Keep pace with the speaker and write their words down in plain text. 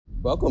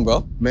Welcome,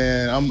 bro.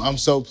 Man, I'm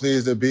so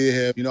pleased to be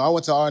here. You know, I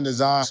went to art and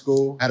design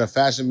school, had a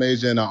fashion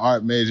major and an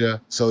art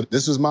major. So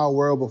this was my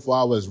world before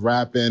I was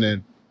rapping,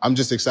 and I'm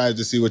just excited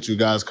to see what you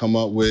guys come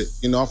up with.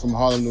 You know, I'm from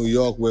Harlem, New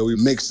York, where we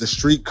mix the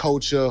street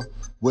culture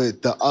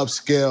with the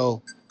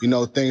upscale,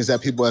 things that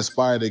people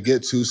aspire to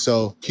get to.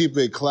 So keep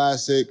it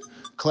classic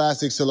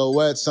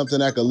silhouettes, something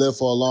that could live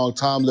for a long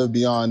time, live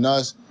beyond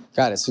us.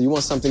 Got it. So you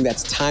want something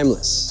that's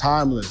timeless.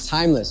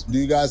 Timeless. Do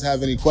you guys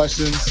have any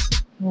questions?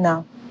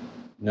 No.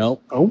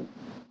 No. Oh.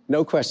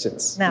 No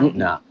questions. No.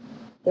 Nah.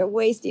 They're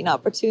wasting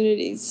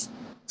opportunities.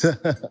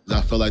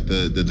 I feel like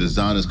the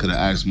designers could have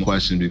asked more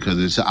questions because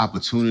it's an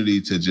opportunity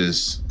to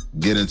just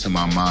get into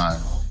my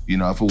mind. You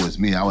know, if it was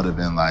me, I would have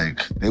been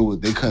like,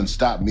 they couldn't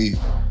stop me.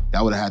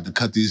 I would have had to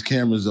cut these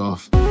cameras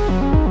off.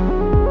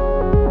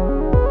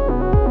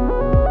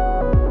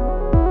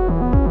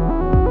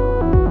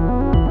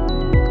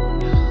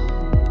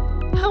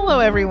 Hello,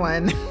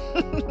 everyone.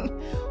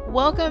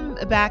 Welcome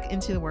back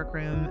into the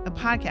Workroom, a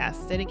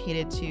podcast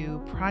dedicated to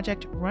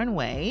Project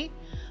Runway.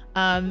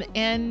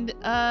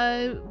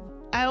 I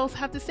also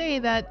have to say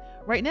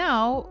that right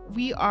now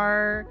we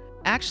are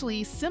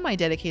actually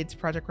semi-dedicated to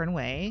Project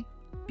Runway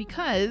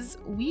because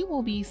we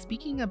will be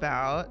speaking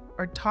about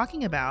or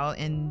talking about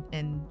and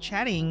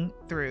chatting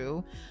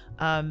through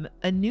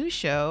a new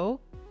show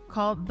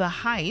called The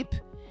Hype.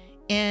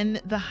 And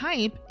The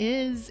Hype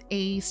is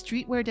a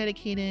streetwear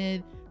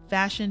dedicated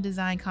fashion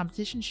design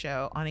competition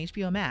show on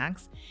HBO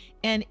Max,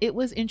 and it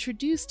was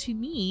introduced to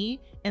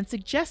me and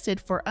suggested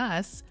for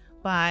us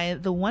by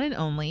the one and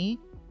only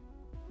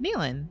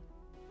Neelan.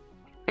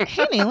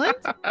 Hey, Neelan.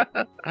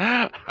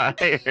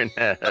 Hi,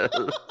 Ernest.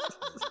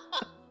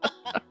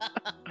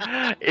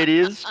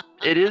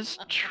 It is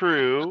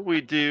true.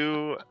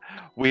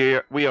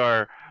 We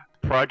are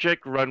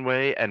Project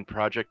Runway and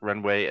Project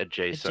Runway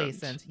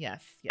adjacent.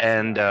 Yes.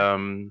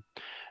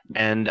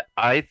 And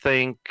I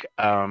think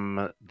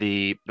but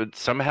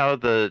somehow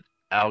the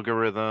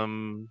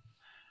algorithm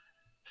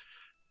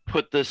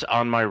put this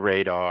on my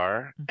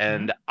radar,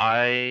 and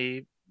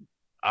I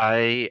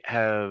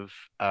have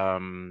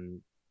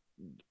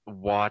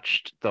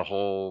watched the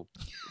whole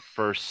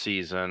first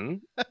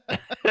season,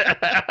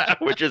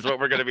 which is what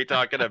we're going to be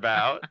talking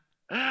about.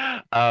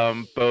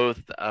 We're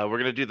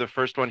going to do the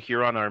first one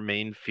here on our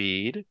main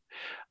feed,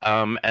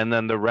 and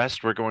then the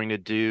rest we're going to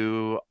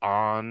do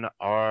on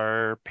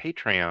our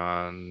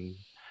Patreon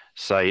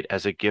site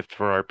as a gift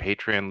for our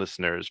Patreon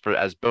listeners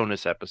as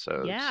bonus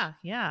episodes. Yeah.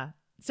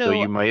 So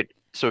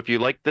if you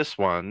like this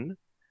one,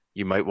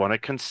 you might want to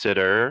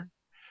consider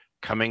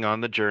coming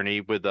on the journey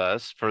with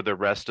us for the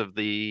rest of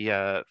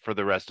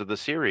the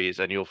series,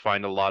 and you'll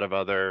find a lot of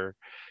other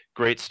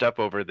great stuff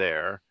over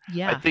there.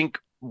 Yeah. I think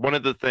one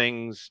of the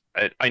things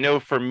I know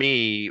for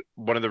me,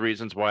 one of the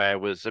reasons why I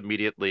was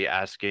immediately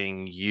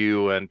asking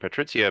you and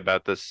Patricia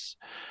about this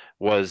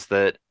was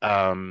that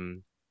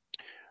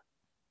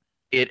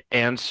it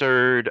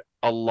answered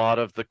a lot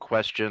of the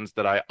questions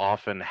that I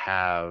often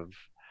have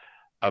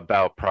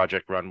about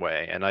Project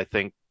Runway. And I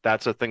think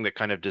that's a thing that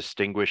kind of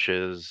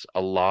distinguishes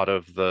a lot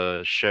of the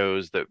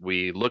shows that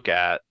we look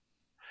at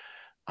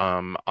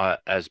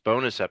as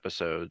bonus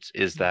episodes,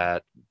 is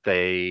that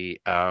there's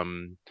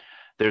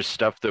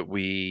stuff that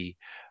we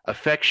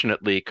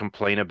affectionately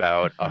complain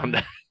about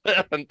on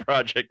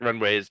Project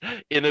Runway's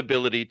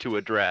inability to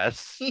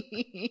address,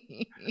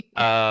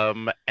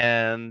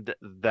 and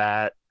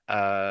that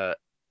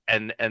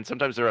and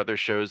sometimes there are other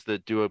shows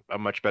that do a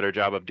much better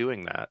job of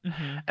doing that.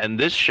 And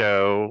this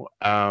show,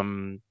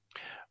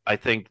 I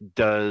think,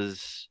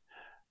 does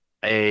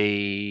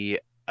a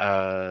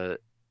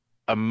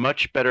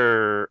much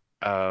better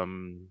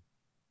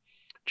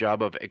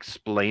job of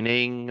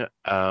explaining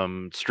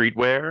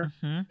streetwear,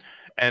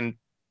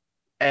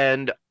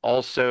 and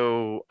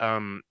also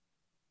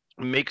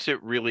makes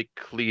it really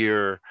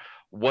clear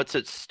what's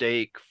at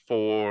stake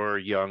for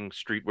young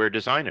streetwear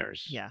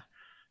designers. Yeah.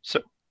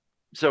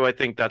 So I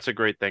think that's a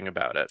great thing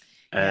about it.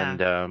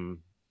 And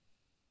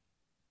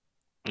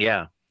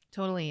yeah.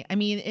 Totally. I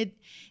mean,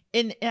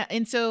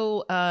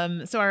 so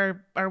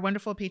our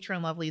wonderful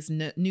Patreon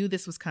lovelies knew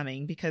this was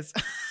coming because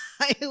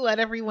I let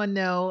everyone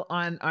know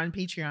on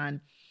Patreon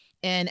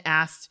and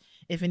asked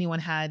if anyone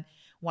had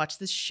watched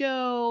the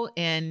show,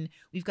 and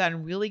we've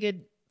gotten really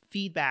good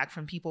feedback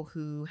from people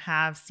who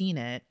have seen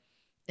it.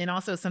 And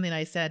also something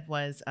I said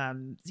was,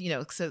 so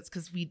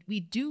because we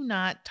do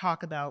not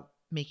talk about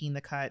making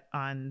the cut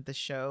on the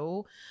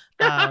show.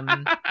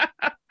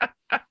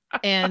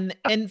 And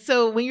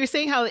so when you're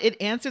saying how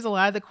it answers a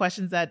lot of the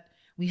questions that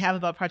we have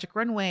about Project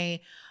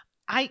Runway,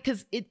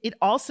 because it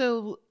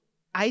also,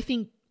 I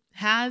think,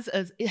 has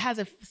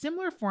a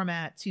similar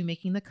format to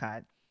Making the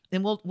Cut,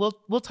 and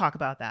we'll talk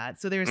about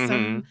that. So there's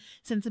some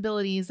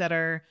sensibilities that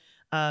are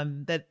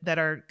that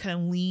are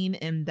kind of lean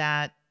in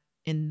that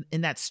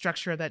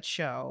structure of that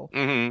show,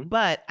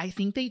 but I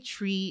think they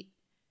treat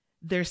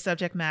their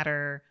subject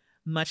matter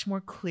much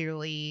more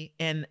clearly,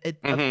 and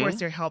of course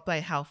they're helped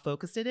by how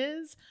focused it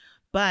is.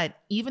 But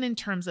even in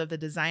terms of the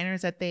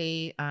designers that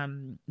they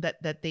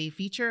that they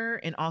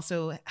feature, and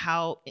also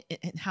how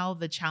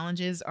the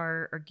challenges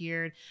are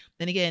geared,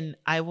 then again,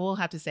 I will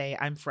have to say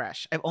I'm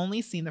fresh. I've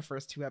only seen the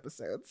first 2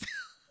 episodes.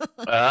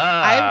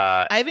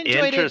 I've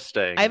enjoyed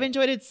interesting. it. I've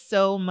enjoyed it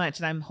so much,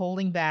 and I'm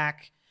holding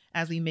back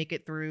as we make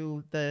it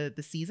through the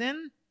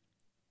season,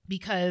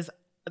 because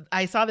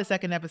I saw the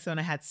second episode and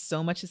I had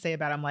so much to say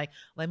about it. I'm like,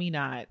 let me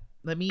not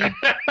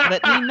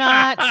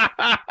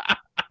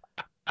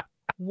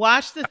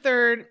watch the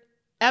third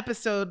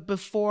episode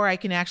before I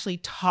can actually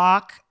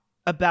talk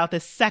about the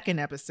second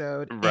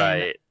episode.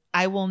 Right. And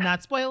I will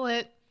not spoil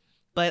it,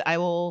 but I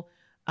will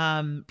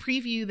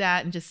preview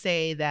that and just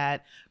say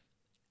that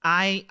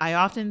I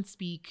often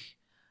speak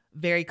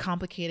very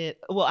complicated.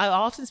 Well, I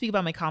often speak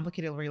about my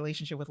complicated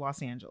relationship with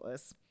Los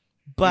Angeles.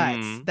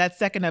 But that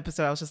second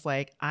episode, I was just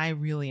like, I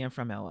really am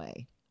from LA.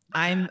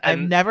 I've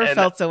never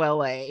felt so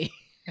LA.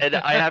 And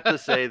I have to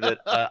say that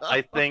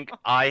I think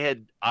I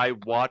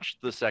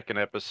watched the second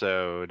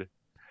episode,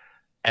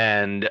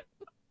 and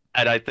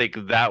I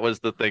think that was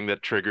the thing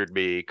that triggered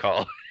me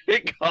calling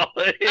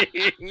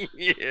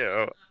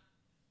you.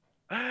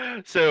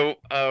 So,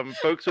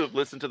 folks who have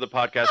listened to the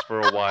podcast for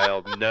a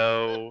while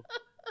know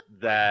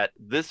that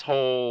this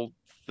whole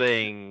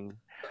thing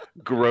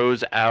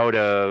grows out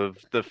of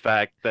the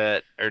fact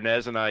that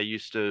Ernez and I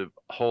used to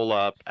hole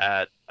up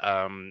at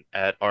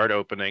art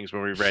openings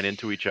when we ran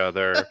into each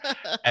other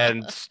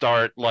and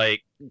start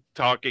like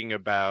talking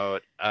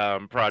about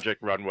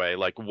Project Runway,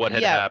 like what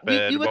had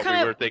happened, what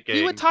we were thinking.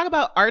 We would talk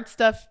about art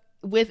stuff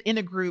within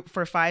a group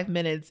for 5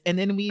 minutes, and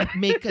then we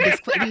make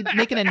we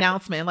make an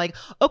announcement like,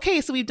 okay,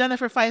 so we've done it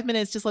for 5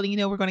 minutes, just letting you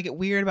know we're going to get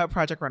weird about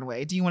Project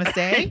Runway. Do you want to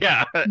stay?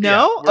 Yeah.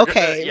 No? Yeah,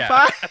 okay.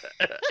 Fine.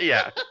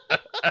 Yeah.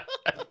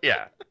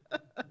 Yeah.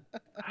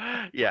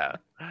 Yeah.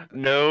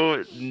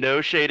 No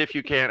shade if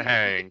you can't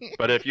hang,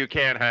 but if you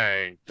can't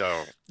hang,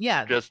 don't.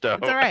 Yeah. Just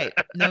don't. It's all right.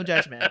 No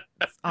judgment.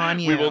 It's on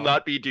you. We will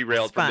not be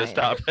derailed from this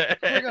topic.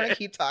 We're going to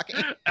keep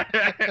talking.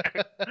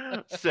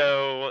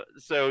 So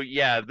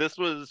yeah, this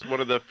was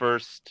one of the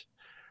first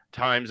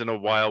times in a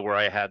while where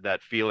I had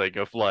that feeling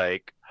of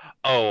like,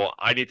 oh,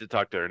 I need to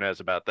talk to Ernez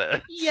about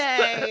this.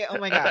 Yay. Oh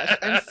my gosh.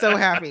 I'm so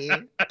happy.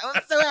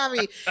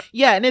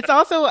 Yeah. And it's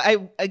also, I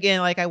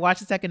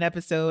watched the second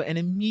episode and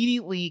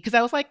immediately, because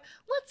I was like,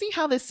 let's see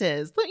how this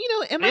is. But,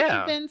 am I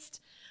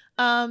convinced?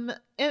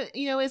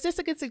 Is this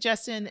a good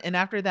suggestion? And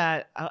after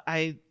that,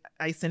 I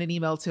sent an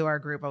email to our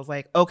group. I was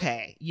like,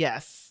 okay,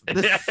 yes. I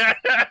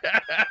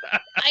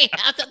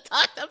have to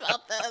talk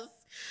about this.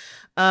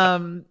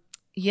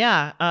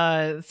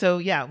 So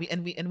yeah, we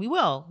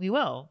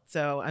will.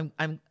 So I'm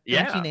thank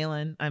you,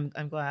 Nayland.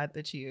 I'm glad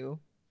that you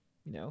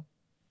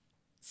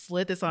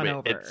slid this on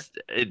over.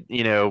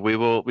 We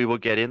will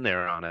get in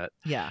there on it.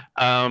 Yeah.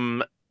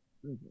 All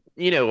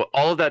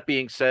of that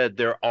being said,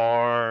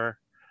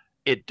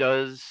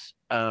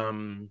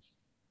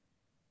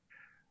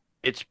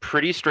 it's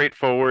pretty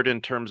straightforward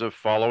in terms of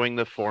following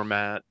the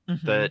format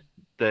that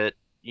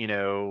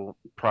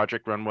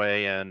Project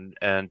Runway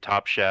and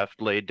Top Chef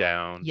laid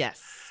down.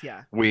 Yes.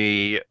 Yeah.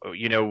 We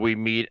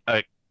meet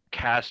a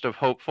cast of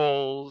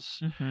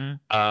hopefuls.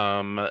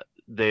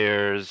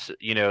 There's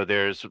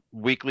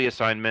weekly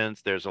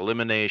assignments, there's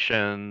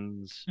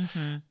eliminations,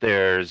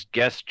 there's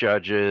guest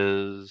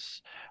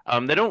judges.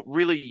 They don't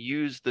really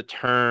use the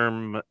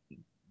term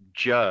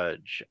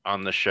judge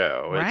on the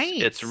show.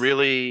 Right.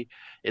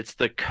 It's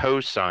the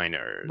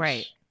co-signers.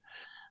 Right.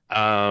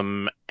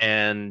 And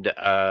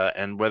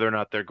whether or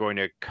not they're going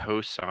to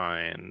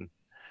co-sign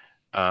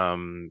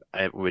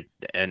it would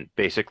and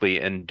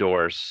basically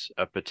endorse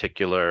a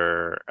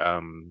particular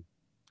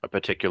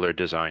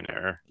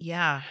designer.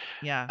 Yeah.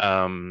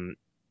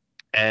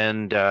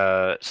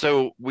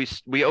 So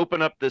we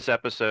open up this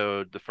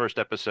episode, the first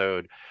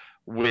episode,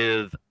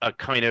 with a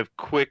kind of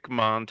quick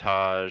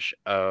montage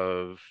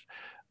of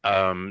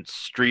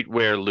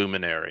streetwear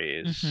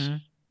luminaries.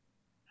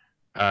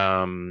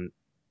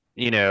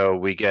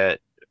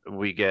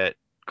 We get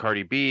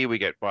Cardi B, we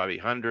get Bobby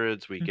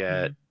Hundreds, we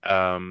get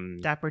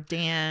Dapper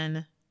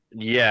Dan.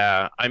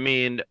 Yeah, I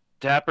mean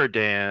Dapper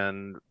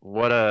Dan,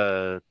 what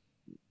a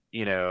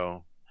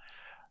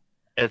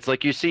it's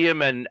like you see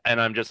him and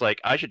I'm just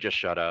like, I should just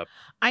shut up.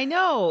 I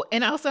know.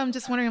 And also I'm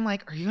just wondering,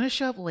 like, are you going to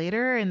show up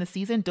later in the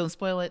season? Don't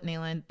spoil it,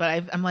 Nayland.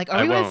 But I'm like,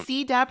 are we going to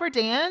see Dapper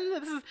Dan?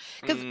 This is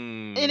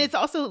and it's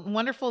also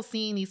wonderful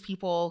seeing these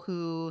people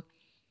who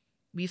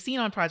we've seen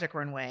on Project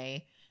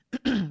Runway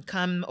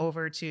come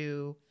over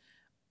to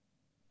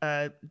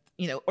or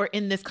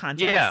in this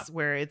context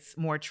where it's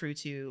more true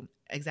to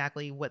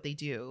exactly what they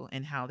do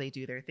and how they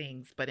do their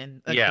things. But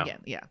again.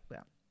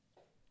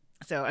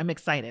 So I'm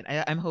excited.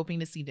 I'm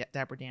hoping to see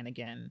Dapper Dan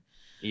again.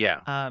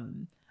 Yeah.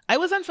 I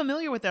was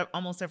unfamiliar with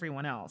almost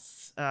everyone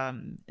else.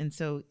 And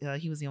so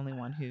he was the only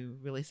one who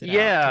really stood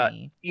out to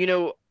me.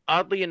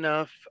 Oddly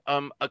enough,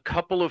 a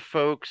couple of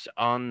folks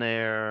on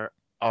there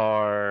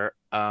are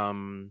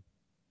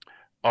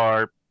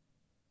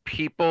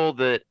people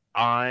that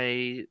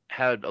I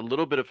had a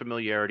little bit of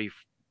familiarity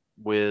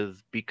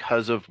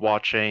because of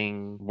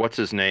watching what's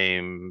his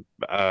name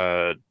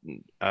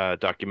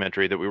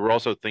documentary that we were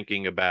also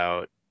thinking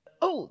about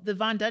Oh, the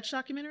Von Dutch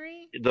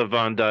documentary? the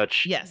Von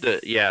Dutch, Yes.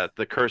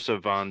 the Curse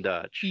of Von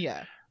Dutch,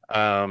 Yeah.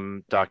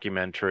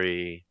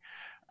 documentary,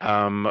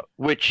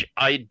 which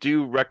I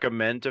do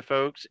recommend to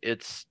folks.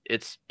 It's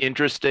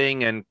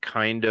interesting and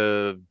kind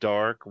of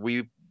dark.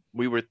 We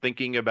were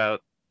thinking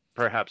about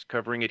perhaps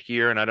covering it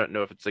here, and I don't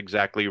know if it's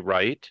exactly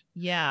right.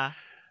 Yeah.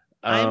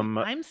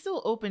 I'm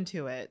still open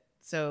to it.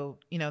 So,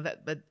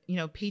 but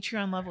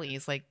Patreon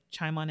lovelies, like,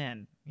 chime on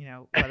in,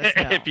 let us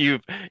know.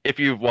 if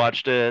you've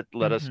watched it,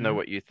 let us know Mhm.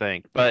 what you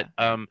think. But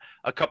Yeah.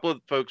 a couple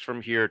of folks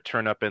from here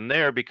turn up in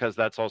there because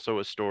that's also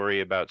a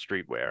story about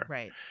streetwear.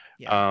 Right.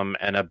 Yeah.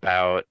 And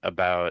about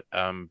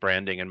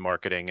branding and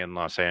marketing in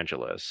Los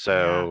Angeles.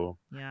 So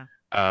Yeah.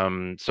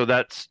 so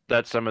that's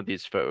some of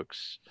these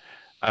folks.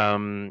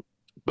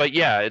 But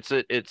yeah, it's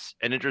an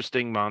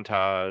interesting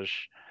montage.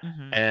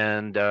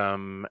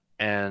 Mhm.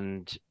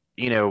 And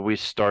we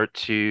start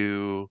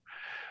to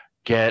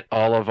get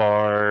all of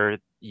our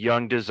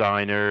young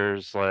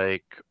designers,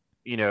 like,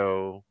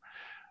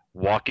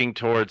 walking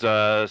towards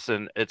us,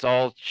 and it's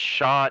all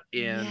shot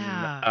in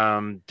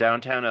Yeah.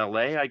 downtown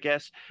LA, I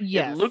guess. It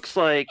Yes. looks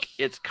like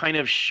it's kind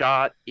of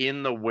shot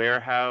in the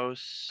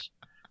warehouse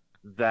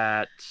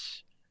that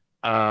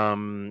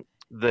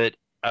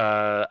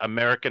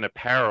American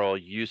Apparel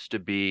used to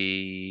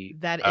be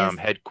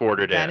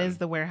headquartered That in. is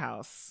the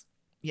warehouse.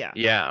 Yeah.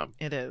 Yeah.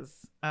 It is.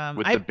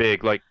 With the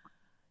big, like,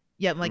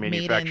 like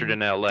manufactured made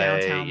in LA.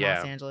 downtown Yeah.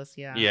 Los Angeles.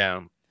 Yeah.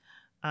 Yeah.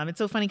 It's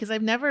so funny because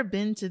I've never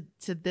been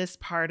to this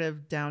part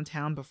of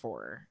downtown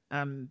before.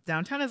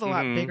 Downtown is a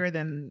lot bigger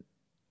than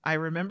I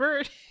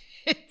remembered.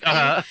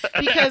 Because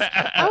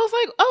I was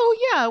like,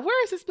 oh yeah,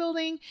 where is this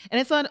building?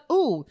 And it's on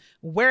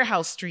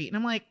Warehouse Street. And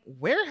I'm like,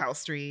 Warehouse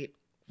Street?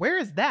 Where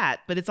is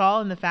that? But it's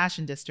all in the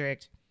fashion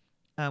district,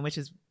 which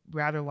is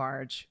rather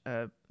large,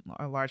 a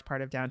large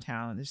part of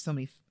downtown. There's so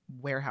many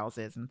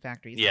warehouses and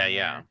factories. Yeah, down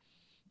yeah.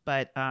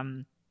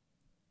 there.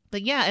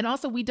 But yeah, and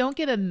also we don't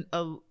get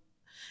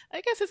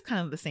I guess it's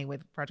kind of the same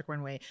with Project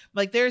Runway.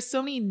 Like, there's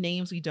so many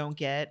names we don't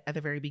get at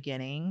the very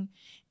beginning.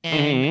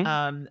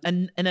 And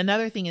and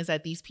another thing is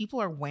that these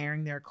people are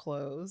wearing their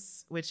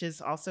clothes, which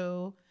is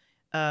also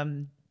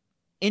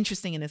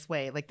interesting in this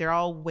way. Like, they're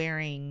all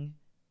wearing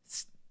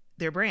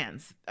their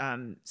brands,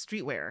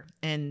 streetwear,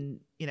 and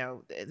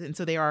and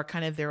so they are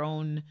kind of their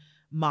own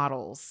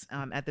models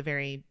at the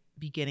very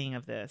beginning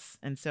of this.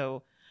 And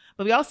so,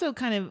 but we also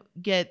kind of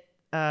get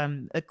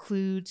a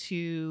clue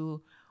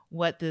to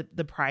what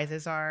the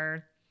prizes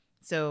are.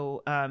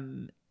 So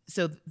and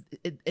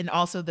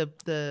also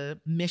the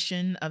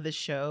mission of the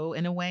show,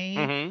 in a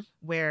way,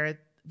 where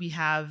we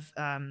have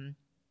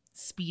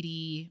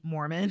Speedy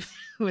Mormon,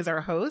 who is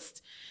our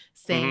host,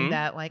 saying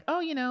that, like,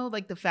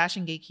 like, the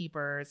fashion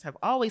gatekeepers have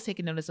always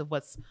taken notice of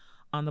what's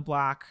on the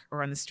block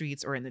or on the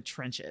streets or in the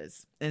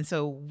trenches. And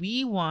so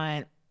we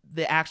want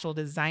the actual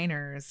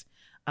designers,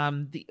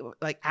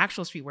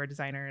 actual streetwear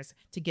designers,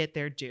 to get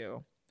their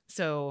due.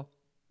 So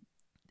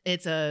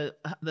it's the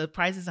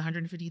prize is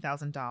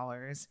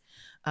 $150,000,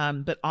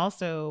 but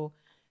also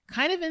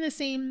kind of in the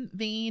same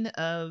vein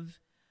of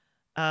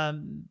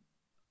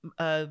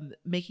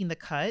making the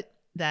cut,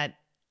 that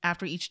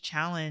after each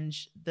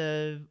challenge,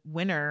 the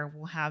winner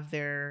will have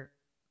their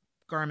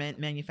garment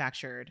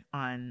manufactured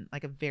on,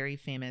 like, a very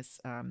famous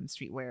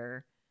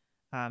streetwear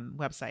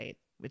website,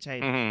 which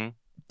I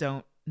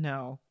don't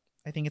know.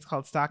 I think it's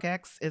called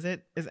StockX.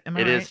 Am I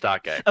right? It is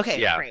StockX. Okay,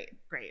 yeah.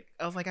 Great.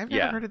 I was like, I've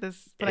never heard of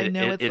this, but I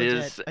know it's it legit.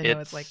 is. I know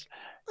it's like,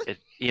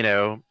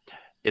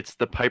 it's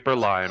the Piper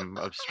Lime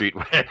of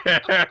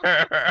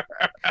streetwear.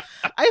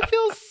 I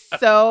feel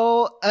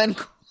so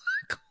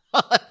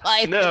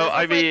unqualified. No,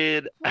 I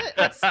mean, what?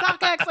 Like,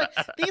 StockX, like,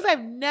 things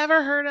I've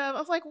never heard of. I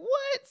was like,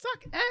 what?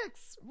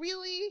 StockX?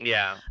 Really?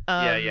 Yeah.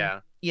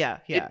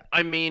 Yeah.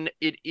 I mean,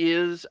 it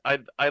is. I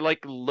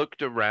like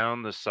looked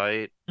around the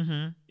site,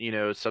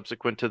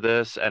 subsequent to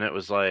this, and it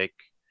was like,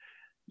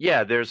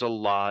 yeah, there's a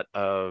lot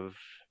of.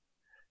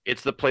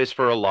 It's the place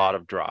for a lot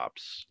of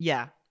drops.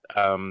 Yeah.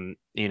 And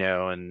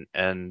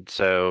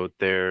so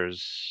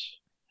that's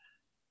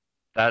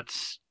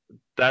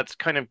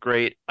kind of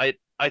great. I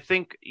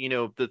think,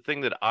 the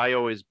thing that I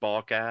always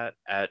balk at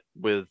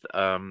with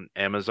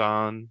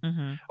Amazon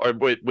or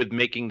with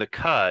making the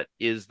cut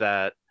is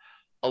that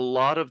a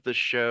lot of the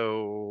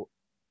show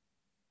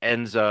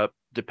ends up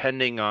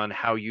depending on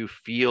how you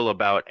feel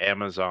about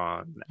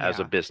Amazon as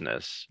a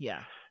business.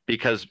 Yeah.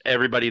 Because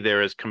everybody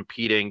there is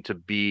competing to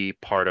be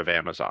part of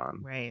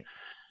Amazon. Right.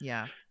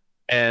 Yeah.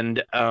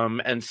 And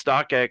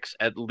StockX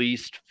at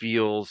least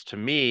feels to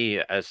me,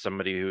 as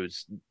somebody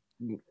who's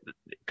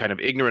kind of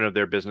ignorant of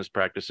their business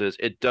practices,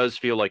 it does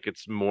feel like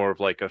it's more of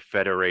like a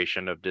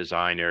federation of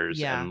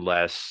designers and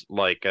less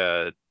like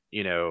a,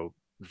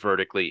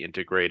 vertically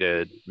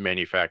integrated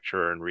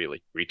manufacturer and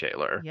really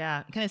retailer.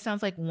 Yeah. It kind of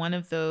sounds like one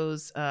of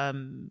those,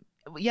 like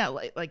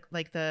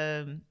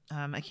the,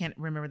 I can't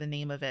remember the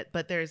name of it,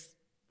 but there's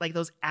like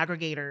those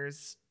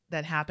aggregators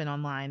that happen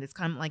online. It's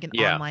kind of like an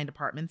Yeah. online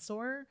department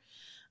store.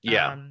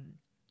 Yeah.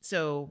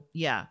 So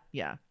yeah.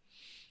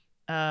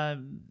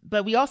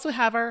 But we also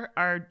have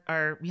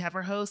we have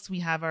our hosts, we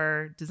have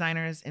our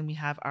designers, and we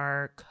have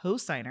our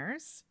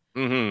co-signers.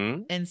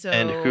 Mm-hmm. And so,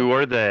 and who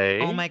are they?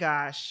 Oh my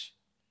gosh.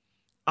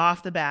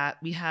 Off the bat,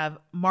 we have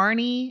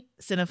Marnie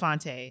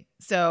Cinefonte.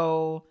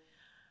 So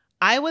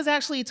I was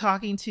actually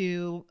talking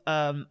to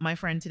my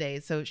friend today.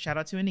 So shout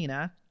out to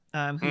Anina, who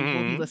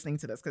will be listening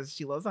to this because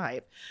she loves the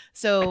hype.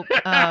 So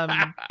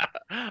Hi,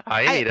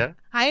 Anita.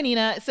 Hi,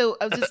 Anina. So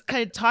I was just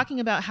kind of talking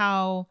about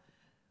how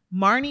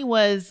Marnie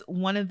was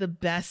one of the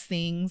best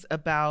things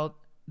about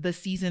the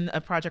season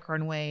of Project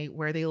Runway,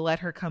 where they let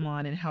her come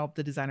on and help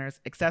the designers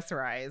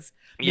accessorize.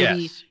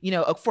 Maybe,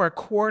 Yes. For a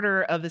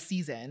quarter of the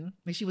season.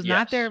 Like, she was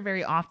not Yes. there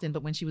very often,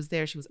 but when she was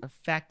there, she was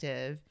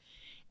effective.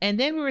 And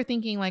then we were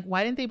thinking, like,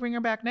 why didn't they bring her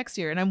back next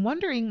year? And I'm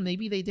wondering,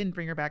 maybe they didn't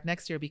bring her back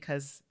next year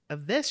because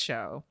of this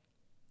show.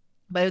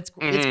 But it's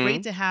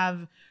great to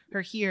have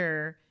her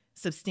here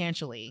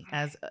substantially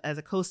as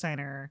a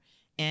co-signer,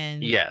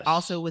 and Yes.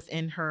 also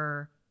within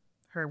her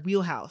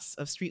wheelhouse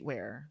of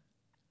streetwear.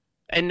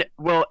 And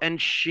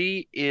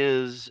she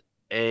is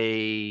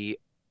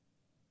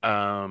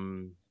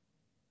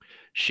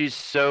she's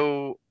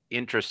so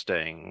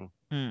interesting.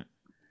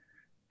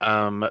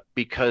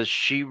 Because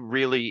she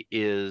really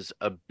is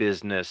a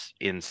business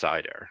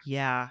insider.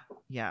 Yeah.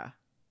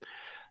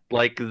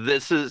 Like,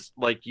 this is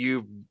like,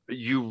 you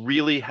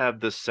really have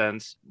the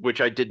sense,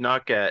 which I did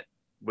not get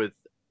with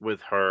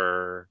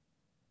her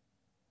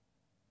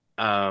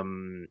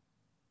on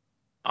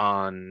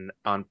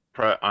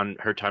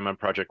her time on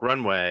Project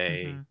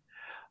Runway. Mm-hmm.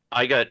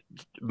 I got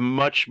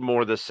much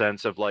more the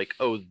sense of like,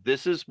 oh,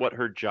 this is what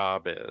her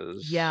job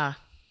is. Yeah.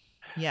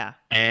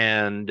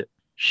 And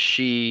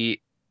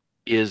she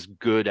is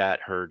good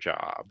at her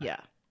job.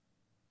 Yeah.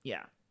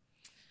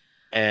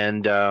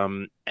 And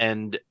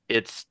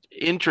it's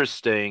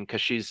interesting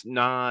because she's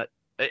not,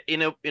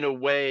 in a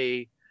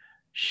way,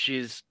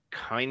 she's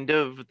kind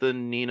of the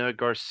Nina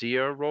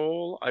Garcia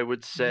role, I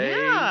would say.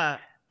 Yeah,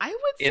 I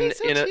would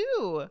say so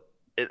too.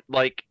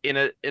 Like, in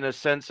a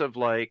sense of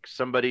like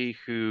somebody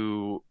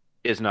who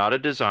is not a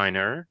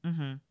designer,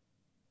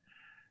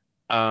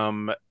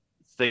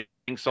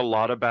 thinks a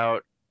lot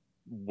about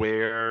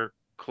where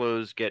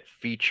clothes get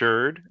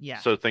featured. Yeah.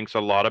 So thinks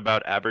a lot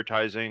about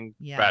advertising,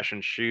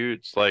 fashion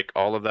shoots, like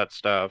all of that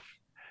stuff.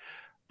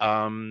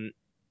 And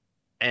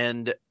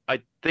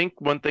I think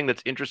one thing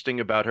that's interesting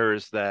about her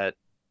is that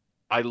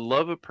I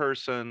love a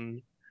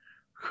person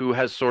who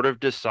has sort of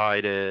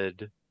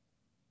decided,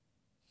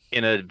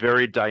 in a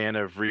very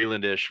Diana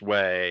Vreeland-ish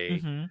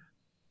way,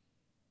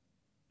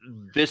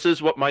 this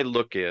is what my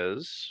look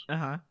is.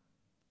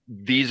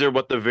 These are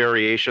what the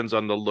variations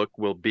on the look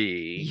will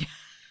be.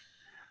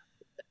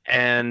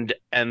 And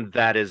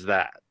that is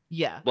that.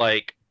 Yeah.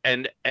 Like,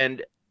 and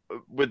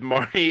with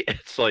Marnie,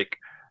 it's like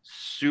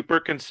super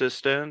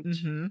consistent,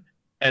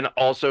 and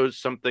also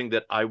something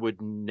that I would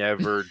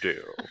never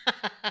do.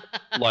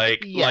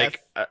 Like,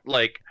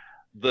 like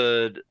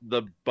the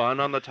bun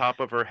on the top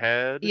of her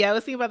head. Yeah, I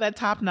was thinking about that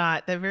top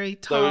knot, that very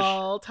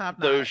tall top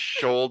knot. Those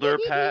shoulder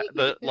pad,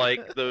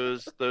 like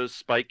those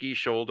spiky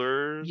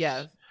shoulders.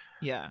 Yes.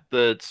 Yeah.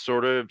 The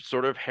sort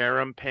of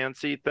harem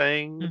pantsy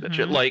thing that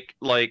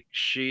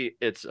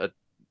it's a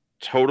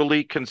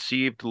totally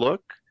conceived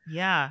look.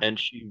 Yeah. And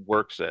she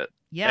works it.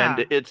 Yeah.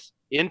 And it's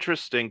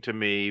interesting to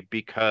me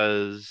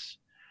because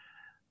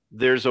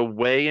there's a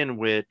way in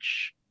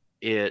which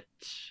it,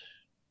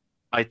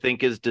 I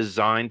think, is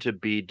designed to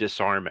be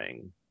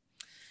disarming.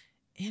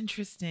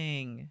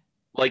 Interesting.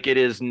 Like, it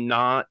is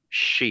not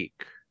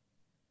chic.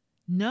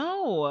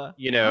 No.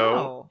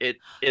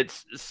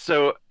 It's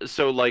so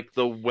like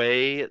the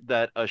way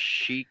that a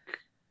chic,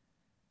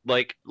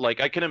 like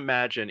I can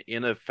imagine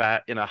in a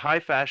high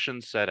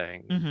fashion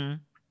setting,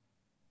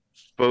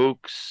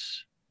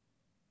 folks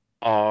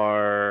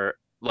are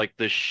like,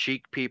 the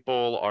chic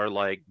people are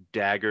like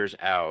daggers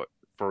out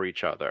for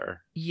each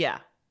other. Yeah.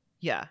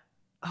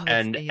 Oh,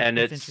 and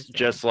it's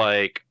just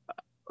like,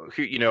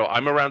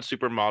 I'm around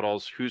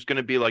supermodels. Who's going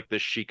to be like the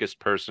chicest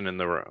person in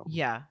the room?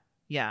 Yeah.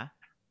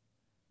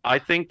 I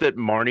think that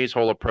Marnie's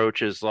whole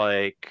approach is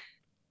like,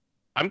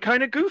 I'm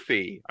kind of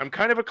goofy. I'm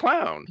kind of a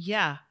clown.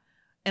 Yeah.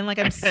 And like,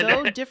 I'm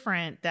so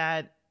different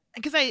that,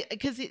 because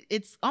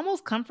it's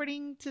almost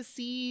comforting to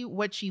see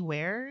what she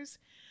wears.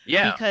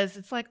 Yeah. Because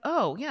it's like,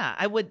 oh yeah,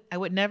 I would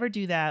never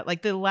do that.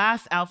 Like, the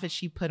last outfit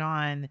she put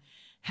on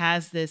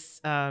has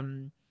this, I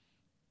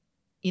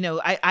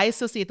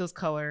associate those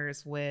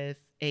colors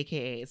with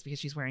AKAs because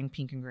she's wearing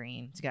pink and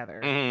green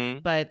together.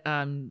 But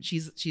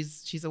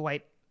she's a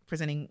white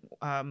presenting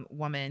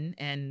woman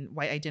and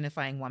white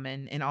identifying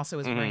woman, and also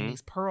is wearing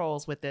these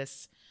pearls with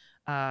this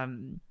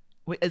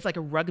it's like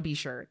a rugby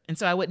shirt. And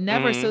so I would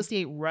never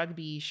associate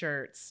rugby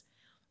shirts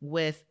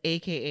with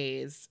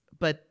AKAs,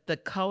 but the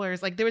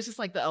colors, like, there was just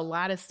like a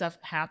lot of stuff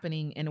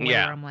happening in a way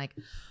where I'm like,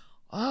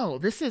 oh,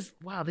 this is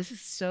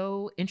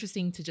so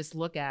interesting to just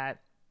look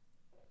at.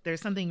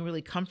 There's something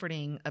really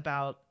comforting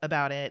about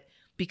it,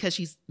 because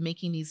she's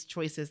making these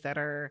choices that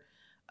are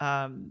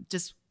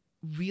just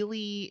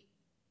really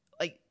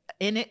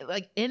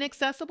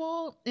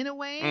inaccessible in a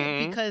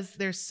way because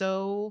they're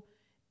so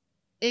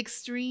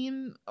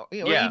extreme, or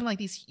even like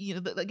these,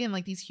 again,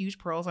 like these huge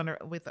pearls under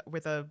with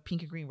a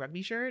pink and green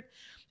rugby shirt.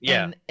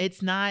 And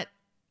it's not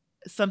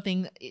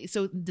something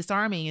so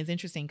disarming is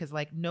interesting because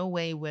like no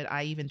way would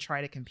I even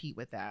try to compete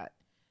with that,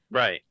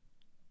 right?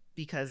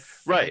 Because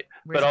right,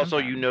 but also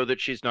from? that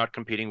she's not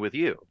competing with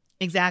you.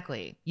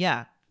 Exactly.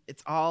 Yeah,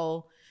 it's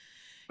all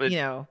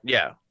yeah,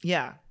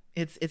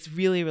 it's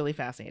really, really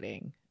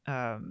fascinating.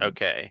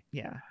 Okay.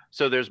 Yeah.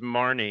 So there's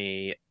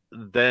Marnie,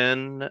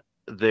 then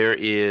there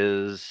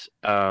is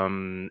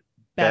Buffy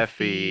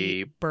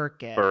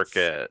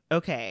Burkett.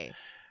 Okay,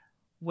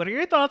 what are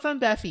your thoughts on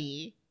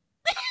Buffy?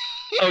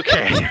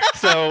 Okay,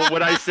 so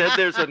when I said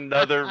there's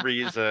another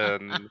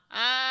reason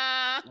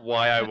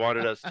why I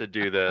wanted us to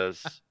do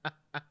this,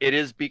 it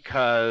is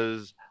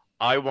because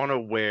I want to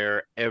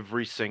wear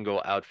every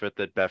single outfit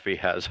that Buffy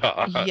has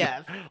on.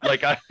 Yes.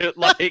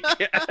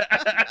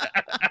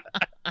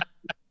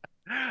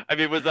 I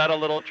mean, was that a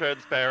little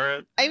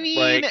transparent? I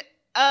mean,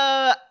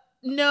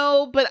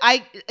 no, but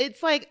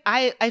it's like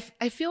I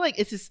feel like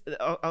it's just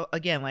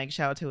again, like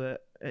shout out to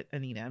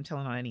Anita. I'm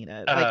telling on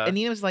Anita. Like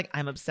Anita was like,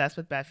 I'm obsessed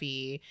with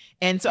Buffy,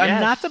 and so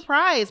I'm not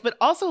surprised. But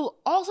also,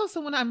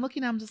 so when I'm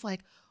looking, I'm just like,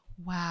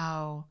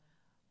 wow.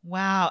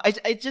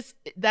 I just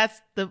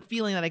that's the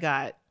feeling that I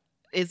got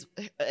is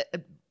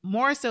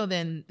more so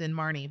than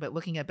Marnie. But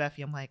looking at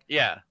Buffy, I'm like,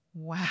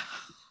 wow.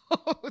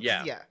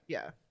 Yeah.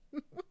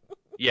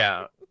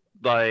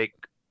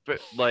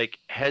 Like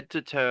head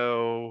to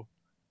toe,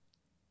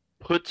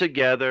 put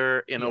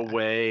together in a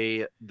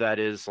way that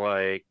is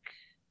like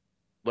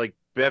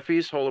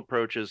Buffy's whole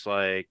approach is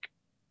like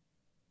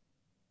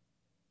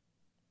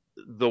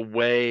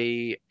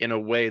in a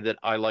way that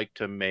I like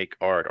to make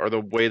art, or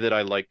the way that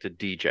I like to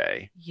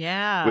DJ.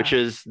 Yeah. Which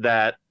is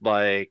that,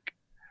 like,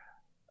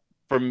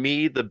 for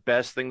me, the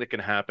best thing that can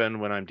happen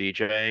when I'm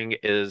DJing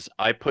is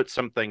I put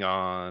something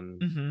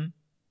on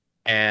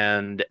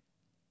and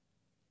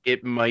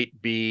it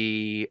might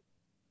be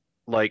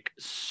like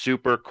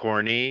super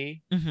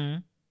corny,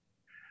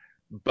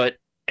 but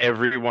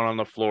everyone on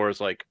the floor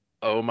is like,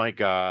 oh my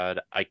God,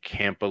 I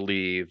can't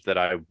believe that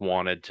I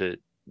wanted to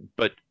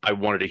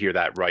hear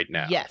that right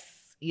now.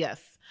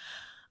 Yes.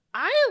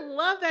 I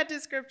love that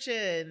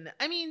description.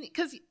 I mean,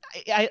 because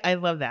I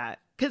love that.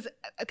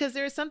 Because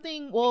there's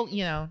something, well,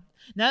 now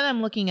that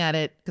I'm looking at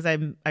it, because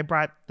I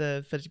brought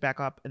the footage back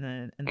up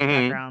in the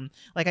background,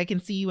 like I can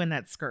see you in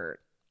that skirt.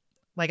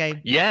 Like I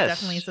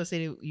definitely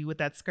associated you with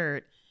that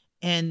skirt.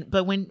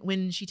 But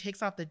when she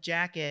takes off the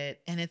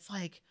jacket and it's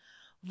like,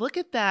 look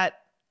at that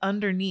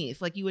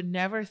underneath. Like you would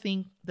never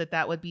think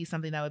that would be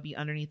something that would be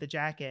underneath the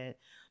jacket,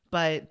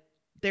 but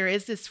there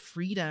is this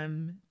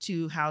freedom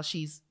to how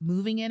she's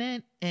moving in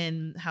it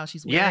and how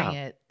she's wearing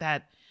it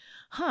that,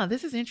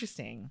 this is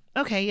interesting.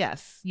 Okay.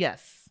 Yes.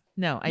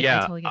 No, I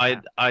totally get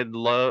that. I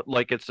love,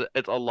 like, it's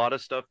a lot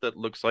of stuff that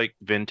looks like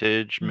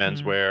vintage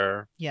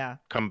menswear. Yeah.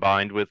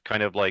 Combined with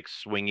kind of like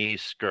swingy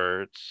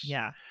skirts.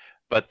 Yeah.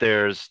 But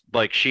there's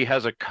like, she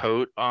has a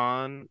coat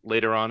on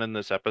later on in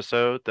this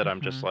episode that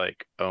I'm just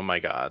like, oh my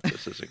God,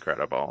 this is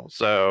incredible.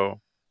 So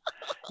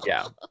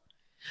yeah.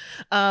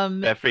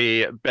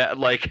 Buffy,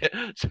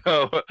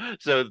 so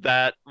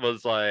that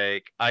was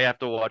like, I have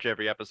to watch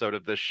every episode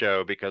of this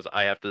show because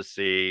I have to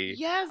see.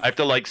 Yes. I have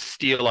to like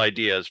steal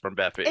ideas from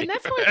Buffy. And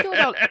that's how I feel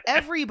about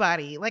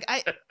everybody. Like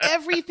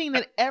everything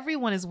that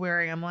everyone is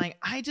wearing, I'm like,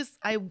 I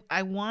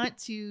want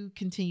to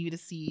continue to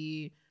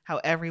see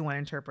how everyone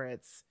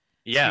interprets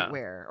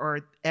streetwear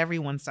or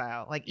everyone's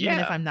style. Like even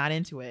if I'm not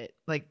into it,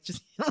 like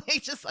I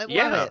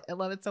love it. I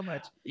love it so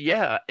much.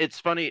 Yeah, it's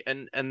funny,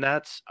 and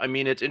that's, I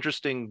mean, it's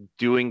interesting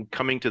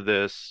coming to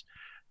this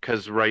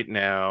because right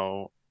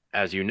now,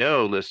 as you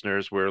know,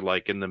 listeners, we're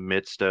like in the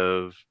midst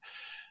of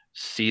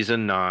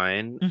season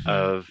 9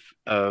 of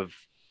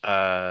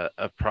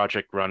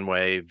Project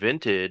Runway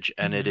Vintage,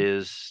 and it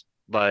is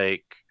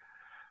like,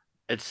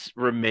 it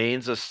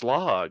remains a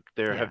slog.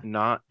 There've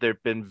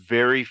been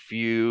very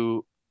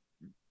few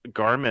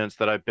garments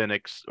that I've been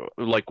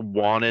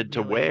wanted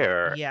to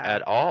wear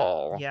at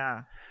all.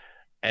 Yeah.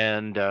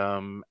 And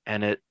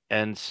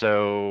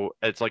so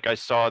it's like I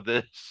saw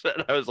this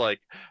and I was like,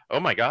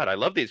 oh my God, I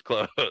love these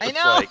clothes. I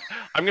know. Like,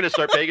 I'm gonna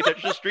start paying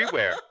attention to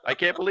streetwear. I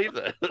can't believe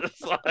this.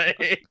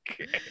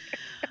 Like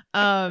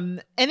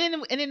and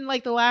then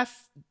like the last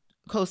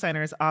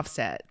co-signer is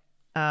Offset.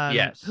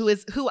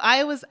 Who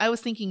I was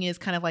thinking is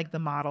kind of like the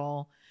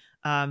model,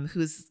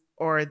 who is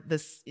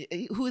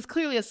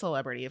clearly a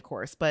celebrity, of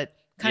course, but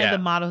kind of the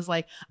model is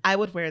like, I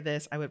would wear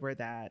this, I would wear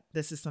that.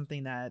 This is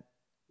something that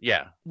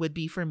would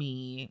be for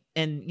me.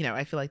 And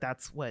I feel like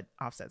that's what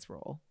Offset's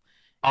role.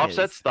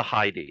 Offset's the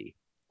Heidi.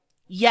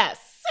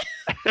 Yes.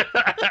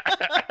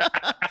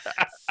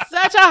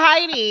 Such a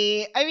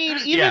Heidi. I mean,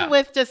 even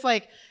with just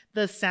like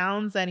the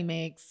sounds that he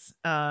makes,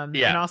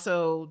 and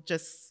also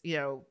just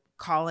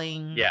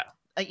calling,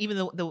 even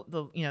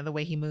the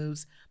way he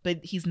moves,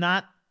 but he's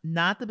not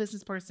the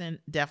business person,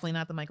 definitely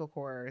not the Michael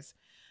Kors.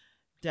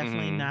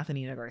 Definitely not the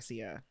Nina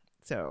Garcia.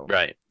 So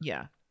Right.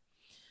 yeah.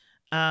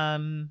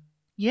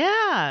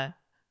 Yeah.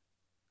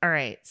 All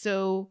right.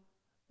 So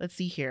let's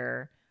see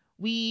here.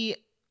 We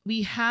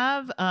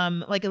have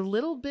like a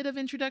little bit of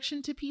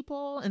introduction to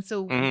people, and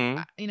so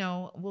you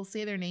know, we'll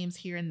say their names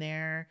here and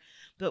there.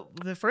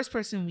 But the first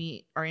person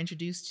we are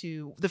introduced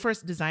to, the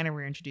first designer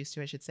we're introduced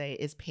to, I should say,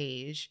 is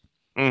Paige,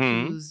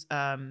 whose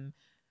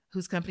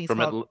company is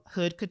called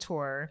Hood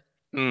Couture,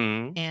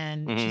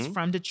 and she's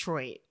from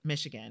Detroit,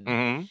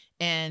 Michigan.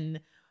 And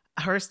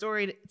her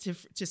story to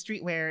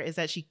streetwear is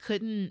that she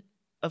couldn't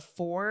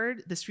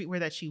afford the streetwear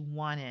that she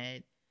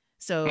wanted.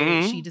 So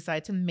she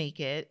decided to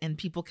make it, and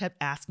people kept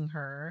asking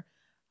her,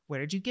 "Where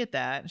did you get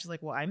that?" And she's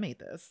like, "Well, I made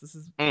this. This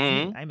is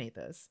me. I made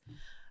this."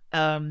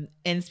 And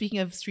speaking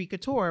of street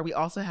couture, we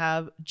also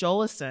have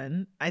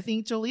Jolison. I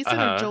think Jolison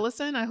or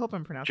Jolison. I hope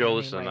I'm pronouncing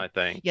her name right. I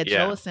think. Yeah,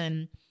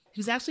 Jolison,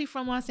 who's actually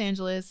from Los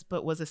Angeles,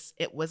 but was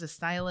a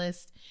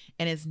stylist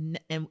and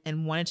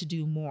wanted to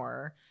do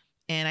more.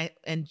 And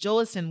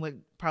Jolison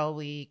would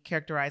probably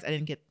characterize. I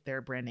didn't get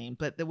their brand name,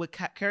 but they would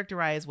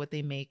characterize what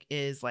they make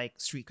is like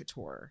street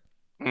couture.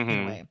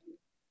 Anyway.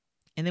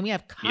 And then we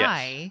have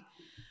Kai,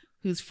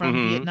 who's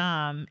from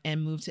Vietnam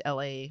and moved to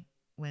LA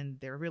when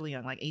they were really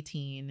young, like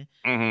 18,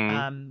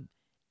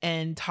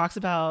 and talks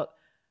about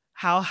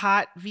how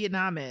hot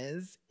Vietnam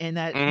is, and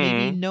that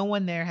maybe no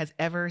one there has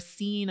ever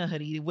seen a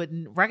hoodie,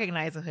 wouldn't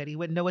recognize a hoodie,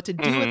 wouldn't know what to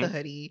do with a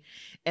hoodie.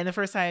 And the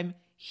first time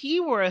he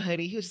wore a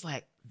hoodie, he was just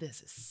like,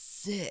 "This is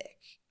sick.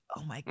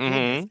 Oh my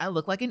goodness, I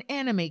look like an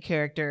anime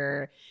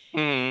character."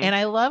 And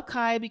I love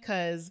Kai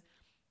because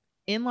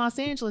in Los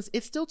Angeles,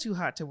 it's still too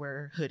hot to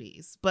wear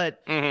hoodies,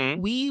 but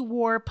we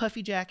wore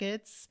puffy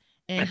jackets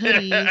and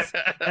hoodies.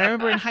 And I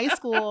remember in high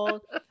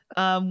school,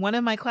 one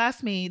of my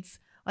classmates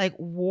like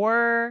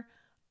wore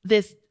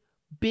this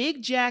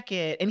big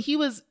jacket, and he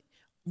was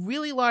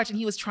really large, and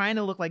he was trying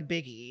to look like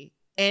Biggie.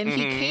 And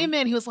he came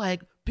in, he was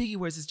like, "Biggie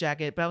wears this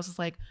jacket," but I was just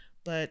like,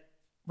 "But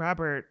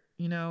Robert,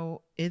 you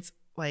know, it's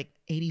like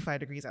 85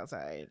 degrees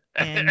outside,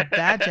 and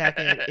that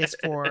jacket is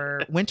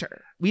for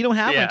winter. We don't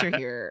have winter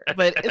here."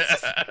 But it's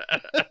just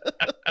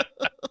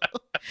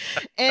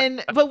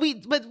but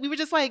we were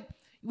just like,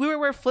 we would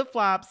wear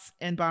flip-flops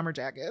and bomber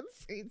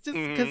jackets just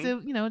because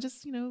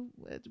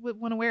would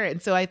want to wear it.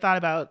 And so I thought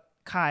about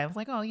Kai. I was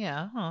like, "Oh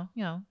yeah,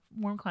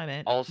 warm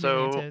climate."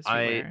 Also,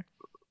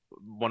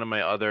 one of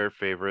my other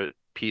favorite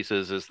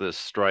pieces is this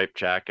striped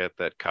jacket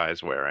that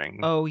Kai's wearing.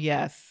 Oh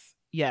yes,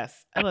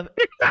 I love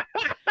it.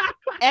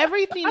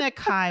 Everything that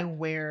Kai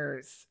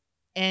wears,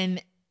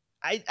 and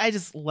I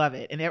just love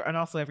it, and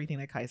also everything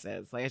that Kai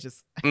says. Like I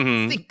just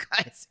think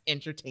Kai's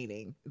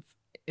entertaining.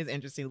 It's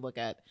interesting to look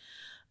at.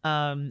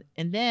 And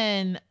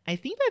then I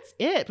think that's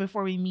it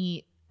before we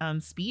meet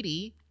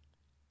Speedy,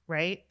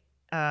 right?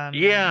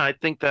 Yeah, I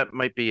think that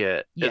might be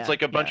it. It's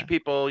like a bunch of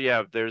people.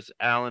 Yeah, there's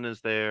Alan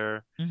is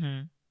there.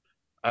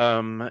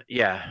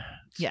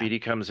 Speedy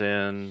comes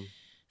in.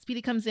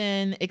 Speedy comes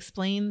in,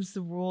 explains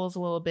the rules a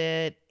little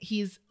bit.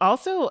 He's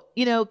also,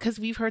 because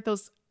we've heard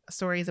those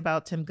stories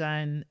about Tim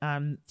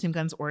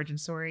Gunn's origin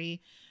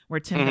story, where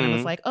Tim Gunn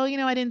was like, "Oh,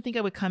 I didn't think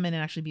I would come in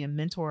and actually be a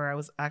mentor. I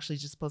was actually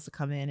just supposed to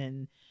come in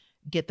and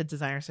get the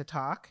designers to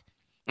talk."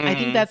 I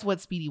think that's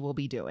what Speedy will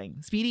be doing.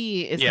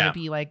 Speedy is going to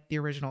be like the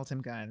original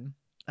Tim Gunn.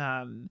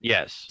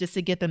 Yes. Just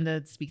to get them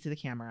to speak to the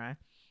camera.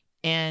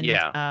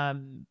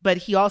 And but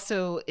he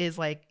also is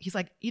like, he's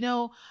like,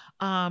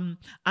 I'm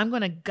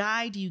gonna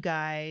guide you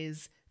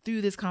guys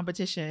through this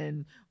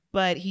competition,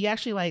 but he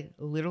actually like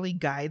literally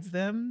guides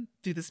them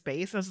through the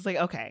space. And I was just like,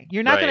 okay,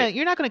 you're not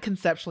gonna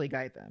conceptually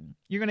guide them.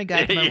 You're gonna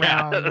guide them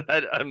around.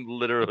 I'm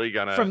literally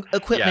gonna from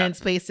equipment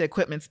space to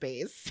equipment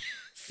space.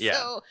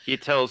 So he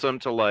tells them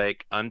to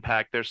like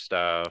unpack their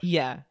stuff.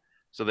 Yeah.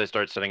 So they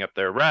start setting up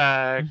their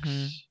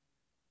racks.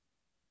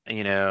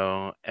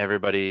 And,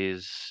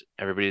 everybody's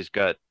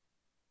got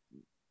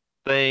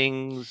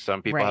things.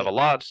 Some people have a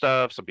lot of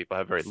stuff. Some people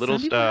have very little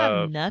stuff. Some people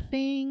have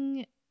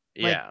nothing.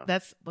 Yeah. Like,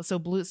 that's so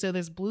blue. So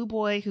there's Blue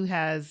Boy, who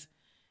has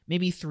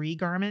maybe 3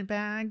 garment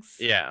bags.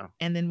 Yeah.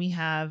 And then we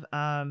have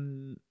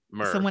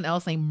Murph. Someone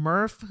else named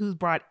Murph, who's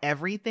brought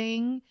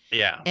everything.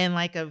 Yeah. And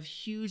like a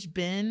huge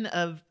bin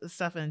of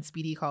stuff, and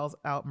Speedy calls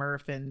out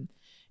Murph. And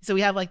so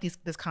we have like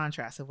this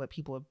contrast of what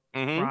people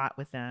have brought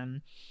with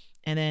them.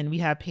 And then we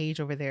have Paige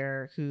over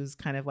there, who's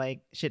kind of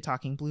like shit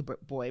talking Blue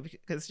Boy,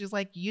 because she's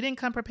like, "You didn't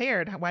come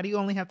prepared. Why do you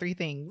only have 3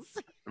 things?"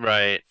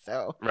 Right.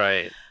 So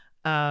right.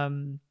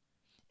 And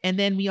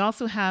then we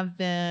also have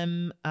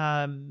them.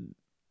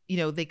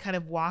 They kind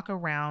of walk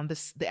around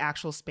the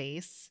actual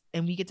space,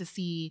 and we get to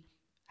see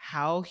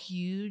how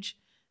huge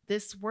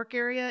this work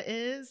area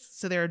is.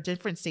 So there are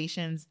different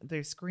stations.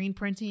 There's screen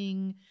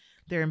printing,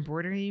 there are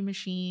embroidery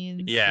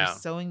machines,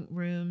 there's sewing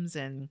rooms,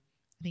 and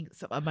I think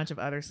a bunch of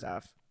other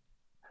stuff.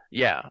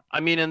 Yeah,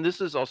 I mean, and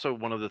this is also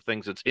one of the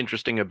things that's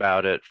interesting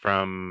about it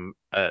from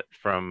a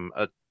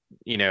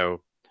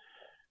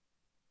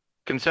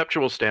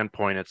conceptual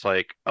standpoint. It's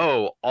like,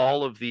 oh,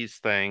 all of these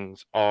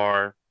things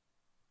are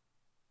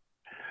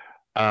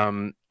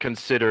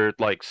considered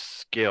like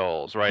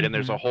skills, right? And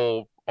there's a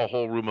whole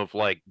room of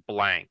like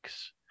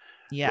blanks,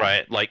 Yeah.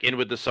 right? Like in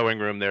with the sewing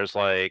room, there's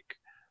like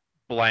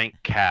blank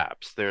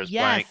caps. There's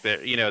blank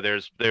Yes. there,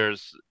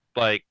 there's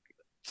like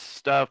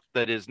stuff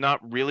that is not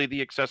really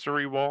the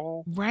accessory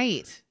wall.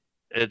 Right.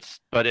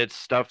 But it's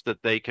stuff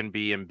that they can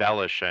be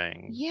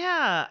embellishing.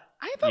 Yeah.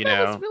 I thought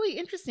that was really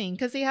interesting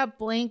because they have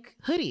blank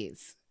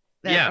hoodies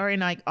that are in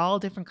like all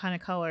different kind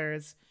of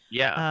colors.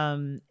 Yeah.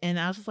 And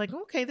I was just like,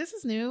 okay, this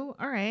is new.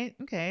 All right.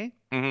 Okay.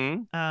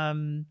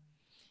 Mm-hmm.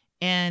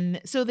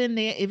 And so then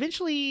they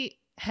eventually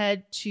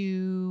head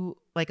to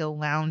like a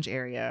lounge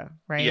area,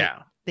 right?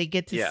 Yeah. They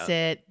get to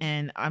sit,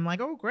 and I'm like,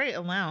 oh, great,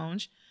 a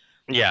lounge.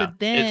 Yeah. But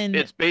then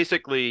it's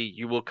basically,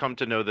 you will come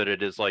to know that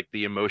it is like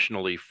the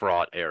emotionally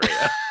fraught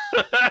area.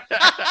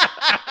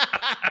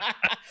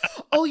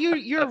 Oh,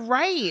 you're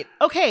right.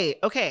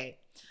 Okay.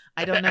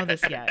 I don't know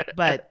this yet,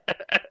 but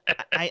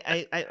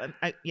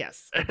I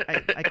yes,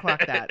 I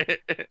clocked that.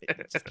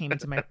 It just came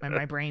into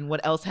my brain.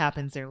 What else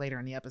happens there later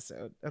in the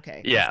episode?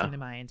 Okay, yeah, came to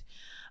mind.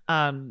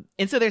 And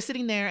so they're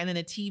sitting there, and then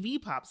a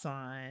TV pops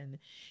on,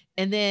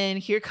 and then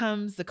here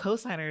comes the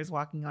co-signers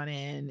walking on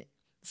in,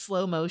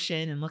 slow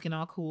motion and looking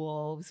all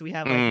cool. So we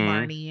have like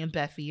Marnie and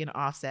Beffy and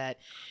Offset.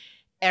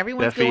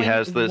 Everyone's Beffy going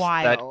has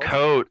wild. that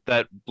coat,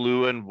 that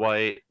blue and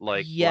white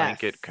like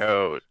blanket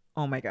coat.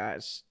 Oh my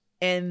gosh.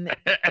 And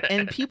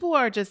people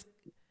are just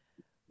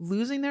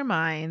losing their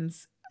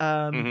minds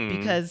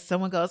because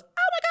someone goes,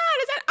 oh my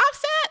God, is that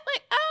Offset?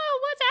 Like, oh,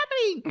 what's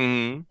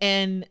happening?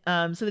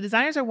 And so the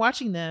designers are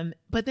watching them,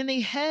 but then they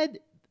head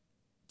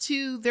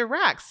to their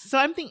racks.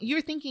 So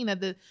you're thinking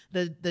that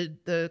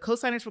the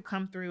co-signers will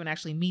come through and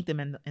actually meet them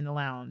in the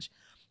lounge,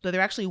 but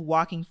they're actually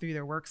walking through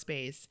their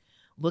workspace,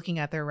 looking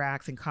at their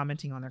racks and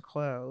commenting on their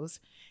clothes.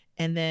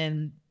 And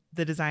then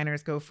the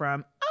designers go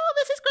from, oh,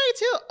 this is great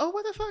too. Oh,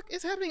 what the fuck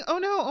is happening? Oh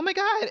no, oh my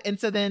God. And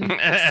so then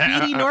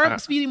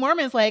Speedy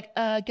Mormon's like,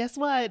 guess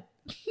what?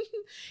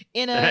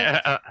 in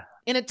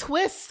a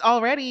twist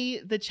already,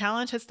 the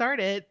challenge has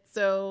started.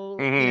 So,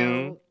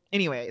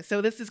 anyway,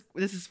 so this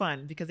is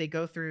fun because they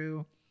go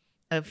through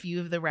a few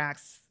of the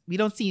racks. We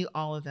don't see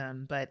all of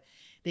them, but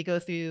they go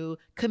through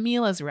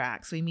Camila's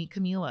rack. So we meet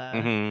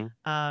Camila.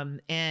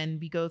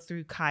 And we go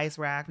through Kai's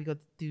rack. We go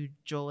through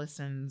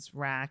Jolison's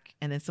rack.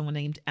 And then someone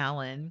named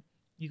Alan.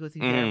 You go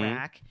through their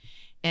rack.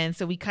 And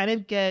so we kind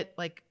of get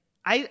like,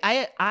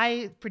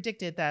 I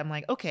predicted that. I'm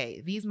like,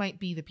 okay, these might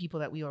be the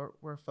people that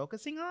we're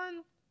focusing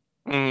on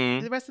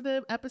the rest of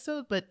the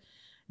episode, but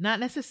not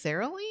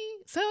necessarily.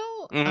 So,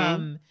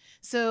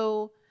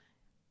 so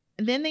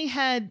and then they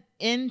head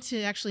in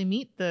to actually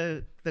meet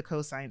the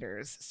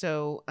co-signers.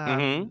 So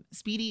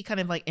Speedy kind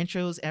of like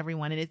intros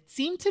everyone, and it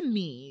seemed to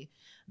me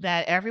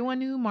that everyone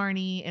knew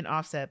Marnie and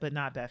Offset, but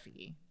not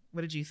Beffy.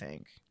 What did you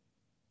think?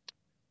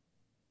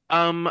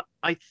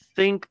 I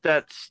think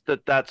that's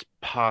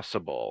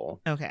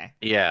possible. Okay.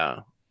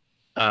 Yeah.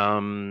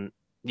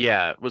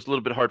 Yeah, it was a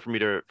little bit hard for me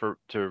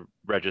to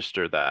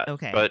register that.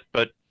 Okay.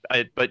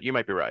 But you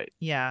might be right.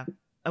 Yeah.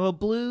 Well,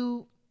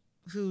 Blue,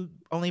 who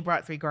only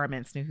brought 3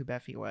 garments, knew who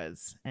Beffy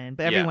was,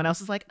 but everyone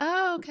else is like,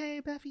 "Oh,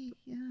 okay, Beffy,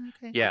 yeah,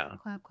 okay, yeah,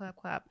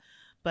 clap."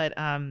 But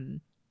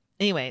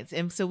anyways,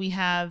 and so we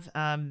have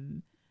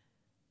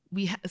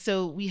we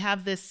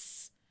have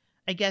this,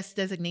 I guess,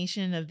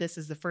 designation of this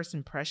as the first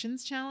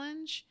impressions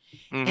challenge,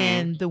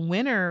 and the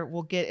winner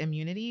will get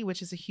immunity,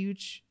 which is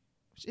huge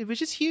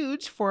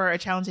for a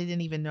challenge they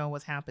didn't even know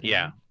was happening.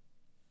 Yeah.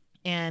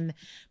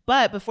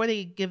 But before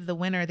they give the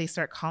winner, they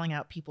start calling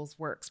out people's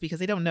works because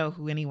they don't know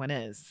who anyone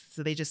is.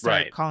 So they just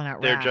start calling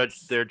out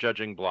racks. They're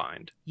judging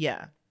blind.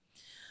 Yeah.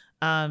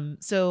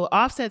 So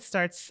Offset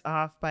starts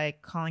off by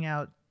calling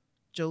out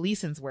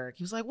Jolison's work.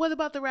 He was like, what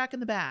about the rack in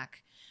the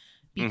back?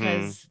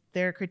 Because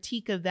their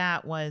critique of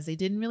that was they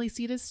didn't really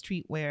see it as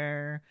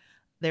streetwear.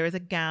 There was a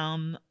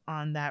gown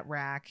on that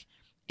rack.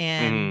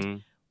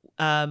 And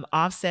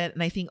Offset,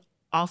 and I think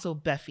also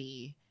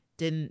Beffy,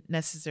 didn't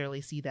necessarily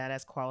see that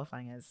as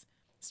qualifying as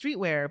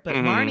streetwear, but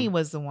Marnie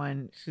was the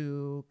one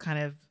who kind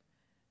of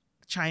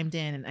chimed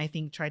in and I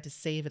think tried to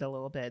save it a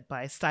little bit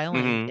by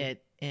styling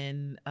it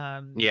in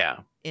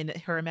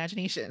her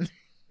imagination.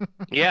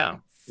 Yeah.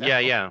 So,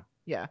 yeah.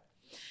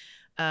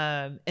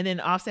 And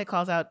then Offset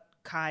calls out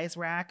Kai's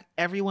rack.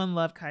 Everyone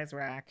loved Kai's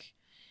rack.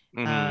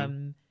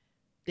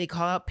 They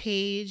call out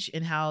Paige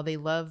and how they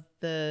love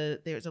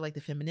there's like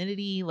the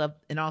femininity,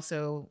 and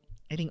also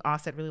I think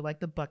Offset really liked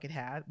the bucket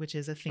hat, which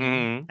is a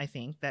theme, I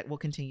think, that will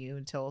continue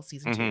until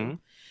season 2.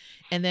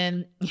 And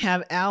then you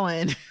have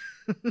Alan,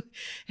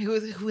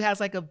 who has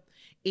like a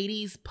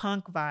 80s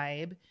punk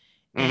vibe.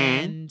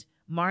 And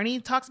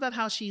Marnie talks about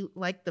how she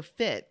liked the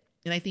fit.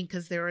 And I think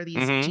because there are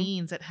these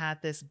jeans that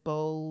had this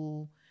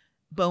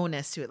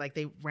bowness to it, like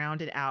they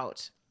rounded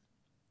out.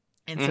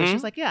 And so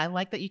she's like, yeah, I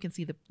like that you can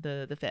see the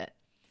fit.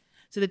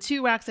 So the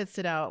 2 racks that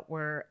stood out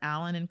were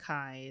Alan and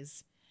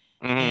Kai's.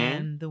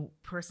 And the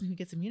person who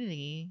gets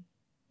immunity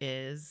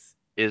is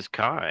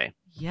Kai.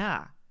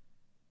 Yeah.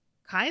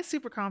 Kai is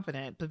super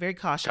confident, but very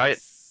Kai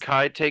cautious.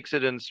 Kai takes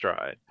it in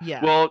stride.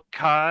 Yeah. Well,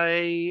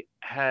 Kai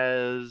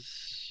has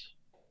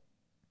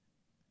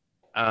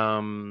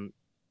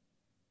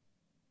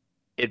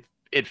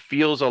it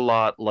feels a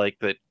lot like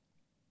that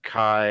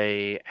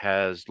Kai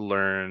has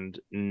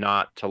learned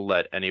not to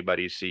let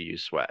anybody see you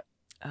sweat.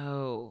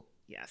 Oh,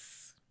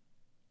 yes.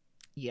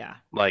 Yeah.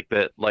 Like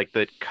that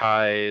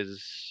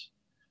Kai's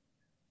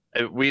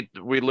we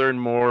learn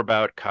more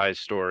about Kai's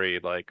story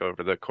like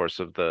over the course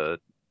of the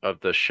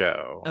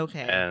show.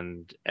 Okay.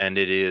 And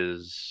it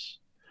is,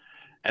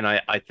 and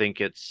I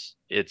think it's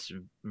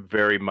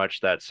very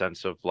much that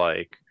sense of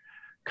like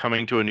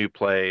coming to a new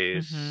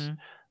place, Mm-hmm.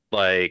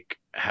 like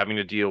having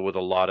to deal with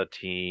a lot of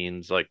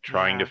teens, like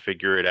trying to Yeah.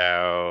 figure it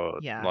out.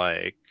 Yeah.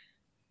 Like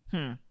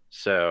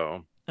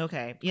so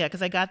Okay. Yeah,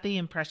 because I got the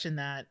impression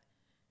that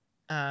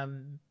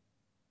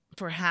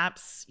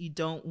perhaps you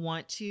don't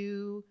want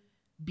to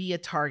be a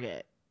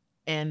target.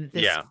 And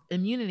this Yeah.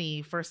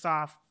 immunity, first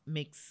off,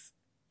 makes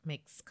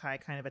Kai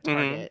kind of a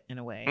target in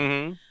a way.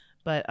 Mhm.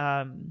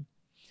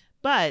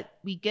 But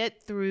we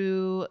get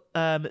through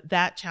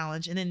that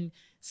challenge, and then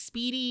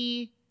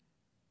Speedy.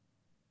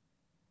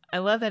 I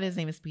love that his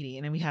name is Speedy,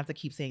 and then we have to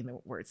keep saying the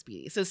word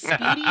Speedy. So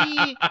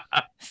Speedy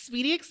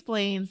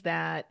explains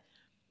that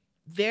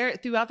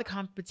throughout the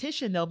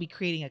competition they'll be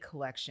creating a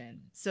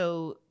collection.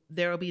 So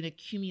there will be an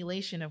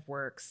accumulation of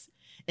works,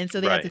 and so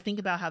they have to think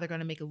about how they're going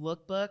to make a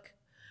lookbook,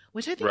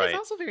 which I think is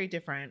also very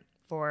different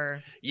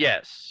for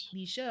these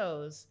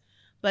shows.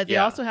 But they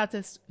also have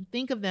to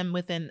think of them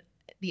within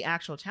the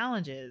actual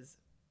challenges,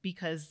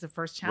 because the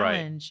first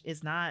challenge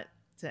is not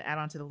to add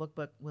on to the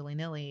lookbook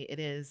willy-nilly. It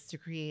is to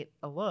create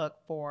a look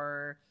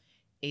for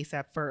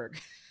ASAP Ferg.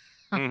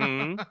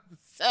 Mm-hmm.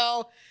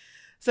 So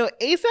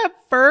ASAP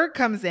Ferg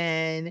comes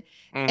in,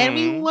 and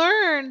we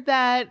learn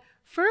that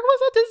Ferg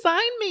was a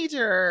design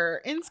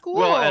major in school.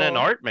 Well, and an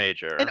art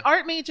major. And an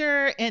art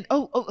major.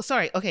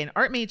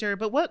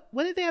 But what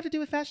did they have to do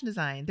with fashion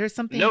design? There's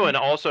something. No, and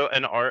also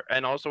an art,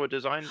 and also a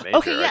design major.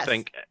 Okay, yes. I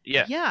think.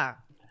 Yeah. Yeah.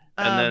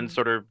 And then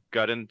sort of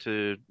got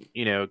into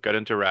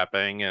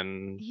rapping,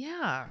 and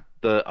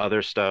the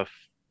other stuff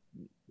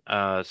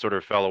sort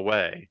of fell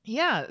away.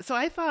 Yeah. So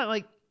I thought,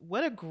 like,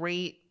 what a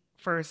great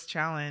first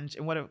challenge,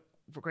 and what a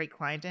great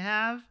client to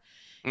have.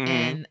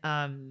 And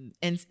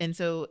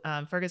so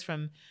Ferg is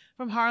from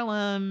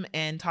Harlem,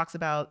 and talks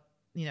about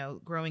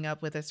growing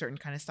up with a certain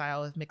kind of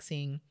style of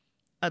mixing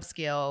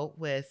upscale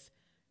with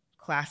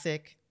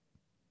classic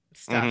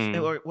stuff,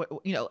 or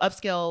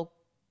upscale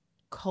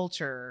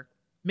culture,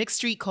 mixed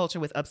street culture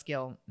with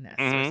upscaleness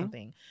or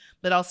something.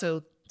 But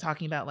also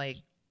talking about like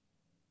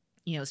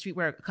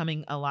streetwear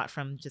coming a lot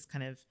from just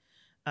kind of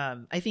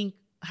I think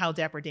how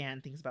Dapper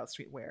Dan thinks about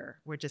streetwear.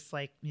 We're just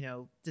like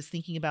just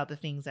thinking about the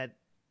things that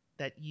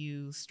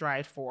you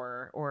strive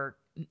for, or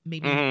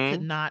maybe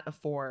could not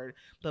afford,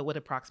 but would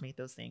approximate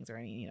those things, or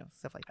any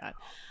stuff like that.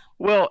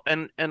 Well,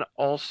 and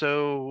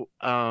also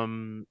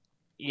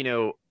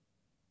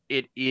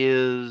it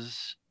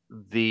is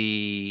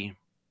the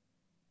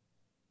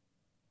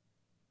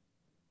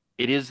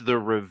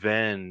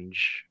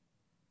revenge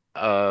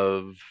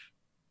of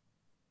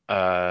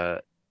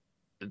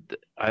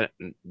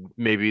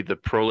maybe the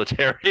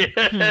proletariat.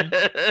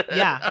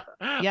 Yeah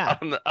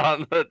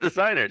on the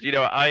designers.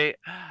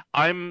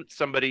 I'm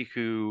somebody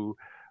who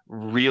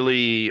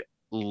really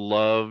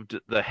loved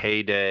the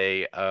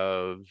heyday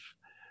of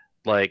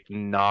like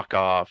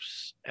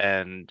knockoffs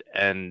and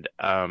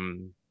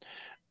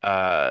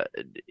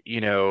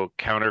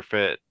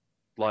counterfeit,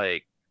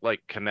 like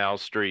Canal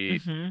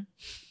Street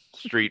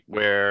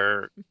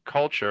streetwear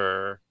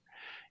culture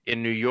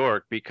in New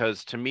York,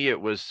 because to me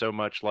it was so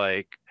much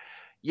like,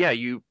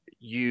 you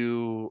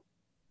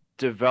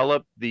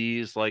develop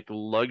these like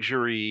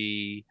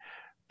luxury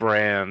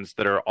brands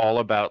that are all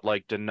about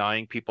like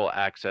denying people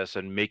access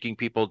and making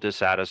people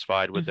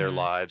dissatisfied with their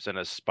lives and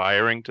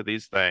aspiring to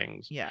these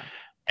things.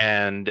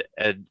 And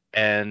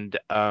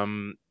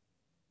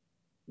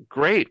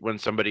great when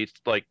somebody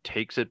like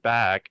takes it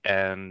back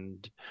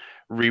and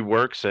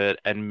reworks it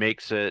and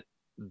makes it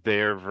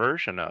their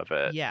version of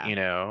it.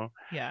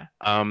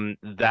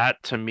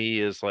 That to me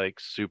is like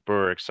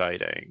super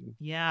exciting.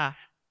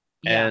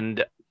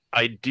 And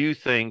I do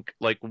think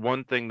like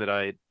one thing that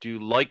I do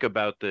like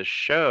about this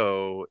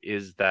show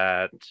is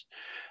that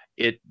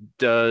it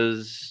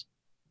does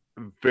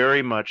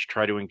very much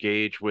try to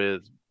engage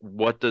with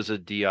what does a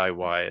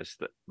DIY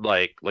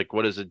like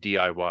what is a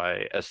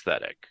DIY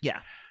aesthetic?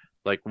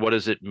 Like, what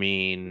does it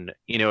mean?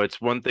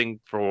 It's one thing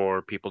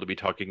for people to be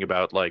talking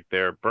about like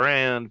their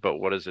brand, but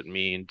what does it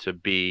mean to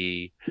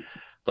be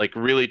like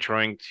really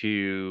trying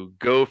to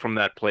go from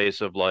that place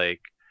of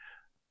like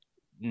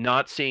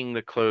not seeing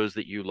the clothes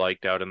that you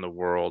liked out in the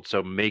world,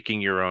 so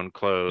making your own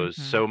clothes,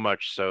 so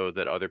much so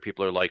that other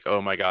people are like,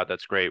 oh my God,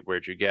 that's great,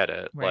 where'd you get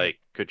it? Like,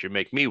 could you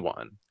make me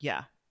one?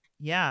 And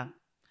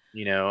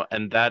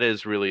that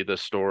is really the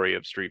story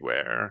of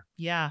streetwear.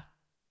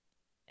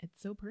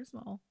 It's so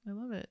personal. I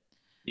love it.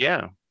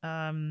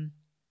 And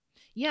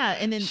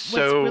then what's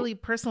really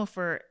personal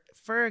for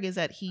Ferg is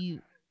that he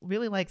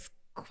really likes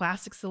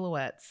classic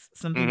silhouettes,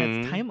 something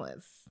Mhm. that's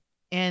timeless.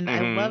 And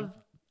Mhm.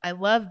 I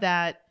love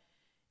that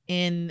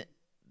in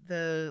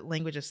the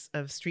language of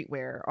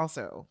streetwear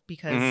also,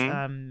 because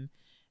Mhm.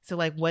 so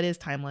like what is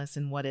timeless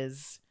and what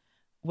does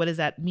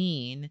that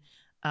mean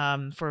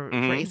for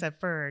Mhm. ASAP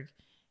Ferg?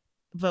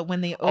 But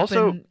when they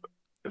Also, open,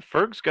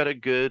 Ferg's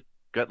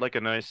got like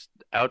a nice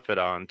outfit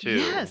on too.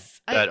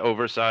 yes, That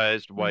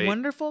oversized white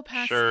wonderful shirt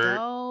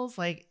pastels,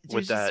 like with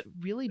there's just that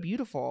really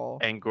beautiful.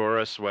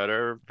 Angora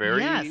sweater.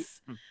 Very,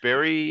 Yes.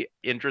 very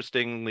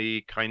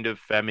interestingly kind of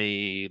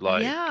femmy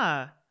like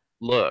Yeah.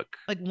 look.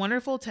 Like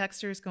wonderful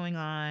textures going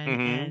on,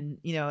 Mhm.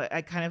 and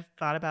I kind of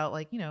thought about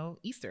like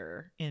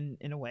Easter in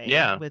a way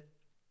Yeah. with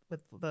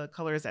the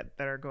colors that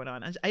are going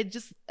on. I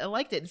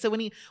liked it. So when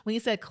he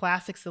said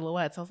classic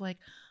silhouettes, I was like,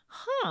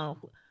 huh,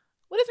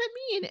 what does that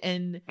mean?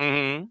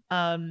 And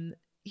Mhm.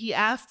 he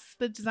asks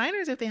the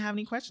designers if they have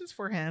any questions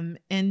for him,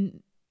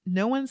 and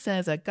no one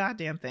says a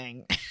goddamn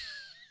thing.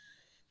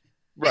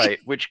 Right,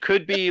 which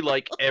could be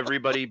like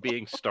everybody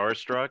being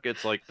starstruck.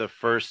 It's like the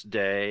first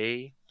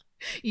day.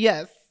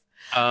 Yes.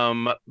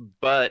 Um,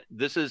 but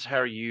this is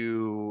how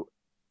you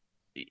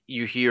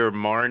hear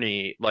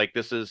Marnie, like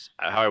this is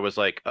how I was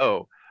like,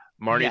 oh,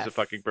 Marnie's a Yes.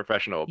 fucking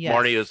professional. Yes.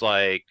 Marnie is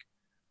like,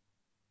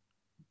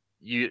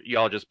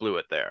 y'all just blew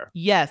it there.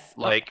 Yes.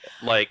 Like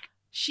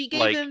She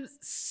gave him.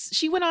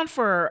 She went on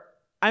for,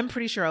 I'm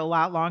pretty sure, a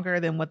lot longer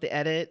than what the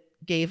edit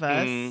gave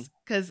us.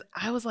 Because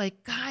I was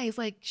like, guys,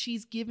 like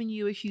she's giving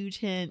you a huge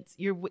hint.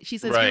 She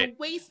says Right. you're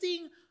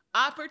wasting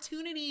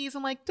opportunities.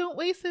 I'm like, don't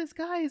waste this,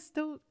 guys.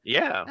 Don't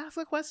Yeah. ask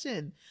a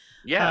question.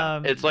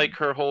 Yeah. It's like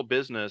her whole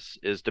business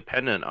is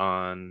dependent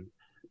on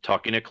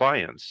talking to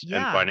clients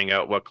and finding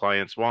out what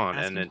clients want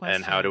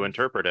and how to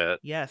interpret it.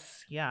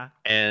 Yes. Yeah.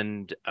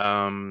 And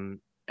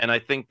I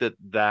think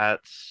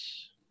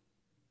that's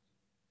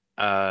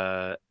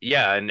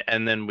yeah,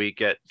 and then we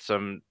get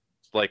some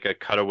like a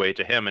cutaway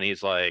to him and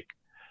he's like,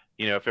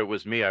 if it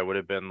was me, I would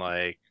have been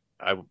like,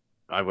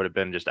 I would have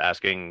been just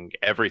asking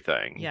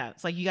everything. Yeah,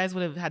 it's like you guys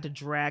would have had to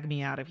drag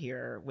me out of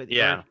here with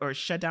or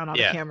shut down all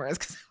the Yeah. cameras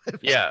because I would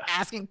have Yeah. been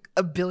asking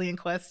a billion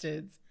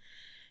questions.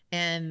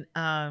 And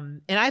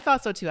I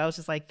thought so too. I was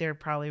just like, they're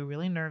probably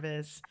really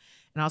nervous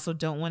and also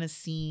don't want to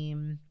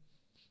seem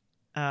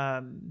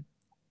I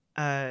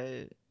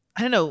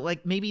don't know,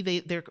 like maybe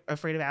they're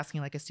afraid of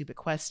asking like a stupid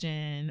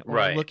question or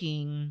Right.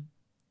 looking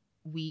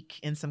weak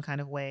in some kind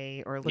of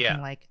way or looking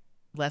Yeah. like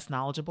less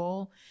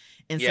knowledgeable.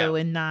 And Yeah. so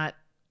in not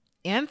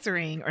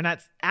answering or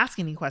not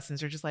asking any questions,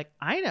 they're just like,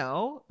 I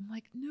know. I'm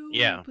like, no,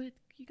 Yeah. but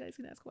you guys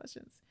can ask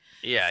questions.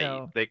 Yeah,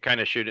 So- they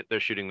kind of they're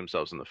shooting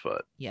themselves in the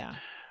foot. Yeah.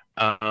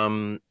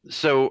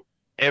 So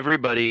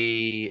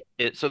everybody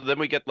so then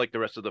we get like the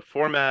rest of the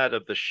format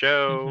of the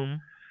show.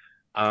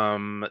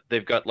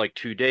 They've got like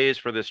 2 days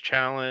for this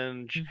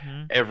challenge.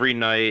 Mhm. Every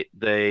night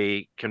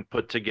they can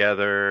put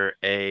together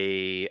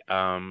a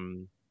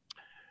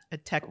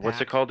tech what's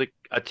it pack. called?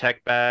 A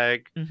tech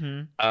bag.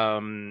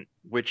 Mhm.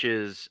 Which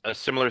is a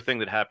similar thing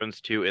that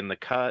happens to In the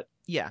Cut.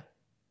 Yeah.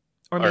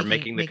 Or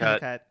Making the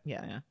Cut.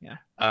 Yeah.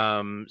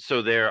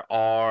 So there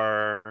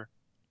are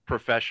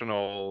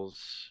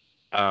professionals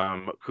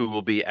who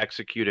will be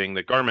executing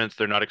the garments.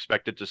 They're not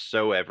expected to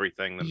sew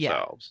everything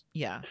themselves.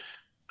 Yeah.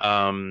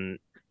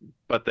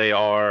 But they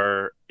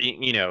are,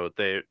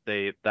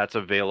 they that's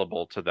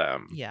available to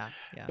them. Yeah.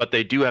 But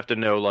they do have to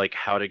know like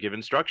how to give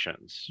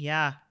instructions.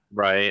 Yeah.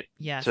 Right?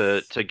 Yes.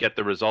 To get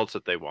the results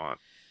that they want.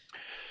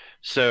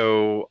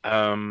 So,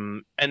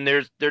 and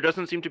there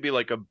doesn't seem to be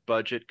like a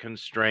budget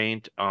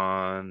constraint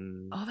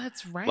on. Oh,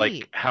 that's right.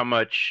 Like how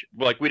much,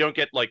 like we don't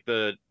get like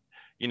the,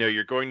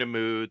 you're going to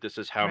Mood, this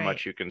is how Right.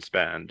 much you can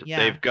spend. Yeah.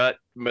 They've got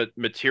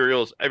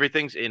materials,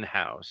 everything's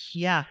in-house.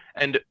 Yeah.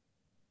 And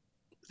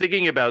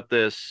thinking about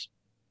this,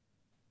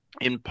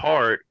 in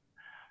part,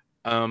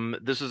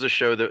 this is a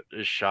show that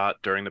is shot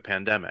during the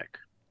pandemic.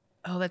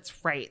 Oh,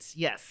 that's right.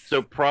 Yes.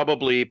 So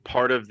probably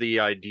part of the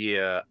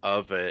idea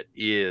of it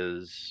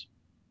is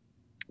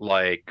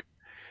like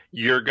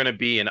you're going to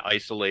be in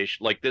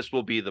isolation. Like this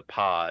will be the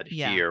pod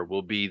here,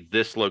 will be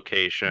this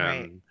location.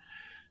 Right.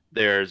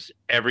 There's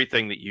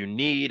everything that you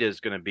need is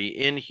going to be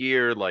in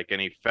here, like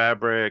any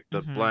fabric,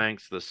 the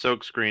blanks, the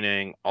silk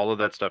screening, all of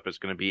that stuff is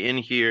going to be in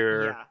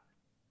here.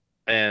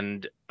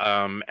 Yeah.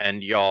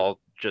 And y'all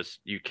just,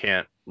 you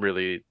can't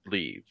really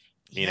leave,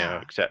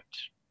 except.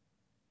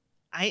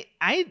 I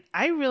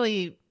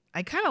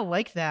kind of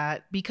like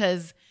that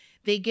because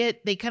they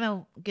kind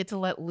of get to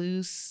let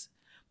loose,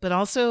 but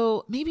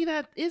also maybe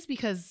that is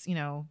because,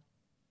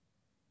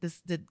 this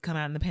did come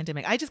out in the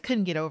pandemic. I just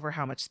couldn't get over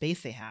how much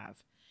space they have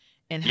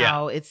and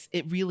how it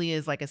really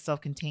is like a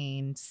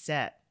self-contained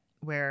set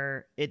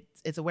where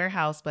it's a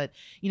warehouse, but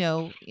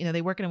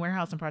they work in a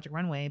warehouse in Project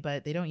Runway,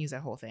 but they don't use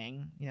that whole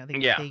thing.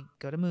 They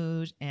go to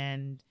Mood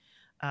and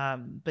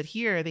but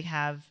here they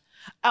have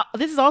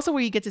this is also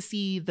where you get to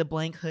see the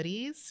blank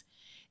hoodies.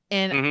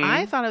 And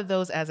I thought of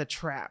those as a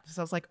trap.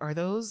 So I was like,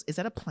 is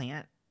that a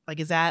plant? Like,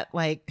 is that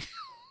like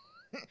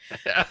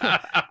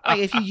Like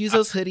if you use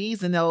those hoodies,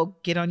 then they'll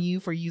get on you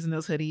for using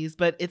those hoodies.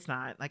 But it's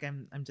not like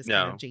I'm just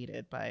kind No. of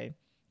jaded by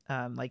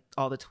like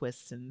all the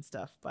twists and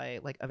stuff by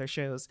like other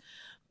shows.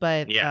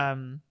 But Yeah.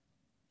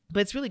 but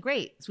it's really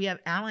great. So we have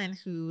Alan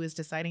who is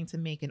deciding to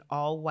make an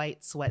all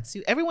white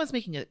sweatsuit. Everyone's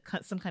making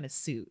some kind of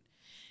suit,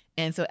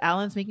 and so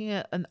Alan's making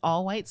an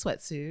all white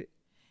sweatsuit,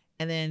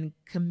 and then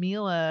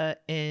Camila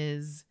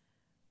is.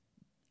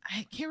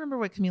 I can't remember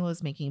what Camila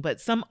is making, but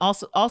some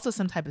also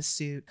some type of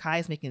suit.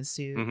 Kai's making a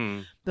suit,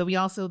 Mm-hmm. but we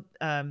also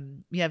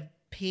we have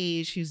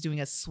Paige who's doing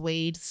a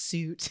suede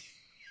suit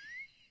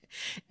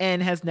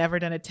and has never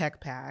done a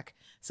tech pack,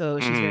 so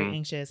she's very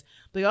anxious.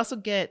 But we also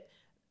get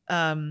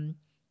a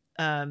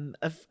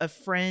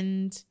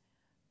friend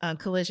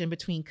collision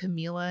between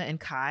Camila and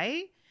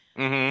Kai.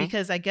 Mm-hmm.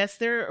 Because I guess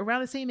they're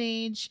around the same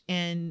age,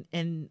 and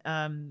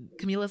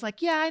Camila's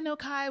like, yeah, I know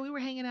Kai. We were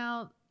hanging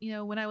out,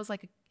 when I was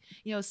like,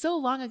 so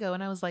long ago,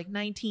 when I was like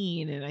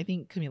 19, and I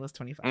think Camila's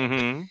 25.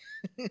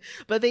 Mm-hmm.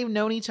 But they've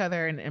known each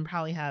other and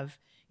probably have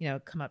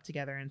come up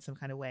together in some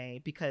kind of way,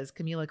 because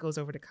Camila goes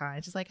over to Kai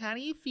and she's like, how do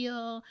you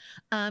feel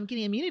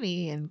getting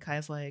immunity? And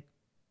Kai's like,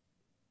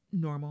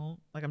 normal.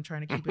 Like, I'm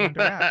trying to keep it under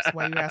wraps.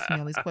 Why are you asking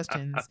me all these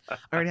questions? I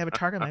already have a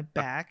target on my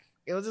back.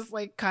 It was just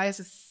like Kai is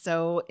just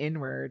so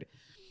inward.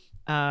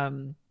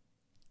 But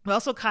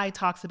also Kai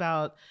talks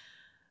about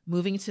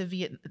moving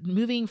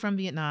from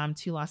Vietnam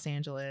to Los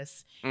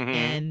Angeles,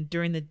 and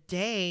during the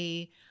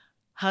day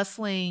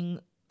hustling,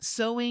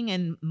 sewing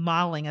and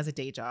modeling as a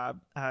day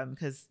job,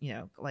 because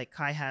like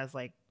Kai has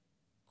like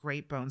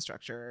great bone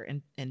structure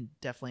and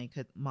definitely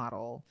could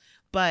model,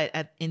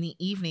 but in the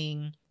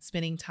evening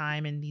spending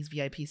time in these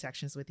VIP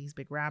sections with these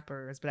big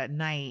rappers, but at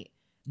night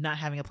not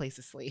having a place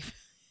to sleep.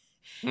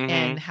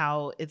 And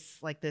how it's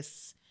like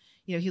this,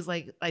 he's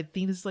like, I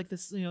think this is like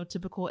this,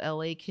 typical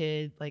LA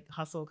kid, like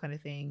hustle kind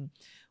of thing,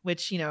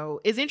 which,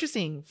 is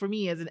interesting for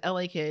me as an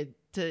LA kid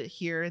to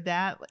hear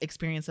that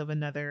experience of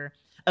another,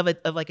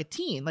 of like a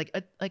teen, like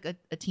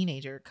a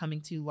teenager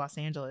coming to Los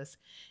Angeles,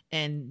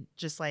 and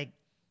just like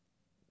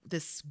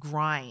this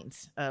grind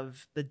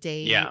of the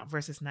day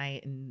versus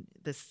night, and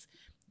this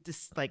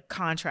like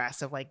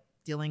contrast of like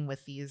dealing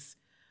with these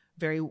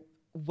very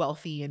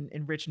wealthy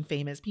and rich and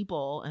famous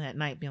people, and at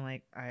night being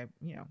like, I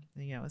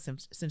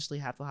essentially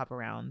have to hop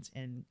around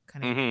and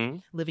kind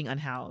of living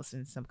unhoused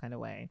in some kind of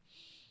way.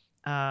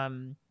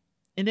 And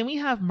then we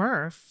have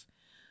Murph,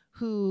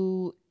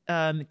 who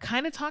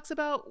kind of talks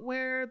about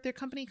where their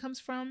company comes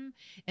from,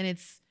 and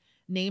it's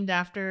named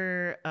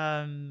after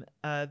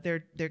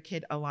their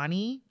kid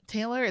Alani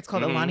Taylor. It's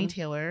called Alani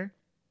Taylor,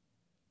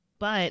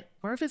 but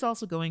Murph is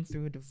also going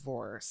through a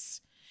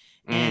divorce.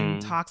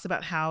 And talks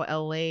about how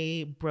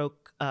LA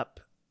broke up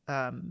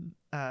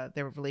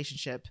their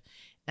relationship,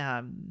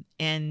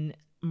 and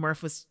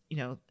Murph was,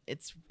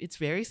 it's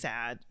very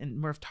sad. And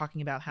Murph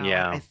talking about how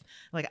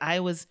I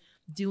was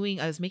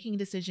making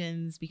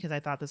decisions because I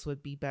thought this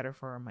would be better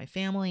for my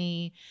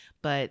family,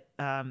 but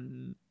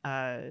my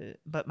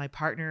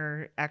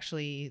partner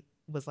actually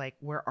was like,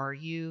 where are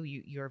you?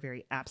 You're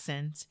very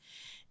absent.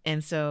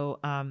 And so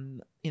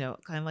kind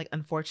of like,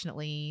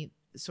 unfortunately,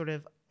 sort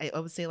of, I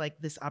would say like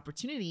this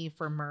opportunity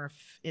for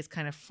Murph is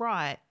kind of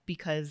fraught,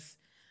 because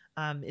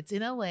it's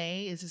in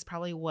LA. This is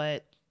probably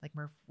what like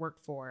Murph worked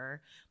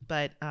for,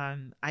 but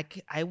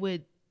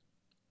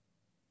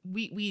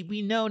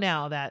we know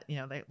now that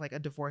like a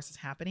divorce is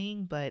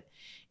happening, but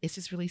it's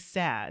just really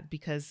sad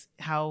because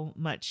how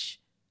much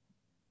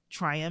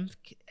triumph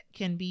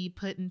can be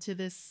put into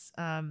this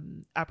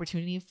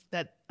opportunity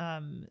that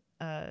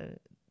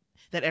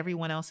that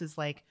everyone else is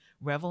like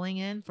reveling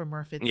in. For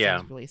Murph,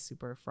 it's really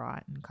super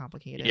fraught and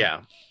complicated.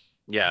 So.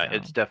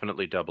 It's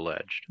definitely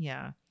double-edged.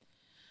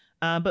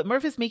 But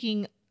Murph is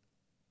making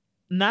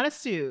not a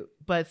suit,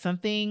 but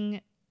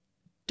something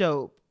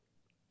dope,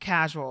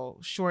 casual,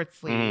 short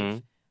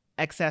sleeve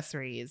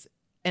accessories.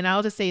 And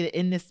I'll just say that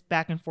in this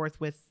back and forth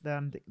with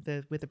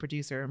the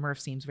producer, Murph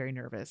seems very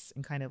nervous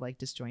and kind of like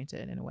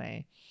disjointed in a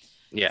way.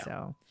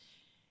 So,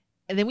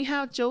 and then we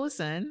have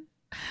Jolison,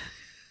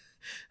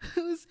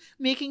 who's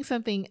making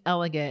something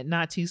elegant,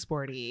 not too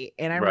sporty.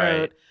 And I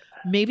wrote,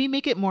 maybe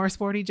make it more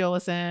sporty,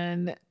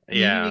 Jolison.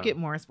 Maybe make it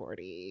more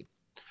sporty.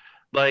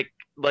 Like,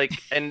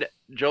 and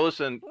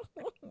Jolison,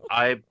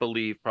 I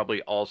believe,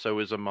 probably also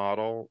is a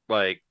model.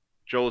 Like,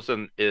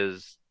 Jolison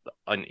is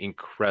an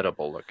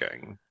incredible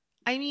looking.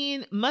 I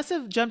mean, must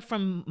have jumped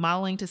from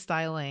modeling to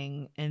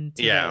styling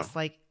into this.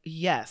 Like,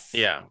 yes.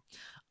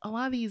 A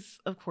lot of these,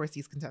 of course,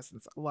 these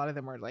contestants, a lot of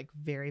them are like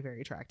very,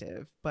 very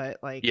attractive. But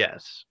like,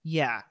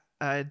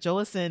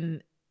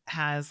 Jolison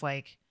has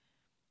like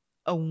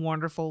a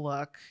wonderful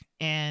look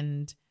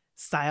and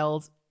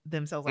styled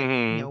themselves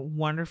like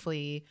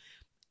wonderfully.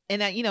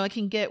 And it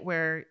can get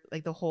where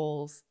like the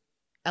whole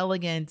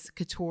elegant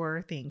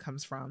couture thing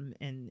comes from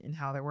and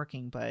how they're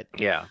working. But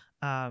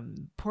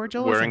poor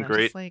Jolison, wearing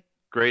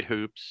great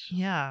hoops.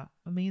 Yeah,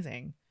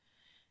 amazing.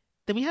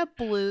 Then we have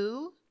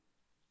Blue,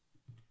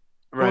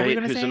 right?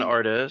 Who's an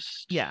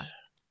artist?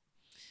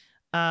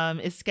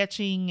 Is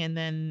sketching and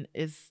then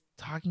is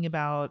talking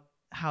about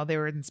how they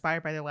were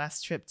inspired by their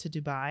last trip to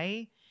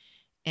Dubai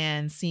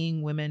and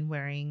seeing women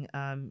wearing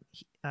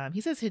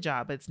he says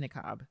hijab, but it's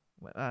niqab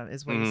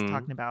is what he's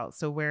talking about.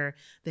 So where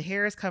the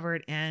hair is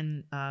covered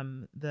and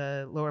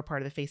the lower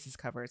part of the face is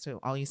covered, so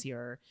all you see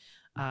are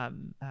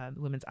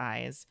women's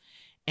eyes,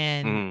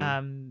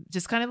 and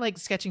just kind of like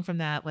sketching from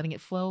that, letting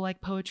it flow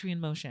like poetry in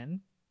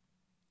motion,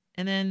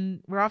 and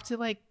then we're off to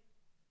like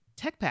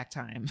tech pack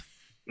time.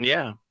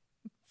 Yeah.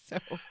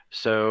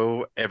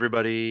 So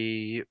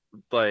everybody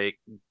like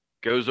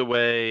goes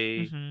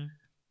away.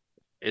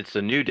 It's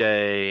a new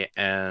day,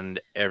 and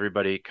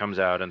everybody comes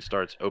out and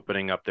starts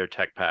opening up their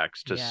tech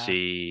packs to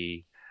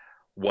see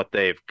what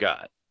they've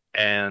got.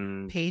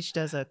 And Paige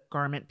does a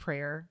garment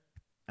prayer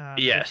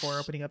before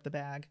opening up the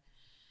bag.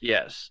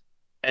 Yes.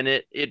 And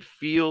it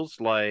feels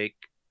like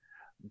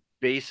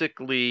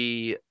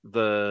basically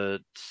the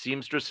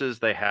seamstresses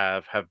they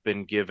have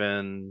been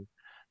given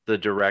the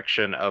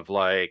direction of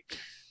like,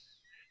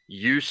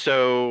 you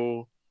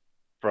sew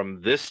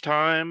from this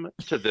time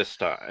to this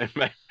time.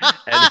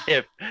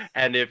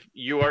 and if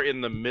you are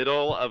in the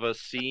middle of a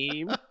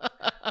seam,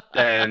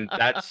 then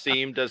that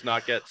seam does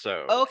not get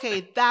sewed.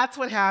 Okay, that's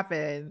what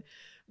happened.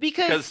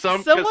 Because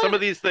some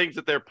of these things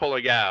that they're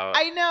pulling out.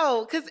 I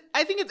know, because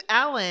I think it's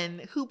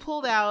Alan who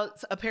pulled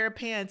out a pair of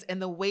pants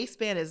and the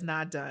waistband is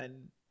not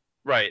done.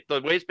 Right.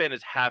 The waistband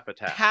is half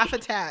attached. Half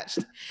attached.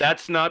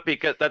 That's not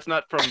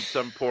from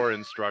some poor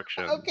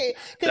instruction. Okay.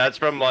 That's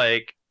from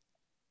like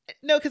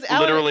because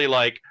literally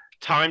like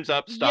time's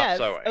up, stop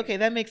sewing. Okay,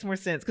 that makes more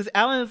sense. Because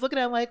Alan is looking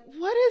at him like,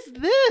 what is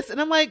this? And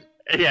I'm like,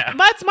 yeah,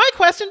 that's my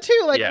question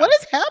too. Like, what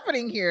is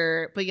happening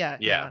here? But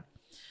yeah.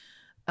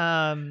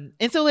 And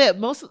so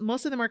most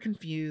of them are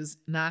confused,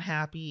 not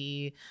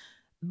happy,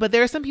 but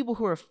there are some people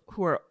who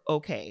are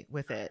okay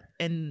with it.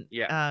 And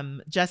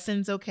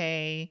Justin's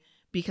okay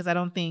because I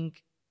don't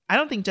think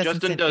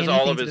Justin does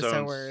all of his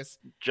own sewers.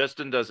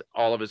 Justin does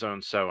all of his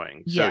own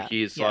sewing. So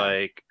he's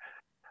like,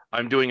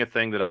 I'm doing a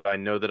thing that I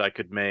know that I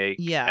could make.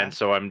 Yeah. And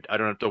so I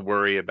don't have to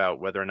worry about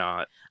whether or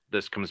not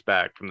this comes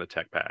back from the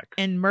tech pack.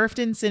 And Murph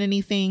didn't send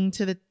anything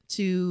to the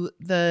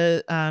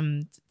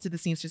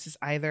seamstresses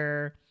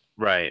either.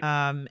 Right.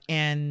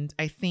 And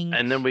I think,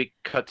 and then we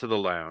cut to the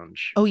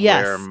lounge. Oh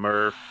yes. Where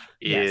Murph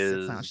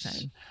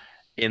is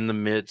in the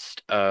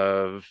midst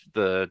of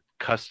the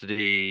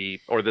custody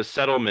or the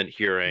settlement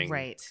hearing.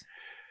 Right.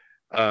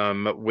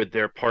 With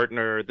their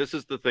partner. This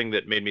is the thing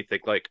that made me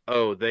think like,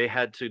 oh, they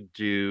had to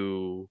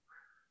do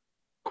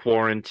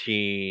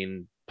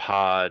quarantine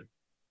pod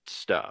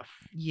stuff.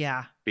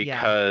 Yeah.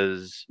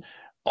 Because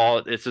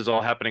this is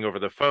all happening over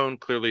the phone.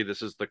 Clearly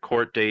this is the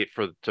court date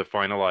to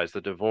finalize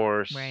the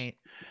divorce. Right.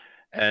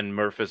 And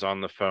Murph is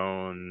on the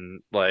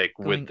phone like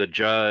with the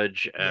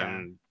judge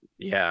and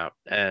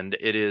and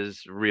it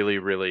is really,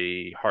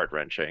 really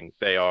heart-wrenching.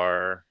 They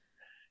are,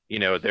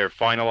 they're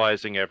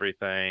finalizing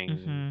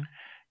everything.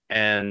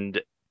 And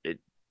it,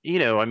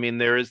 I mean,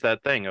 there is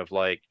that thing of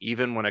like,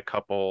 even when a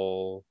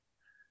couple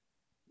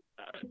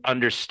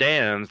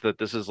understands that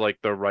this is like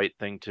the right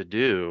thing to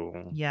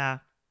do,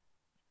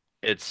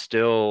 it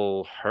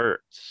still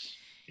hurts,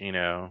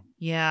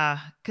 Yeah,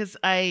 because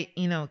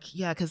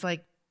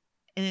like,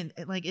 and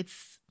like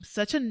it's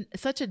such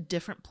a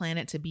different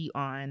planet to be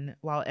on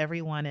while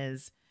everyone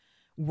is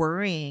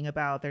worrying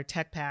about their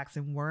tech packs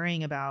and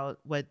worrying about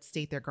what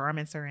state their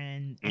garments are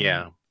in.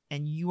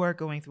 And you are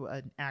going through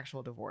an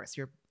actual divorce.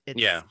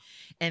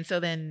 And so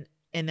then,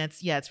 and that's,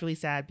 it's really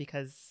sad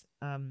because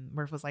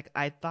Murph was like,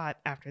 I thought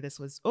after this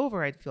was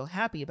over, I'd feel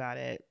happy about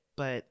it,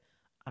 but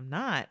I'm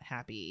not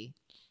happy.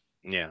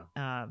 Yeah.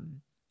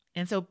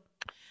 And so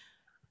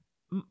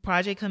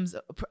Paige,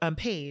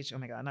 oh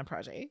my God, not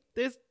Project.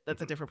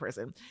 That's a different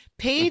person.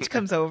 Paige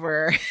comes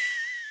over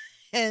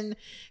and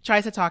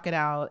tries to talk it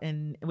out,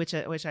 and which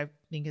I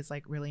think is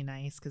like really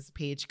nice because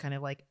Paige kind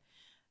of like,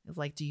 is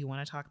like, do you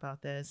want to talk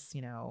about this?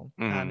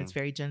 It's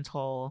very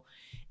gentle.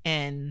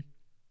 And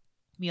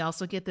we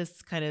also get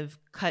this kind of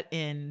cut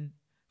in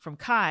from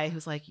Kai,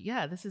 who's like,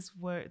 yeah, this is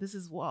what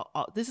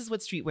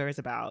streetwear is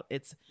about.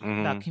 It's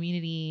about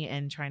community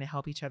and trying to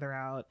help each other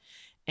out.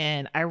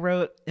 And I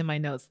wrote in my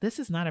notes, this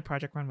is not a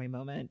Project Runway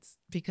moment,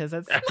 because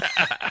that's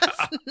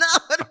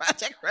not what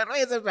Project Runway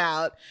is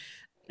about.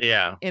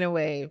 Yeah. In a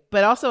way.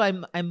 But also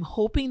I'm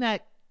hoping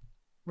that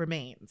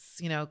remains,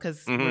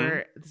 because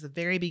this is the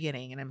very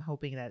beginning, and I'm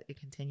hoping that it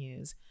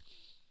continues.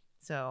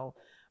 So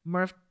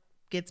Murph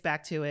gets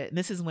back to it, and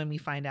this is when we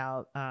find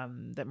out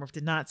that Murph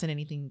did not send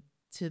anything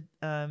to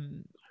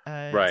send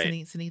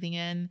anything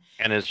in,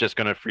 and it's just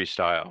going to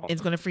freestyle.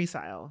 It's going to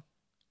freestyle.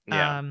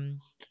 Yeah.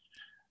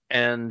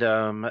 And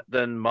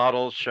then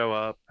models show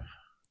up.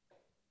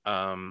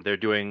 They're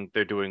doing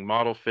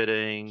model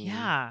fitting.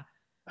 Yeah.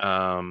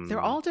 They're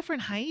all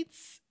different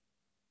heights.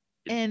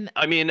 And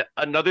I mean,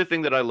 another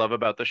thing that I love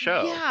about the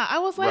show, I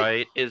was like,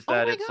 right, is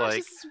that it's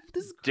like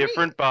this is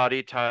different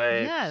body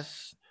types.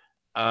 Yes.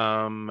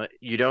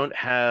 You don't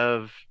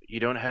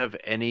have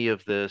any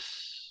of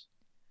this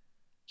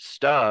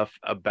stuff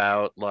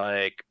about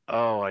like,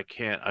 oh,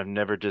 I've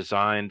never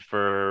designed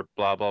for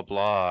blah blah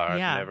blah.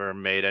 I've never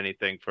made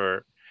anything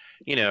for,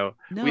 No,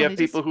 we have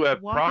they just people who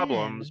have walk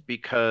problems in.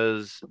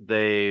 because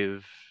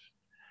they've,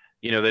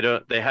 they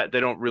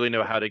don't really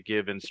know how to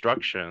give Right.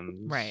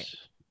 instructions.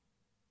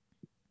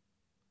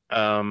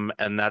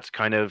 And that's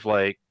kind of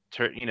like,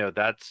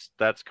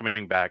 that's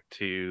coming back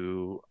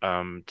to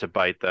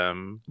bite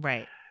them.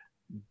 Right.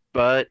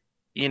 But,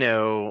 you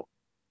know,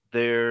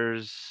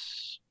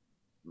 there's,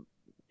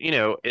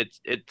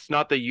 it's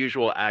not the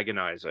usual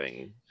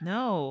agonizing.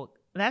 No,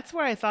 that's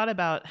where I thought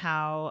about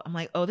how I'm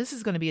like, oh, this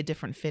is going to be a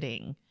different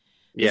fitting.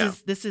 Yeah,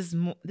 This is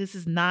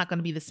not going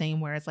to be the same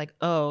where it's like,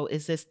 oh,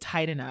 is this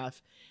tight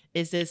enough?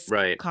 Is this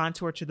right,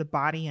 contour to the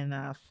body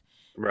enough?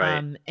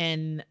 right.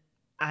 And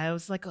I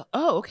was like,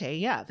 oh, okay,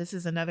 yeah, this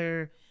is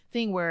another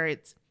thing where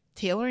it's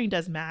tailoring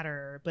does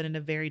matter, but in a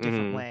very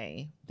different Hmm.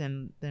 way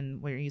than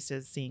what you're used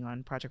to seeing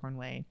on Project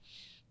Runway.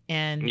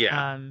 And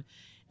Yeah, and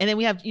then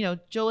we have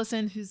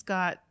Jolison, who's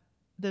got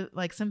the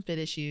like some fit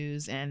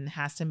issues and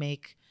has to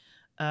make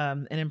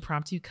an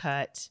impromptu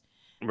cut.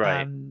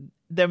 right.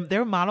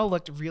 Their model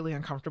looked really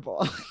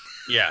uncomfortable.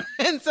 Yeah,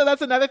 And so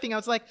that's another thing. I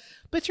was like,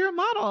 but you're a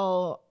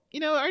model,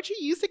 aren't you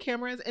used to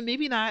cameras? And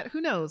maybe not,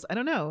 who knows, I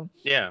don't know.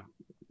 yeah.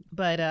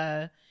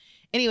 But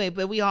anyway,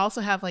 but we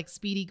also have like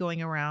Speedy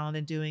going around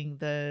and doing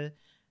the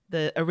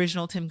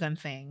original Tim Gunn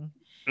thing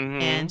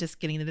and Hmm. just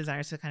getting the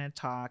designers to kind of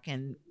talk.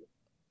 And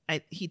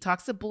he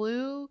talks to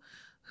Blue,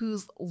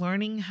 who's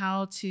learning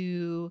how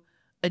to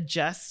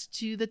adjust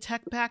to the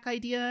tech pack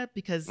idea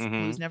because Hmm.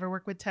 Blue's never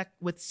worked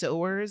with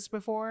sewers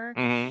before,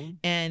 Hmm.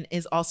 and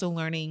is also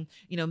learning,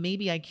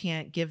 maybe I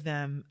can't give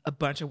them a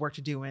bunch of work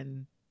to do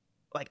in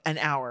like an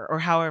hour or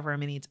however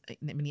many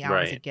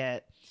hours they Right.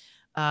 get.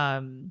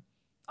 Um,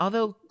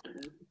 although,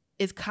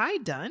 is Kai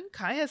done?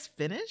 Kai has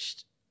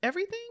finished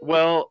everything?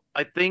 Well,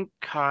 I think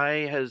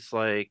Kai has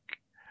like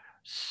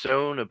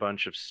sewn a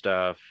bunch of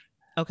stuff,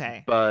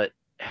 Okay. but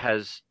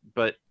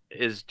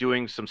is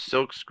doing some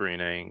silk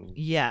screening,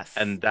 Yes.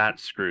 and that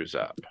screws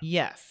up.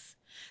 Yes.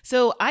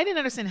 So I didn't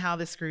understand how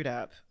this screwed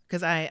up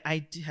because I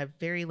have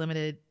very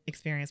limited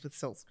experience with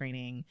silk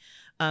screening.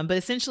 But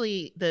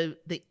essentially the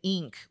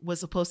ink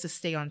was supposed to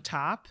stay on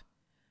top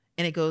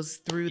and it goes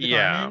through the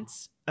Yeah.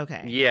 garments.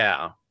 Okay.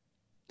 Yeah.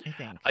 I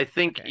think. I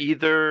think Okay.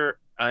 either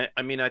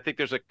I mean, I think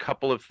there's a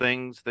couple of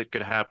things that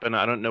could happen.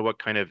 I don't know what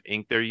kind of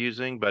ink they're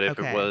using, but if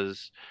it Okay.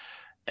 was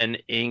an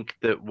ink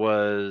that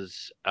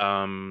was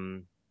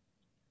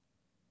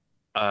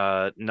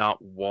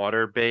not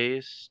water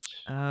based,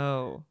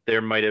 Oh.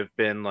 there might have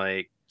been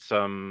like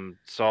some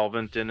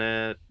solvent in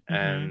it, Mm-hmm.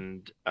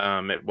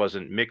 and it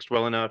wasn't mixed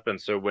well enough, and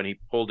so when he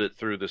pulled it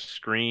through the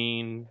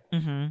screen,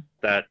 Mm-hmm.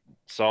 that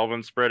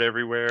solvent spread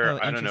everywhere. Oh,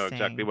 I don't know exactly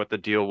interesting. what the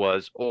deal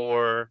was.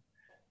 Or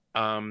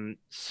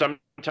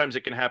sometimes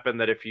it can happen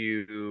that if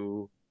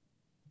you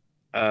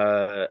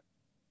uh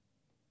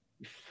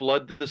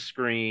flood the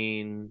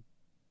screen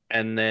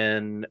and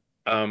then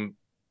um,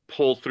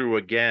 pull through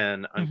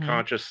again Mm-hmm.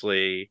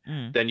 unconsciously,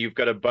 Mm. then you've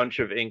got a bunch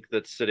of ink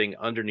that's sitting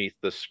underneath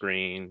the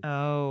screen.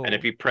 And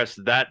if Oh. you press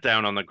that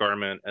down on the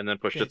garment and then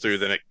pushed They it through,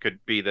 then just it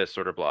could be this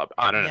sort of blob.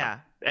 I don't know. yeah.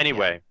 Yeah.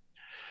 Anyway,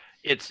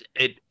 it's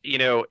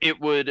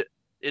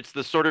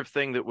the sort of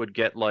thing that would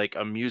get like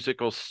a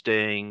musical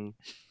sting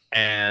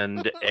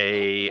and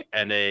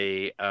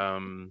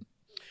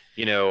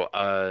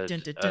Dun,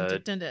 dun, dun,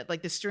 dun, dun, dun.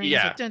 Like the strings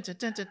yeah, like dun, dun,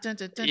 dun, dun, dun, dun,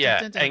 dun, dun, yeah,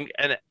 dun, dun.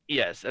 and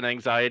yes, an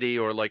anxiety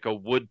or like a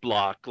wood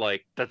block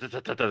like dun, dun,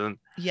 dun, dun, dun,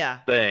 Yeah.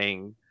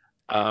 thing.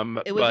 It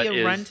would be But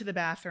a run is to the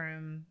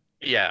bathroom.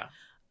 yeah,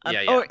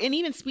 yeah, yeah, Or and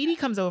even Speedy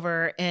comes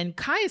over and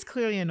Kai is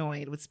clearly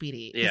annoyed with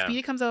Speedy because yeah.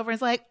 Speedy comes over and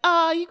is like,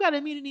 "Oh, you got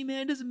immunity,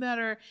 man. It doesn't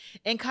matter."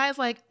 And Kai's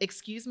like,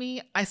 "Excuse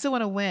me, I still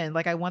want to win.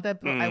 Like, I want that.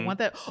 I Mm, want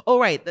that. Oh,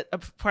 right.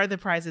 Part of the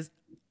prize is,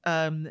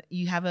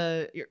 you have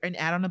an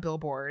ad on a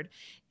billboard,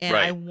 and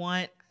right. I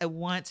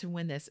want to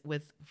win this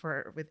with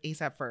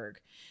ASAP Ferg,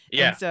 and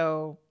Yeah.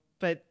 so,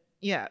 but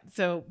yeah,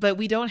 but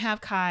we don't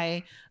have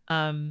Kai,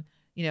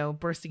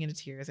 bursting into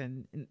tears,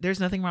 and there's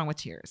nothing wrong with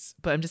tears,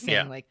 but I'm just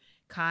saying, Yeah. like.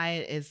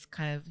 Kai is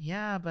kind of,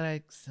 yeah, but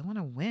I still want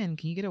to win.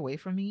 Can you get away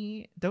from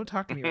me? Don't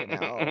talk to me right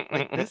now.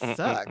 Like, this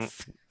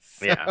sucks.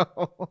 Yeah.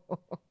 So,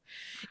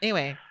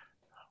 anyway,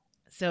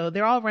 so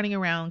they're all running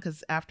around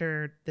because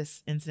after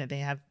this incident, they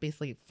have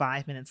basically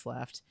 5 minutes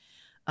left.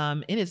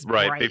 It is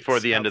Right bright before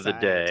the end of the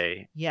outside.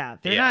 day. Yeah,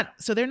 Yeah.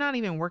 they're not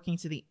even working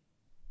to the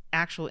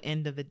actual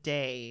end of the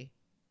day.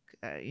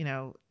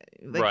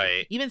 Like,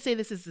 Right. even say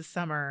this is the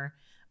summer,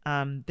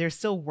 they're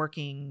still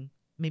working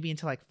maybe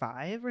until like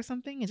 5 or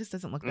something. It just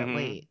doesn't look that Mhm.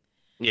 late.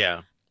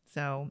 Yeah.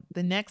 So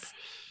the next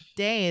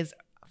day is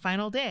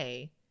final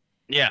day,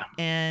 Yeah.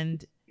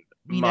 and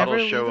we Models never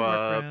leave the show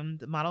up. workroom.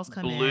 The models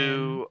come in.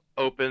 Blue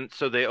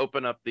so they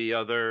open up the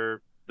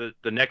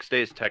next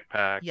day's tech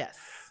pack.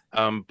 Yes.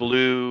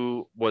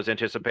 Blue was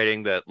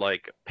anticipating that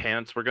like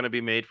pants were going to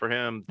be made for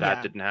him. That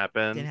Yeah. didn't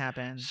happen. Didn't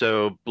happen.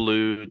 So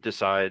Blue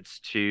decides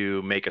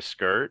to make a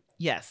skirt.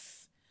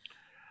 Yes.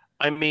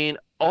 I mean,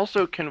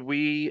 also, can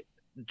we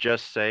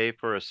just say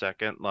for a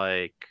second,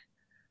 like,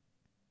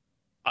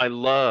 I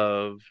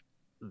love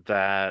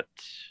that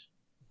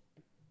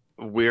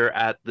we're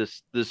at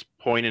this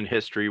point in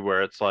history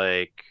where it's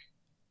like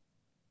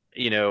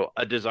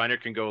a designer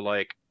can go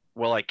like,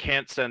 well, I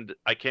can't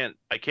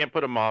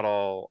put a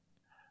model,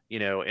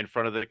 in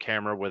front of the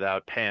camera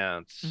without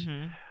pants.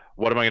 Mm-hmm.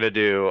 What am I going to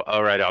do?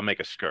 All right, I'll make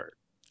a skirt.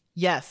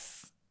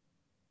 Yes.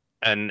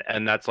 And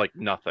that's like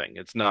nothing.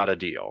 It's not a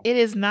deal. It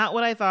is not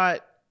what I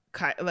thought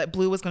like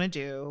Blue was going to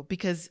do,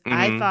 because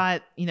I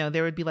thought,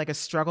 there would be like a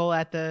struggle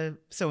at the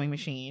sewing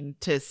machine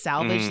to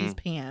salvage these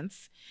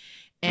pants.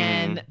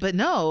 But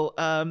no,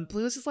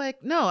 Blue was just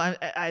like, no,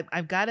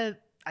 I've got to,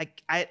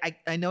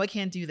 I know I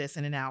can't do this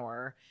in an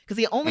hour, because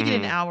he only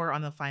did an hour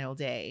on the final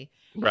day.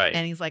 Right.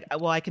 And he's like,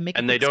 well, I can make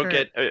and a they don't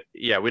skirt.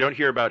 get, we don't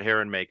hear about hair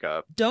and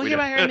makeup. Don't hear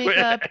about hair and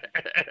makeup.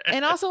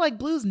 And also, like,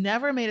 Blue's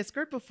never made a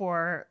skirt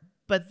before,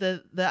 but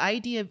the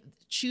idea of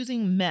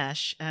choosing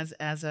mesh as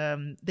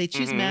they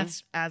choose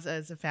mesh as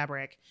a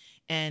fabric,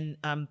 and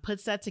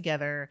puts that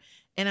together.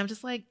 And I'm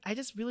just like, I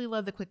just really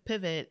love the quick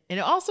pivot. And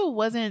it also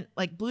wasn't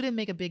like, Blue didn't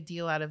make a big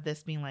deal out of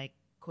this being like,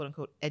 quote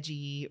unquote,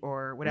 edgy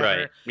or whatever.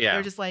 Right. Yeah.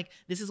 They're just like,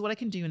 this is what I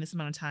can do in this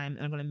amount of time,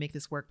 and I'm going to make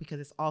this work because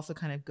this also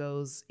kind of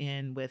goes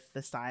in with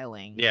the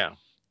styling. Yeah.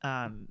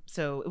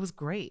 So it was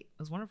great. It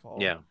was wonderful.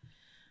 Yeah.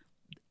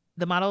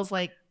 The models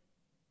like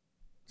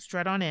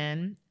strut on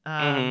in.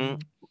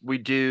 We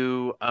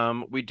do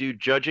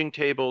judging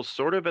tables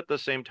sort of at the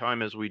same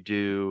time as we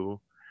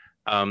do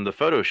the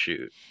photo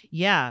shoot.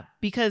 Yeah,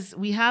 because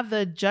we have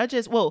the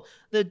judges. Well,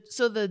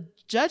 the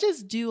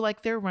judges do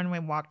like their runway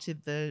walk to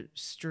the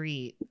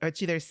street or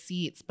to their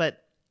seats,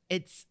 but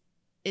it's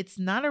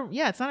not a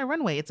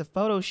runway. It's a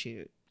photo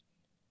shoot,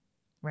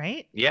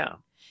 right? Yeah.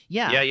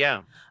 Yeah.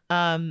 Yeah.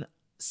 Yeah.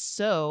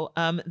 So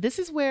this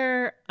is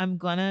where I'm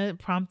gonna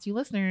prompt you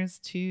listeners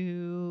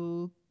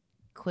to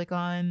click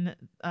in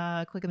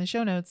the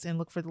show notes and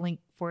look for the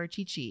link for a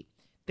cheat sheet.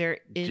 There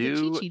is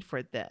a cheat sheet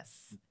for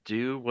this.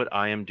 Do what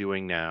I am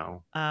doing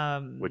now,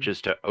 which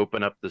is to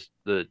open up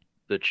the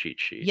cheat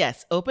sheet.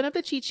 Yes, open up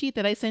the cheat sheet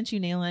that I sent you,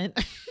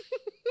 Nayland.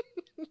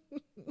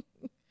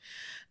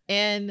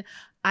 And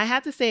I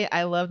have to say,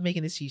 I loved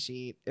making this cheat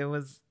sheet. It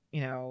was,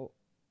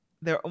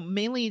 they're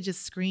mainly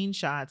just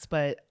screenshots,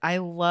 but I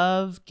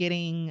love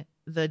getting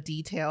the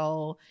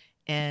detail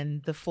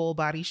and the full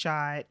body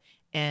shot,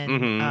 and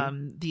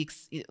and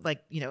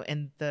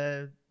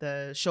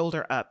the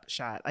shoulder up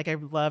shot. Like, I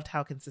loved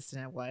how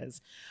consistent it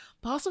was.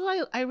 But also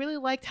I really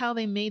liked how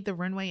they made the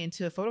runway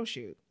into a photo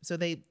shoot. So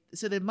the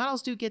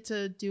models do get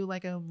to do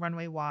like a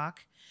runway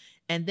walk,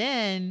 and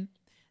then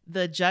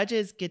the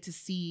judges get to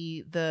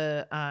see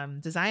the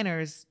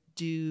designers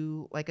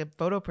do like a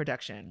photo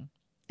production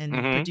and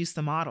produce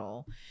the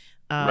model.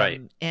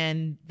 Right.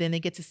 And then they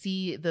get to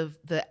see the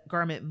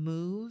garment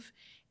move.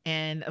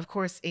 And of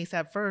course,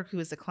 ASAP Ferg, who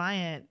is the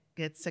client,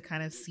 gets to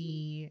kind of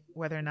see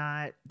whether or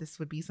not this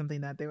would be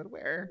something that they would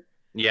wear.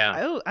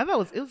 Yeah. I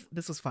thought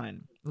this was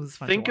fun. It was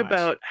fun. Think to watch.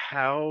 about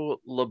how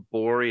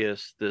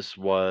laborious this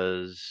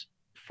was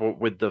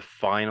with the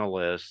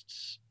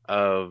finalists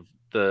of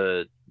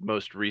the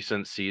most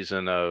recent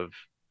season of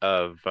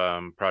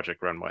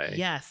Project Runway.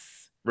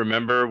 Yes.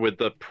 Remember, with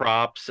the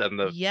props and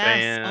the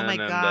fan. Oh my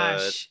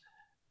gosh.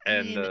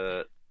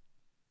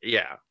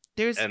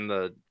 There's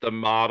the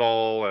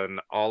model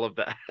and all of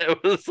that.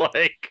 It was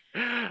like,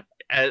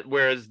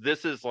 whereas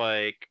this is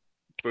like,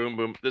 boom,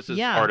 boom. This is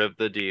part of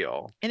the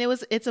deal. And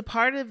it's a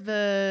part of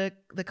the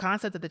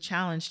concept of the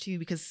challenge too,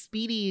 because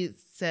Speedy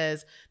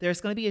says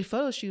there's going to be a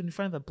photo shoot in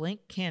front of a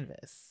blank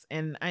canvas.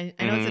 And I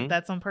know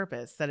that's on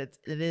purpose, that it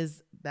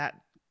is that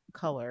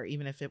color,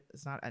 even if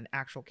it's not an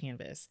actual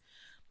canvas,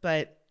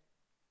 but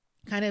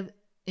kind of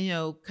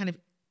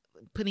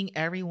putting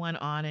everyone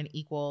on an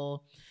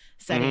equal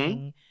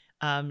setting.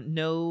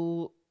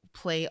 No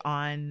play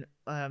on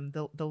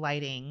the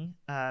lighting.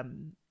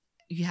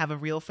 You have a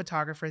real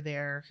photographer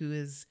there who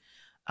is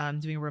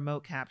doing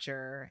remote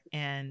capture,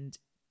 and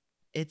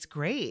it's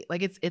great.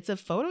 Like, it's a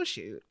photo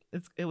shoot.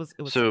 It was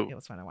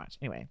fun to watch.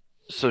 Anyway,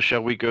 so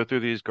shall we go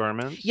through these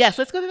garments? Yes,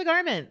 let's go through the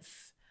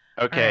garments.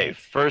 Okay, right.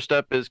 First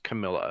up is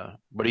Camilla.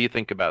 What do you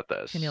think about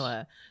this?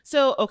 Camilla.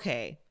 So,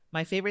 okay,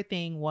 my favorite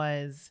thing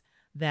was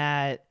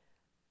that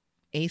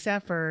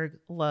ASAP Ferg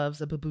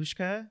loves a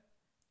babushka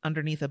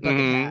underneath a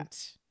bucket hat.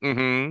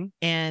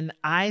 And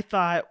I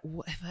thought,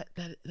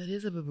 that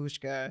is a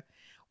babushka.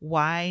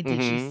 Why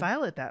did she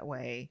style it that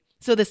way?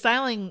 So the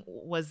styling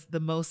was the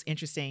most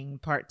interesting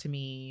part to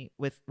me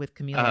with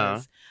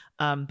Camilla's.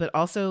 But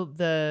also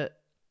let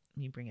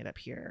me bring it up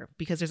here,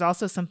 because there's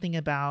also something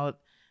about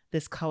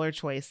this color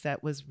choice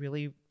that was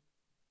really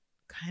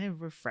kind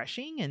of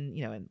refreshing and,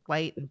 and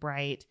light and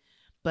bright.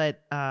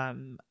 But I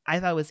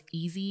thought it was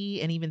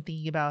easy, and even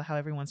thinking about how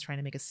everyone's trying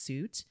to make a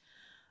suit.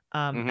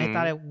 I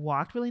thought it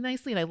walked really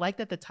nicely, and I liked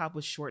that the top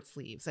was short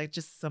sleeves. Like,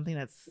 just something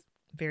that's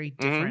very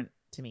different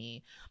to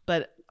me.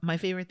 But my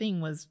favorite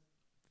thing was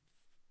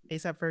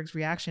ASAP Ferg's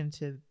reaction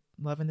to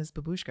loving this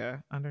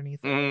babushka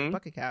underneath the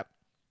bucket cap.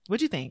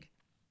 What'd you think?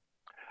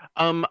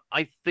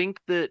 I think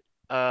that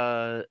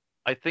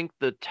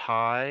the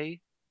tie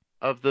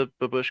of the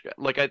babushka,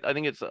 like, I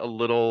think it's a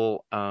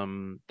little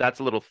that's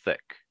a little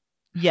thick.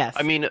 Yes.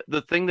 I mean,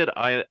 the thing that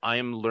I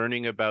am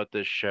learning about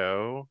this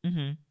show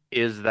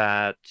is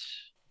that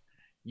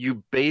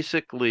you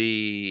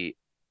basically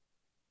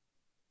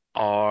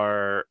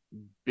are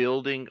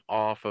building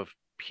off of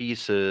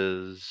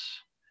pieces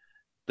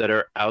that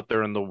are out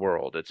there in the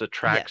world. It's a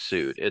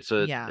tracksuit. Yes.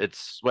 Yeah.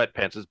 It's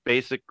sweatpants.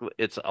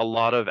 It's a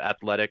lot of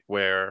athletic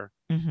wear.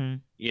 Mm-hmm.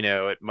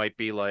 It might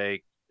be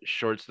like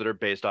shorts that are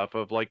based off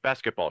of like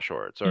basketball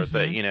shorts or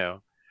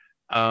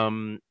Mm-hmm.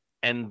 um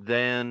and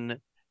then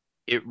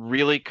it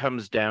really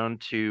comes down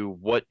to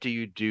what do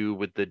you do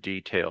with the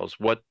details?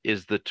 What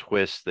is the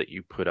twist that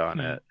you put on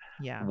it?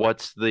 Yeah.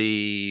 What's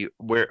the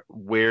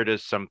where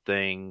does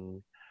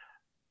something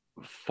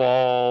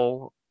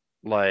fall,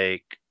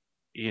 like,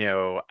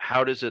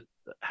 how does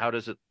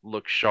it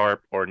look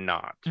sharp or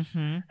not?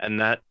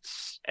 Mm-hmm.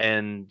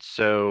 And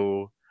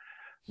so,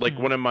 like,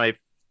 Hmm. one of my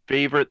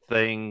favorite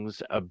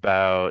things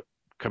about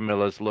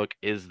Camilla's look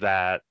is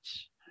that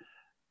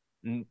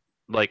n-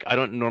 like I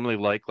don't normally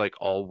like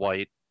all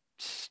white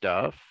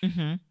stuff.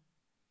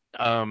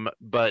 Mm-hmm.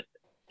 But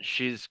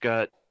she's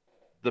got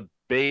the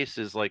base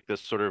is like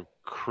this sort of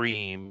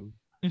cream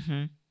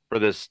Mm-hmm. for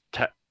this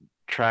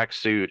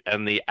tracksuit,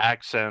 and the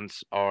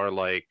accents are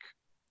like,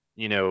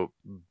 you know,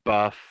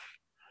 buff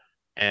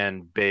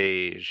and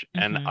beige.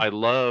 And Mm-hmm. I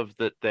love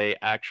that they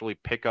actually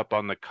pick up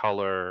on the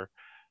color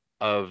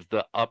of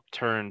the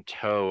upturned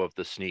toe of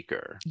the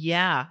sneaker.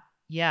 Yeah.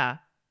 Yeah.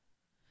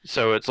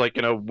 So it's like,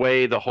 in a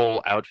way, the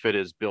whole outfit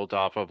is built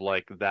off of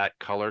like that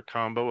color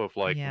combo of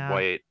like Yeah.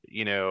 white,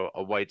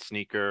 a white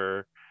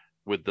sneaker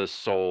with the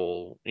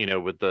sole,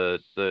 with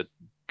the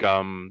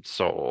gum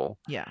sole.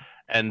 Yeah.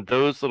 And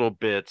those little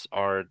bits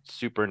are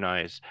super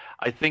nice.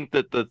 I think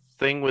that the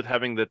thing with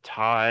having the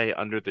tie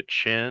under the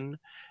chin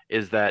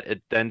is that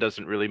it then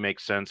doesn't really make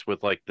sense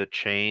with like the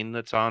chain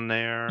that's on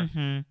there.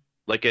 Mm-hmm.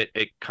 Like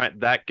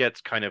that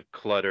gets kind of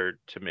cluttered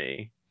to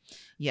me.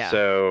 Yeah.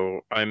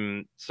 So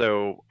I'm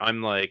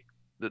like,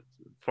 that's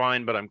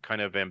fine, but I'm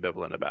kind of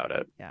ambivalent about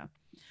it. Yeah.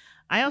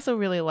 I also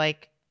really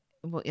like,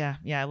 well, yeah,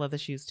 I love the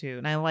shoes too.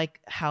 And I like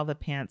how the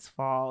pants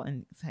fall,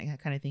 and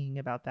kind of thinking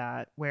about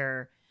that,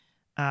 where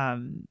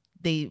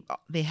they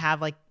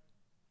have like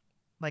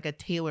a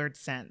tailored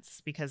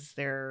sense because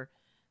they're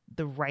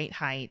the right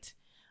height.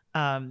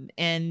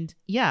 And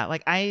yeah,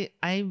 like I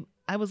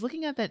was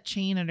looking at that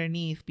chain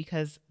underneath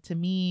because to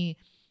me,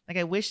 like,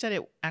 I wish that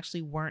it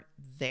actually weren't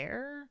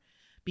there,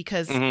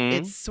 because Hmm.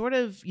 it's sort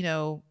of,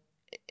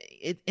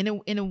 it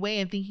in a way,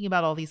 and thinking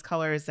about all these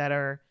colors that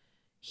are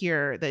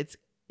here, that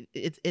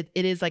it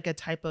is like a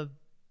type of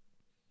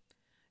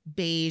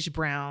beige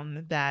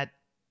brown that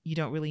you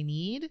don't really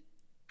need.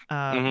 Hmm.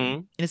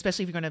 And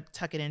especially if you're going to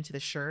tuck it into the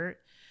shirt.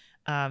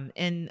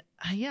 And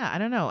yeah, I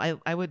don't know.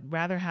 I would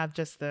rather have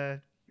just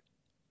the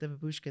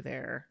babushka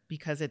there,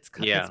 because it's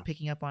Yeah.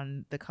 picking up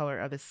on the color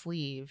of the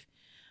sleeve.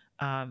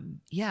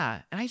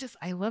 Yeah, and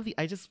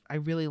I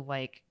really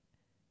like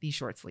these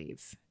short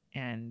sleeves,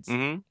 and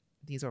Hmm.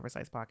 these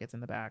oversized pockets in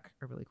the back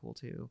are really cool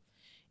too,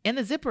 and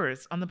the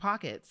zippers on the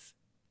pockets.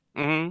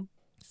 Hmm.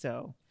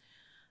 So,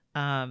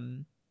 all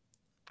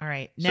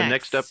right, So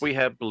next up next, we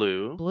have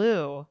blue.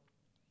 blue.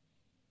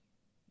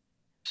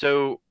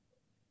 So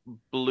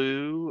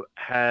blue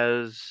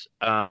has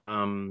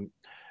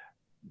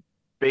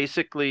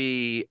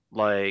basically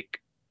like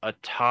a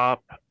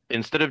top,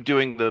 instead of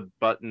doing the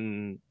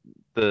button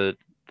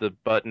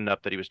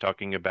up that he was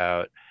talking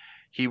about,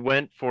 he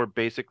went for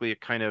basically a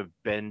kind of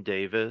Ben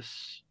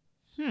Davis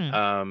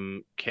Hmm.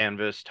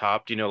 canvas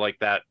top, like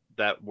that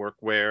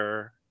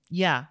workwear,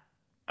 Yeah.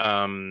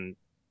 um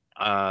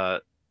uh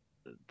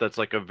that's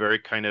like a very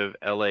kind of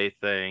LA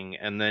thing.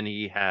 And then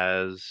he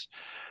has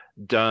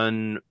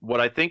done what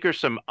I think are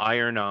some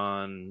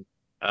iron-on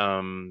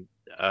um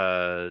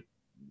uh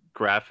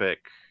graphic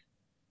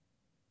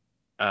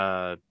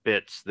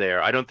bits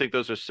there. I don't think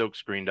those are silk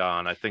screened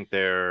on. I think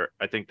they're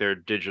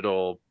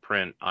digital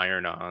print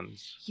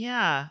iron-ons.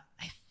 Yeah,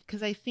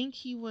 because I think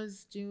he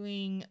was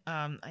doing.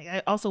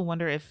 I also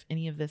wonder if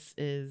any of this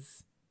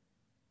is.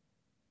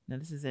 No,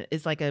 this is it.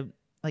 It's like a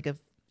like a.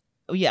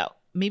 Oh yeah,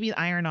 maybe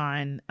iron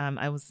on.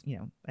 I was,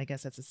 I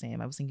guess that's the same.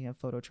 I was thinking of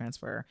photo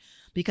transfer,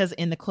 because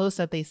in the close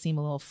up they seem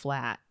a little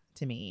flat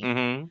to me.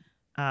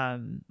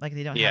 Hmm. Like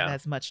they don't have Yeah.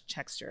 as much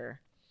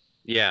texture.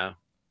 Yeah.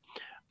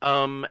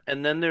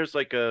 And then there's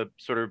like a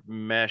sort of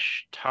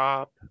mesh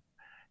top.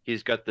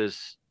 He's got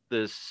this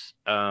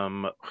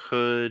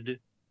hood,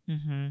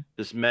 Mm-hmm.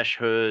 this mesh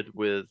hood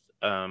with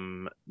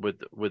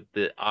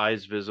the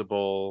eyes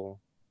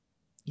visible,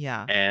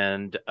 Yeah.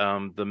 and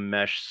the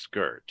mesh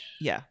skirt.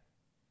 Yeah.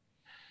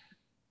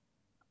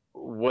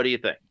 What do you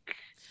think?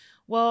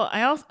 Well,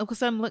 I also,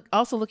 because I'm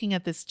also looking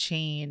at this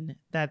chain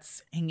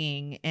that's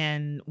hanging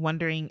and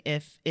wondering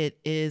if it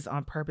is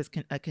on purpose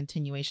a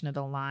continuation of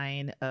the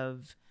line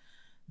of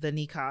the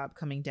niqab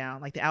coming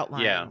down, like the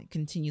outline Yeah.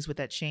 continues with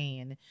that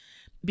chain.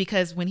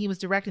 Because when he was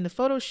directing the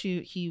photo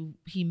shoot,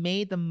 he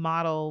made the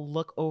model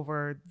look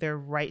over their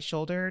right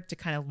shoulder to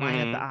kind of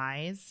line up the Mhm.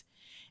 eyes,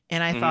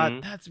 and I thought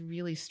Mhm. that's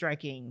really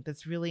striking.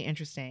 That's really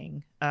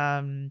interesting.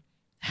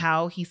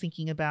 How he's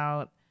thinking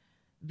about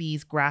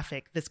this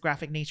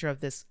graphic nature of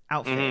this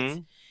outfit,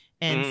 Mhm.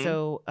 And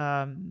so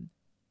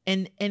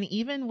and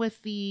even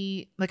with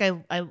the like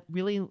I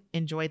really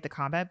enjoyed the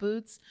combat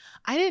boots.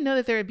 I didn't know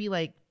that there would be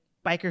like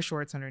biker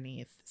shorts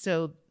underneath.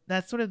 So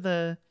that's sort of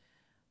the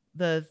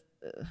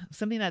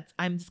something that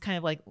I'm just kind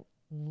of like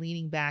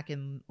leaning back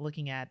and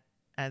looking at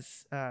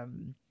as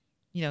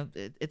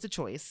it's a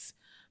choice,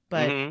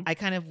 but I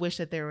kind of wish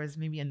that there was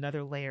maybe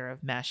another layer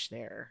of mesh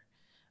there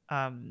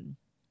on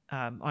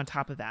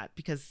top of that,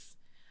 because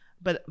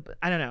but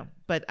I don't know,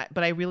 but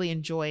I really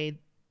enjoyed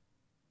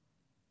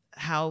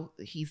how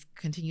he's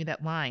continued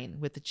that line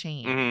with the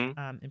chain.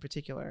 In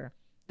particular,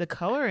 the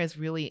color is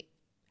really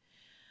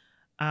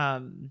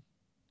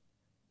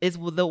is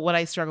what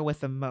I struggle with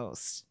the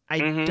most.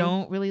 I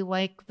don't really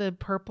like the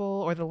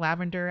purple or the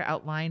lavender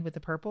outlined with the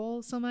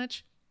purple so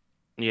much.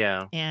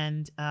 Yeah.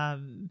 And I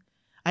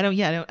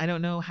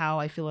don't know how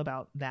I feel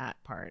about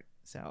that part.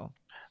 So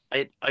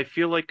I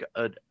feel like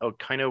a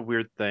kind of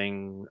weird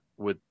thing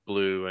with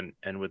blue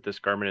and with this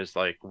garment is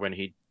like when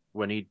he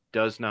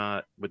does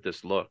not, with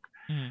this look,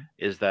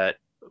 is that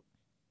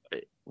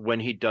when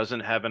he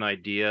doesn't have an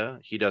idea,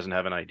 he doesn't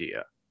have an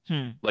idea.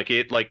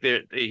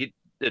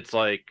 It's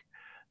like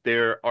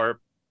there are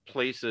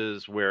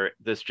places where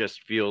this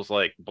just feels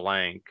like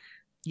blank.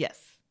 Yes.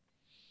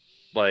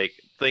 Like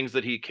things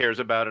that he cares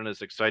about and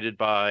is excited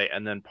by,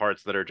 and then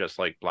parts that are just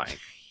like blank.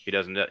 He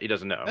doesn't know.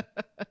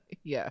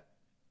 Yeah.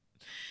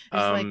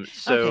 So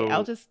okay,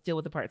 I'll just deal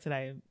with the parts that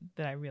I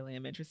really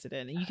am interested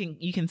in. And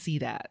you can see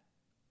that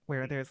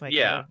where there's like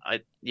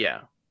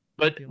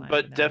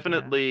but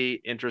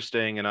definitely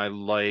interesting, and I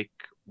like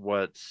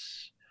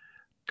what's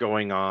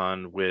going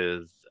on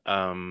with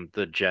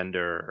the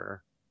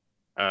gender,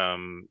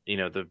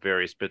 the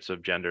various bits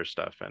of gender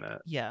stuff in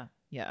it. Yeah.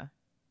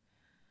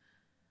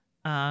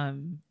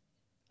 On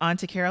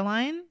to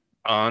Caroline.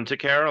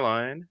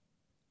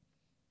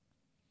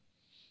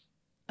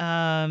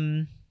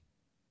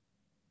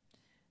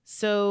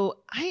 So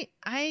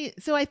I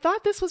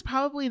thought this was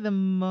probably the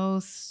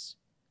most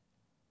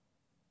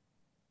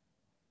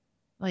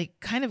like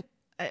kind of,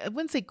 I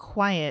wouldn't say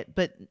quiet,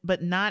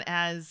 but not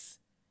as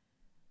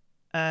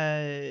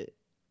it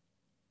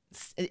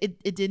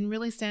didn't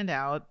really stand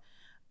out.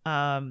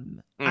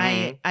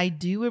 I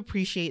do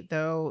appreciate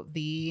though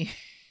the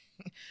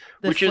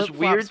which is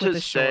weird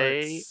to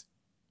say.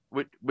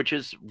 Shorts. Which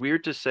is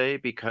weird to say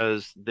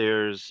because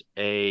there's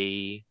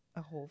a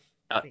whole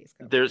face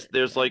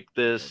there's like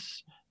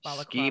this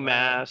ski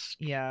mask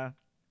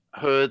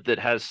hood that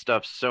has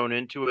stuff sewn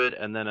into it,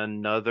 and then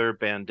another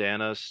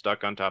bandana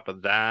stuck on top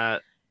of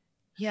that.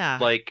 Yeah.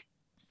 Like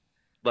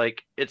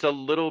it's a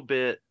little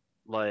bit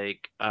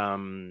like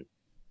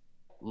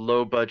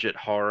low budget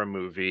horror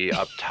movie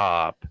up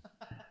top,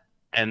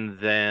 and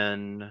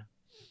then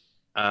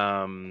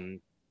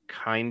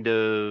kind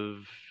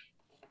of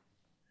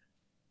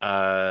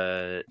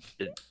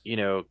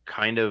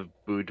kind of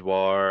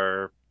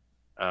boudoir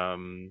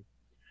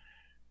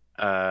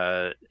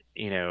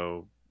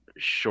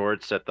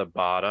shorts at the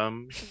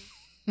bottom.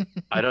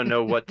 I don't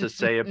know what to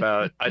say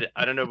about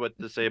I don't know what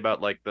to say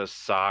about like the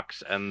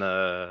socks and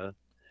the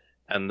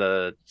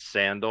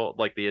sandal,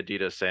 like the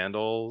Adidas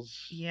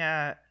sandals.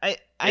 Yeah.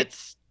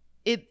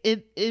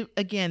 It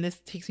again,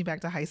 this takes me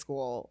back to high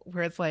school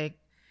where it's like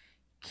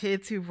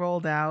kids who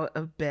rolled out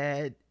of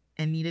bed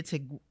and needed to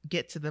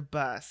get to the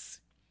bus.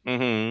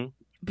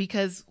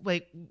 Because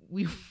like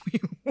we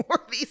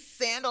wore these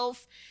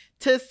sandals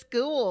to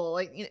school,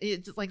 like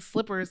it's just like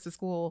slippers to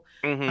school.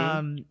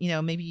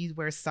 Maybe you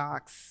wear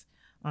socks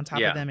on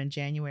top of them in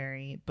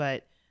January,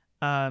 but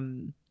I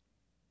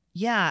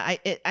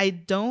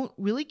don't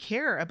really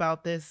care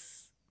about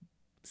this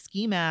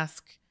ski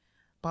mask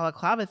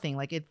balaclava thing.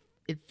 Like it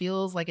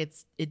feels like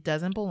it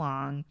doesn't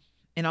belong,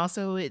 and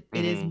also it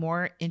is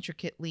more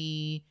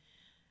intricately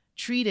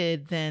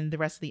treated than the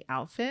rest of the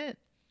outfit.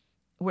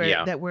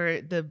 Where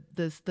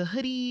the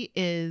hoodie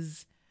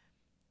is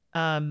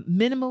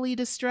minimally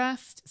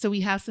distressed, so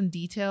we have some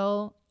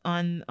detail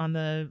on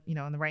the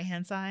on the right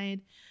hand side.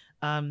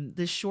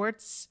 The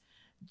shorts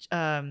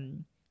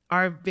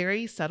are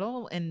very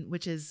subtle, and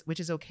which is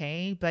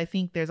okay, but I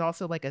think there's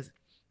also like a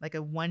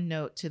one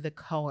note to the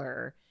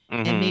color,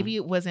 and maybe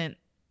it wasn't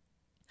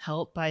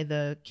helped by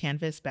the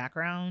canvas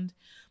background,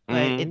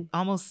 but it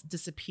almost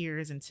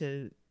disappears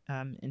into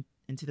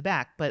the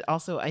back. But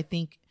also I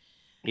think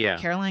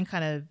Caroline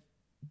kind of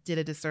did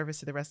a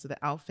disservice to the rest of the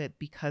outfit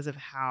because of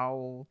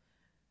how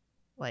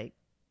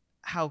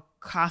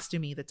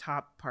costumey the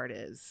top part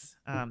is.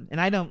 And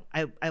I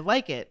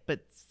like it, but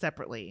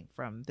separately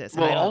from this.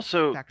 Well,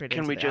 also,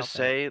 can we just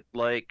say,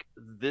 like,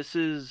 this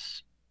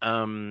is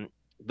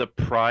the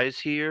prize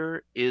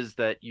here is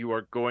that you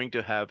are going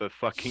to have a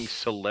fucking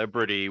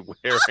celebrity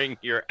wearing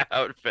your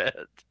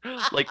outfit.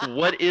 Like,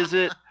 what is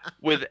it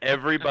with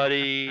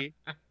everybody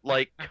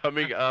like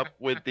coming up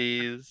with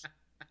these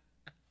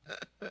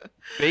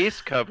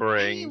face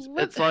coverings?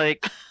 It's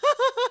like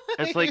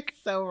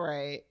so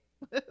right.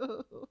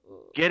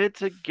 Get it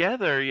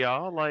together,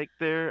 y'all. Like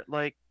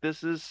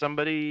this is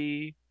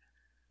somebody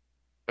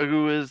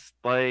who is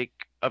like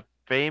a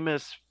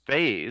famous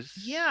face.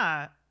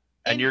 Yeah.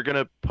 And you're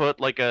gonna put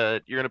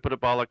a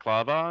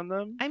balaclava on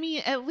them? I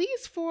mean, at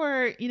least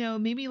for,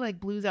 maybe like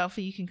Blue's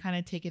outfit, you can kind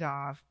of take it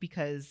off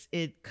because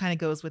it kind of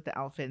goes with the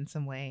outfit in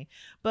some way.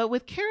 But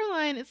with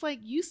Caroline, it's like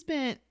you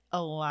spent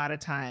a lot of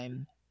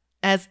time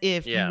as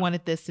if you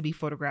wanted this to be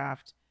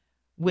photographed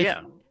with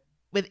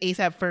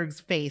ASAP Ferg's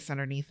face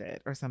underneath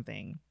it or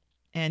something.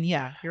 And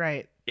yeah, you're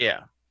right.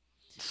 Yeah.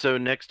 So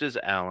next is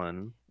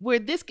Alan. Where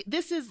this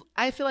is,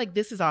 I feel like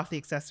this is off the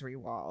accessory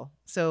wall.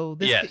 So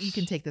this you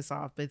can take this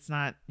off, but it's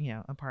not,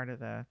 a part of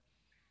the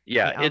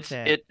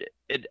outfit.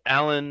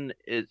 Alan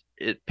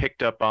it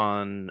picked up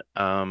on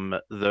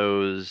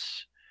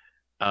those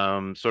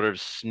sort of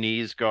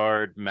sneeze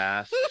guard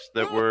masks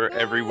that were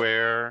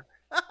everywhere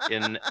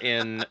in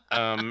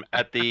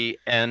at the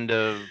end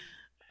of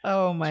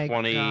oh my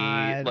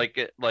god,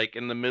 like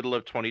in the middle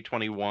of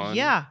 2021.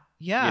 Yeah.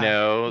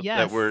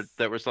 That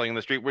we're selling in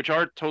the street, which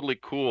are totally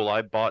cool.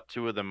 I bought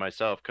 2 of them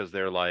myself because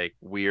they're like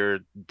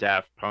weird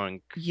Daft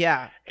Punk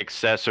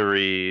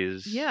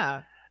accessories.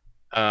 Yeah.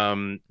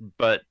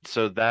 But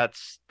so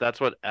that's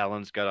what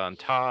Alan's got on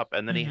top,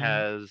 and then he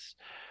has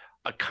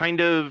a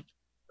kind of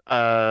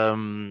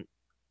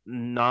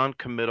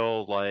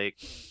non-committal like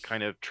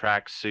kind of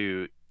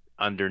tracksuit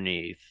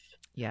underneath.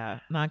 Yeah,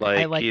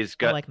 he's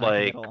got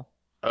like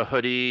a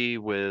hoodie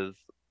with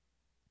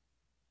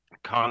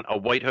a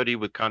white hoodie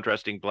with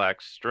contrasting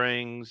black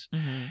strings.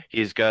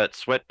 He's got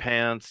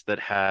sweatpants that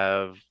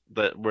have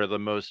where the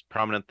most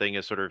prominent thing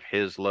is sort of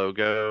his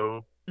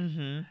logo.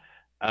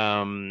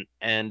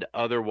 And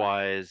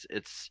otherwise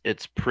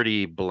it's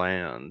pretty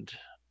bland.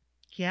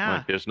 Yeah,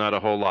 like there's not a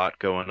whole lot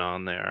going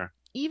on there.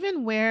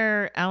 Even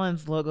where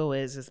Alan's logo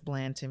is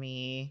bland to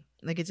me.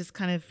 Like it just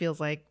kind of feels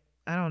like,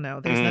 I don't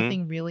know, there's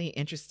nothing really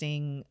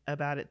interesting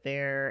about it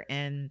there,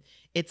 and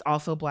it's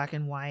also black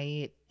and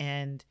white,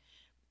 and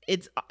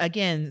it's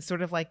again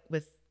sort of like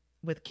with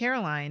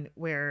Caroline,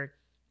 where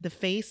the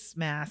face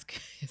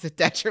mask is a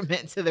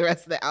detriment to the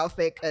rest of the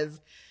outfit, because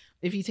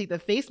if you take the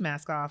face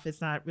mask off,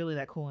 it's not really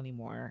that cool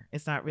anymore.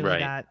 It's not really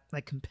that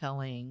like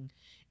compelling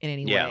in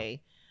any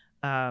way.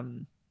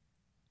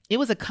 It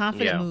was a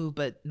confident move,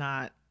 but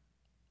not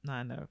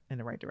in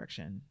the right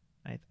direction,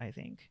 I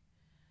think.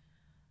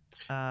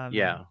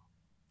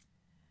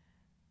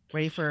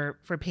 Ready for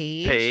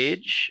Paige?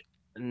 Paige.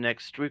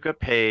 Next we've got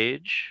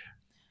Paige.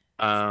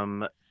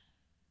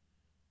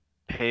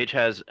 Paige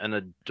has an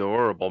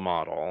adorable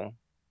model.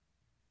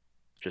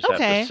 Just have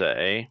to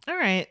say. All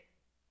right.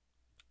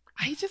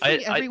 I just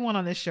think everyone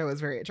on this show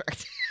is very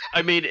attractive.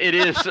 I mean, it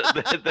is.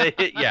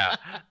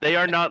 They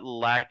are not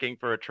lacking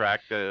for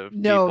attractive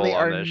people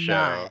on this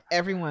show.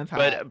 Everyone's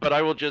hot. But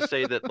I will just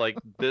say that like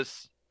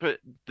this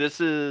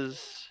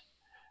is,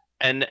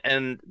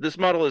 and this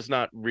model is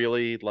not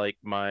really like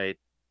my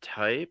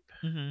type.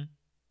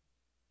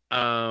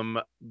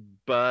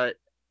 But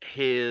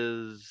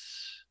his,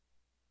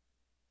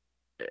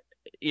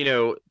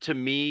 to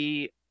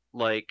me,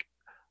 like,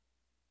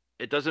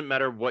 it doesn't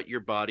matter what your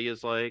body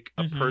is like.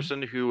 A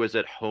person who is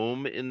at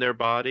home in their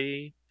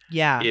body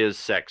is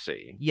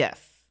sexy.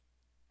 Yes.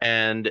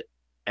 And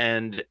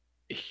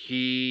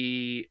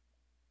he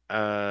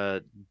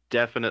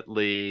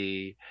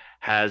definitely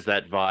has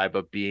that vibe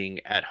of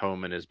being at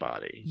home in his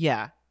body.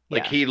 Yeah.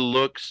 Like he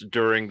looks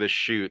during the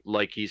shoot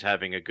like he's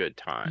having a good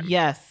time.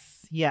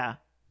 Yes. Yeah.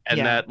 And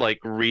that like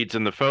reads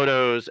in the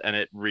photos, and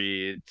it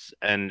reads,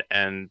 and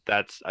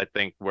that's, I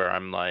think, where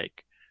I'm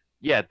like,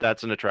 yeah,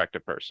 that's an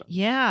attractive person.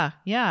 Yeah.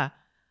 I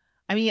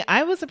mean,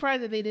 I was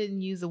surprised that they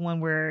didn't use the one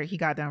where he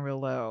got down real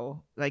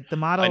low. Like the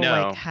model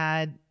like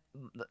had,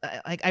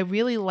 like, I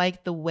really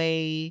liked the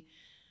way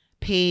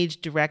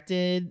Paige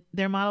directed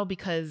their model,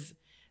 because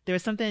there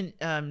was something,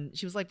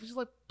 she was like,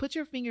 put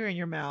your finger in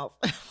your mouth.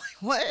 Like,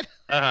 what?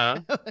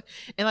 And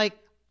like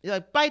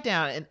bite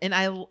down, and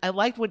I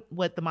liked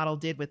what the model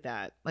did with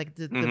that. Like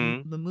the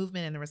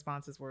movement and the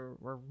responses were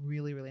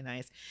really, really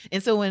nice.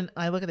 And so when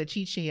I look at the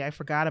cheat sheet, I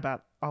forgot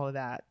about all of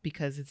that,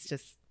 because it's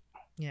just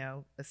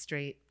a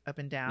straight up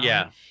and down.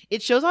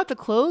 It shows off the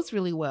clothes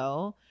really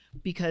well,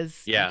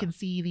 because you can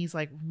see these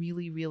like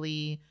really,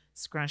 really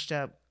scrunched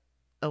up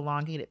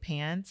elongated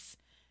pants.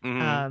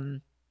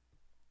 I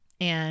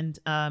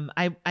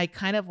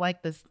kind of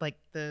like this, like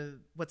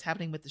what's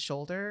happening with the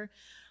shoulder,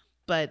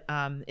 but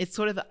it's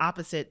sort of the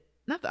opposite.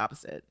 Not the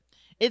opposite.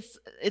 It's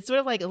sort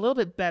of like a little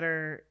bit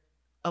better,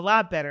 a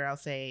lot better, I'll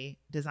say,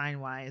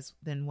 design wise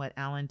than what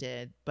Alan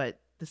did,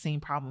 but the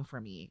same problem for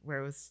me, where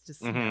it was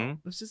just it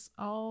was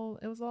all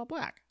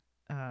black,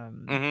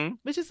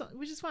 which is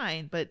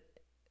fine, but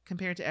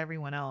compared to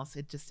everyone else,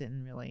 it just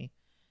didn't really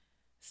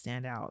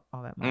stand out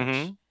all that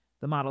much.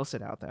 The model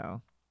stood out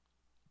though.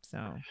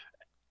 So,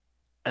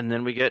 and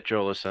then we get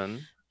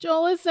Jolison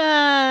with his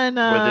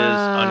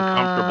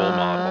uncomfortable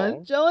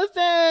model.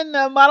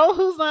 Jolison, a model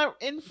who's not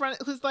in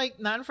front of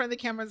the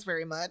cameras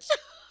very much.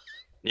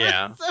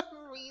 Yeah. For some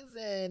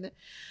reason.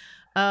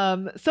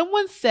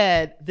 Someone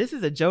said this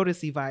is a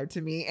Jodeci vibe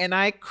to me, and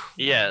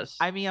Yes.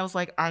 I mean, I was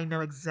like, I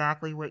know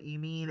exactly what you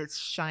mean. It's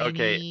shiny.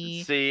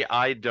 Okay. See,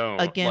 I don't.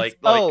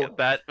 Against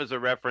that was a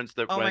reference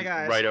that Oh my went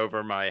gosh. right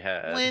over my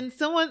head. When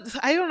someone,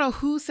 I don't know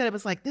who said it,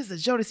 was like, this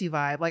is a Jodeci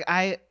vibe. Like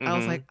I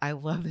was Mhm. like, I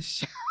love this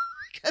show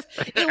because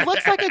it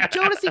looks like a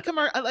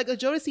Jodeci like a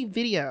Jodeci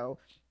video.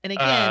 And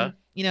again,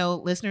 you know,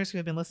 listeners who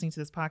have been listening to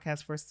this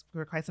podcast for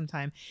quite some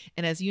time,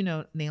 and as you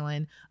know,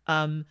 Nayland,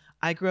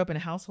 I grew up in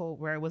a household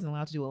where I wasn't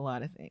allowed to do a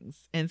lot of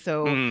things, and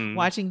so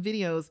watching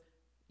videos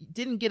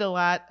didn't get a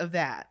lot of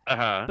that.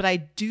 But I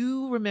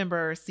do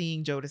remember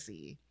seeing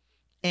Jodeci,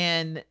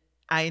 and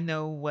I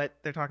know what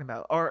they're talking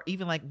about, or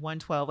even like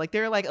 112. Like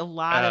there are like a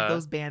lot of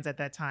those bands at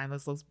that time,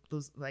 those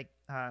like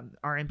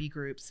R&B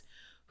groups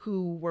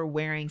who were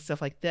wearing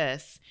stuff like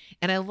this,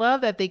 and I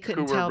love that they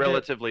couldn't tell. Who were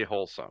relatively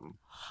wholesome.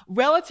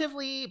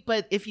 Relatively,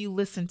 but if you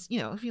listen to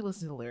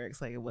the lyrics,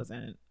 like it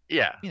wasn't.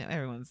 Yeah. You know,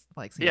 everyone's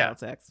like singing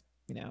about sex.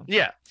 You know.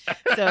 Yeah.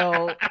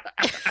 So.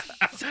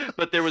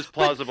 But there was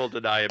plausible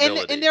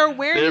deniability, and they're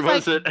wearing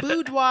these like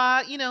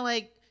boudoir. You know,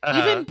 like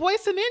even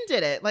Boyz II Men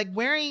did it, like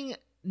wearing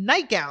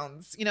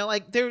nightgowns. You know,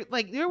 like they're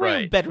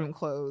wearing bedroom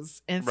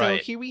clothes, and so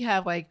here we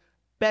have like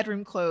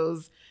bedroom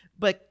clothes.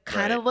 But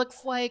kind of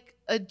looks like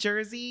a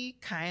jersey,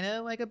 kind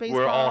of like a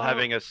baseball. We're all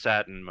having a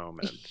satin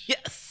moment.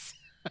 Yes.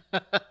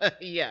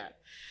 Yeah.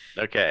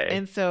 Okay.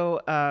 And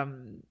so,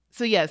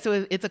 so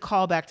it's a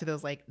callback to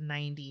those like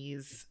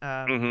 90s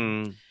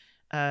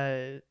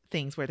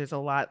things where there's a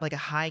lot, like a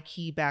high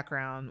key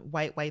background,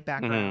 white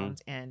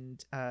background,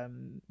 and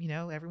you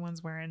know,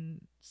 everyone's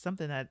wearing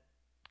something that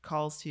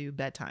calls to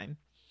bedtime.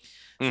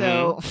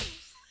 So,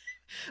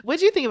 what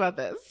do you think about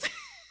this?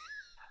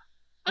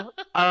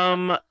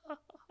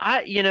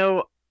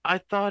 I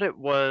thought it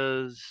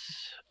was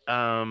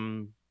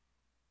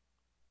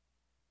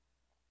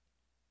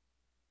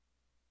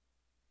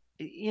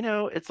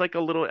it's like a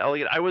little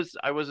elegant.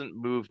 I wasn't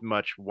moved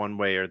much one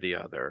way or the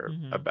other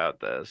about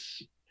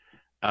this.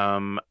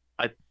 I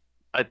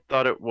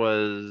thought it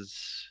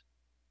was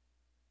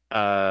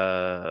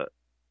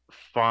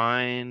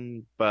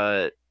fine,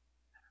 but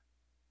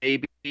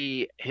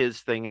maybe his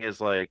thing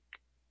is like,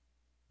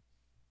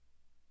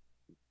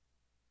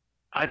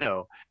 I don't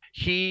know.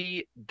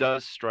 He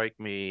does strike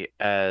me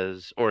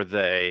as, or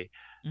they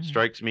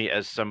strikes me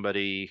as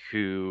somebody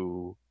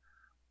who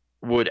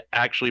would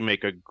actually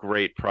make a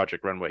great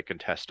Project Runway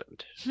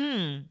contestant.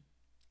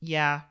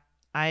 Yeah,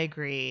 I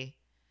agree.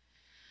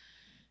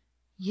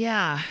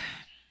 Yeah.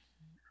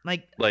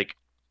 Like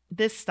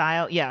this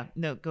style. Yeah,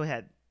 no, go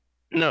ahead.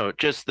 No,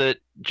 just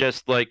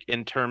like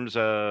in terms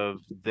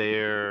of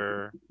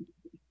their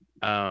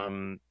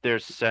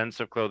sense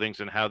of clothing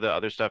and how the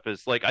other stuff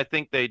is, like, I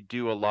think they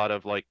do a lot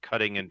of like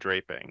cutting and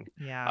draping.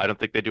 Yeah. I don't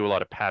think they do a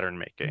lot of pattern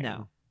making.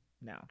 No.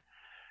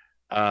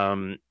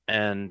 And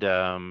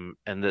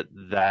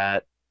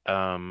that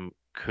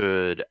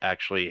could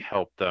actually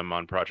help them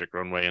on Project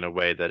Runway in a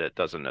way that it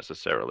doesn't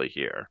necessarily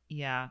here.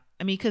 Yeah.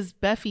 I mean, because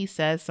Buffy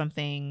says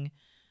something,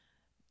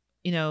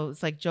 you know,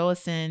 it's like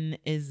Jolison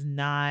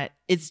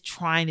it's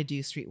trying to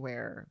do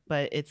streetwear,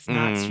 but it's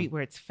not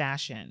streetwear, it's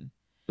fashion.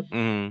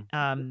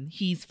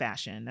 He's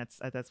fashion.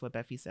 That's what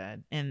Buffy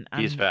said. And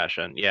he's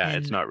fashion. Yeah,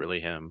 it's not really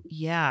him.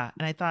 Yeah.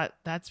 And I thought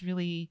that's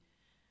a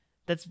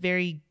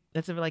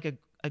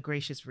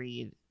gracious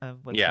read of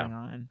what's going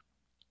on.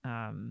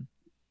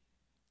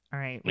 All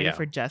right, ready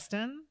for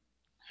Justin?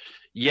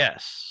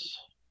 Yes.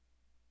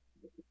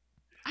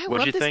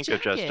 What did you think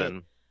of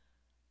Justin?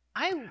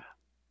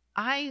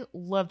 I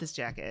love this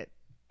jacket.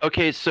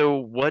 Okay, so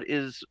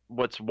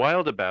what's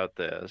wild about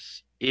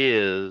this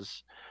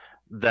is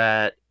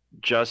that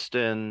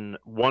Justin,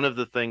 one of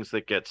the things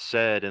that gets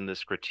said in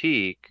this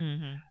critique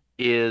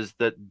is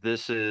that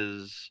this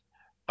is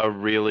a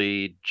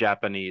really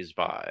Japanese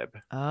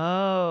vibe.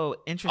 Oh,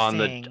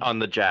 interesting. On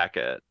the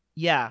jacket.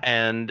 Yeah.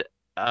 And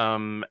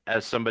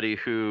as somebody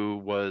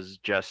who was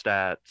just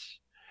at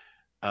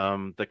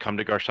the Come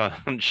to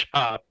Garcon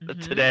shop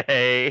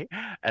today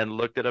and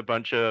looked at a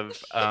bunch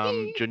of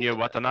Junya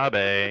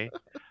Watanabe,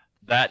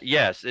 that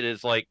yes, it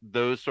is like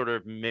those sort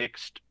of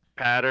mixed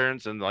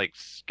patterns and like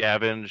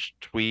scavenged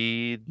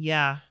tweed.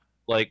 Yeah.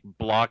 Like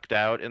blocked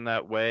out in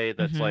that way.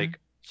 That's like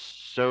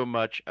so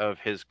much of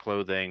his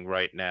clothing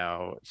right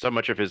now, so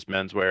much of his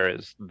menswear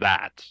is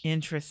that.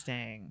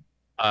 Interesting.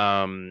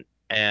 And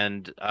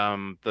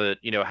the,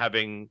 you know,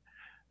 having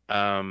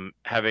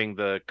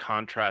the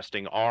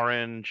contrasting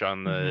orange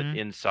on the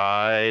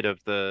inside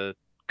of the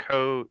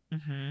coat,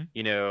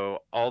 you know,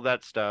 all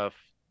that stuff.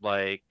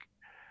 Like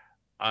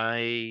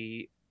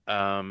I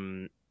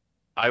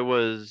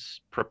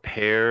was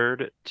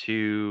prepared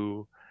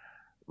to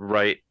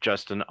write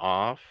Justin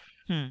off,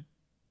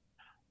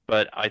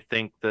 but I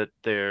think that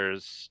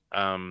there's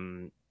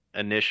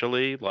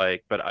initially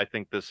but I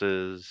think this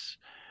is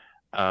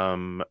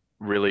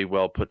really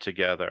well put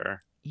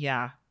together.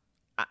 Yeah.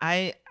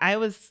 I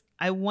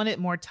wanted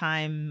more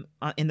time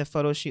in the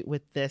photo shoot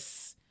with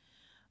this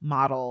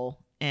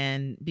model,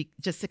 and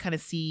just to kind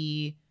of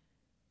see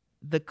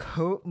the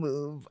coat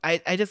move. I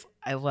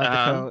love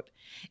the coat.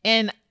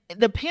 And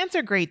the pants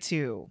are great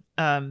too.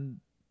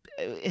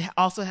 It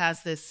also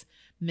has this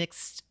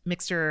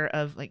mixture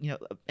of like,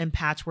 and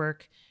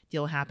patchwork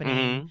deal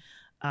happening.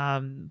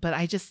 But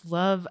I just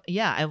love,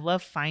 I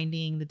love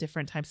finding the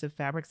different types of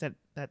fabrics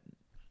that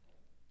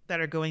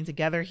are going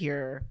together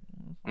here.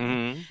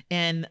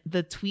 And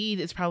the tweed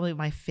is probably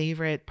my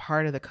favorite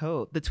part of the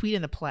coat. The tweed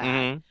and the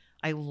plaid.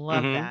 I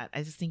love that.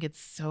 I just think it's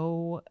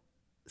so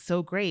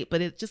great,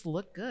 but it just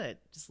looked good.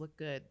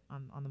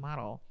 On the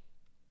model.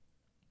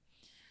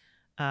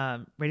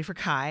 Ready for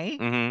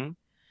Kai?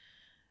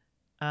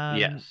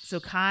 Yes. So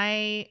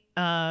Kai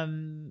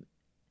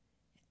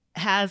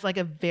has like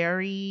a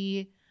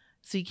very,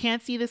 so you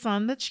can't see this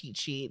on the cheat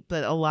sheet,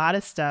 but a lot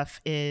of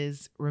stuff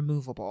is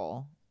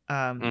removable.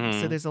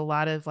 So there's a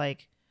lot of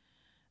like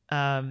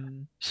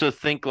so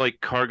think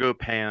like cargo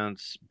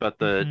pants, but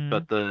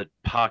the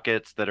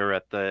pockets that are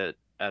at the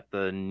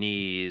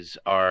knees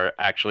are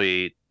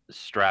actually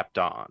strapped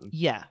on.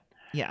 Yeah.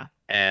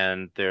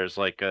 And there's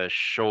like a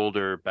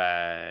shoulder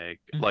bag.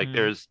 Like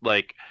there's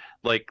like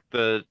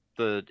the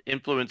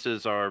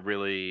influences are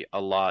really a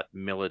lot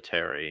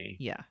military.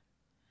 Yeah.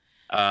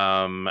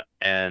 And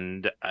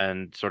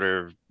sort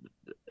of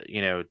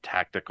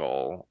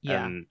tactical.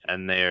 Yeah.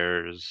 And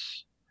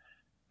there's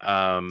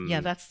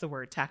that's the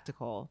word,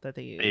 tactical, that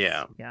they use.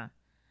 Yeah.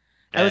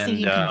 I was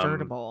thinking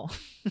convertible.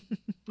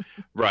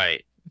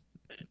 Right.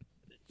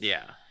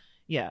 Yeah.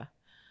 Yeah.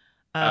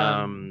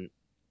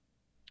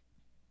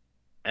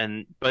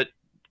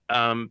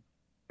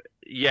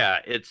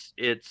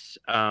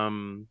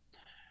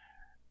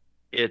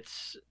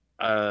 It's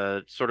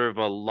sort of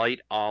a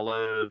light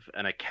olive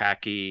and a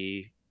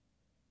khaki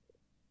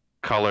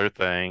color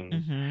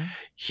thing.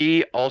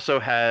 He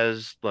also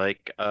has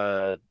like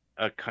a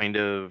kind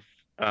of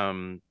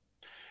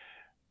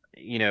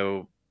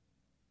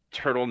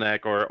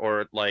turtleneck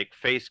or like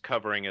face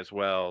covering as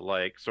well,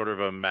 like sort of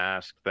a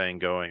mask thing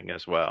going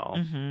as well.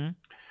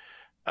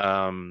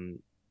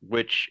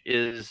 Which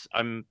is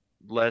I'm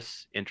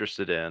less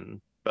interested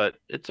in, but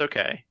it's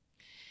okay.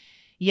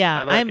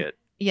 Yeah, I like it.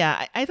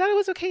 Yeah, I thought it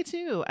was okay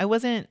too. I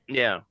wasn't.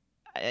 Yeah.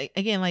 I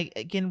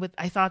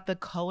thought the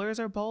colors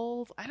are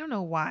bold. I don't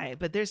know why,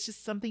 but there's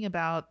just something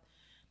about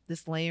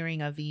this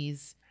layering of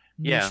these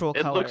neutral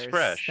colors. It looks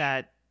fresh.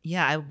 That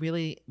I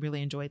really,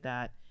 really enjoyed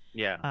that.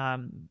 Yeah.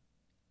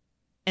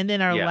 And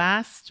then our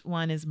last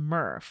one is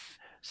Murph.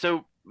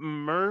 So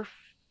Murph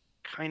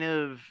kind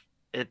of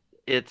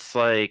it's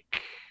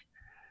like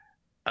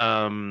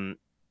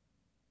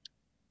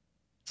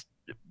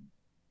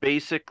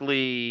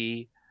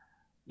basically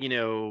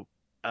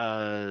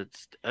a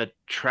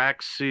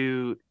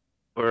tracksuit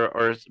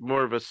or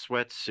more of a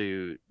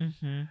sweatsuit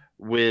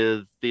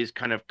with these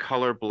kind of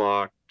color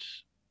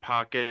blocked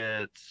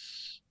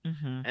pockets,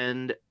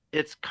 and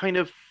it's kind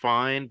of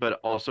fine, but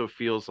also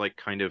feels like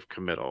kind of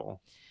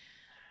committal.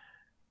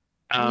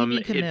 What do you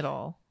mean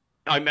committal?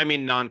 I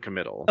mean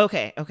non-committal.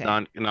 Okay.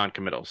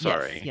 Non-committal.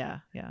 Sorry.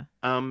 Yes, yeah.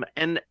 And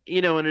and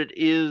it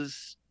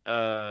is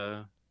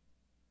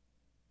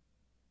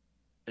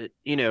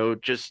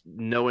just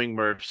knowing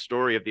Murph's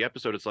story of the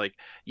episode, it's like,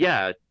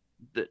 that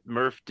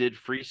Murph did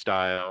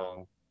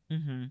freestyle,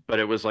 but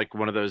it was like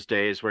one of those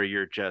days where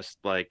you're just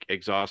like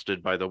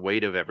exhausted by the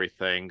weight of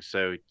everything,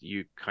 so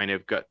you kind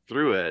of got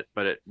through it,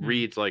 but it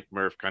reads like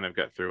Murph kind of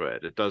got through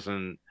it. It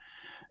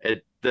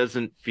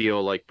doesn't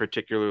feel like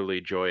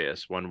particularly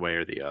joyous one way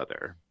or the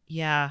other.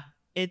 Yeah,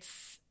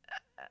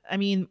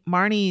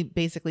 Marnie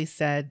basically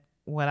said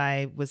what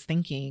I was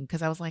thinking,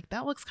 because I was like,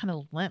 that looks kind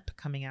of limp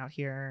coming out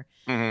here.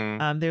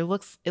 It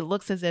looks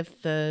as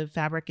if the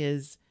fabric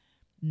is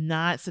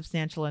not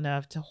substantial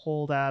enough to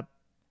hold up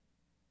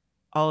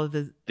all of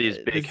these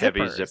big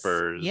heavy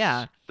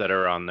zippers that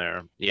are on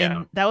there.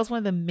 And that was one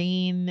of the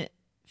main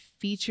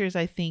features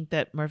I think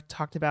that Murph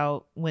talked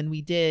about when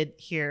we did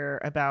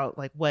hear about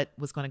like what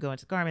was going to go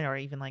into the garment, or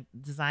even like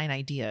design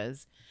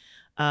ideas.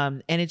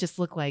 And it just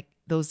looked like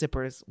those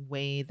zippers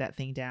weighed that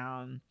thing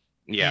down.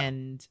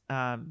 And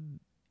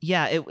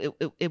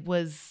it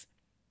was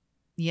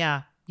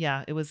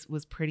it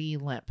was pretty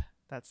limp.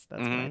 That's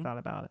what I thought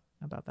about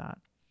that.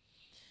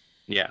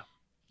 Yeah.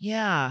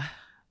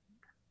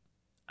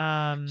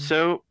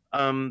 So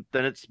then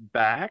it's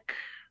back,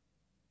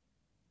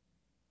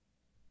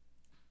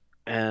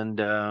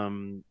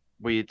 and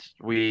we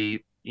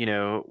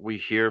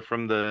hear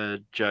from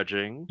the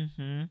judging.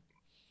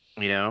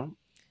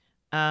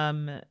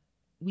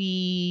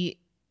 We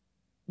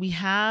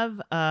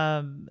have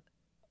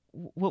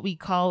what we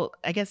call,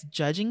 I guess,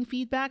 judging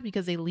feedback,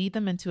 because they lead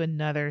them into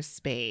another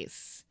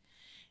space,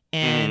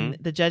 and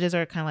the judges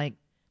are kind of like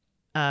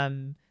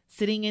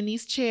sitting in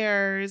these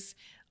chairs.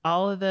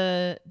 All of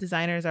the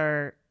designers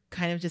are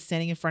kind of just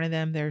standing in front of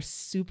them. They're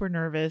super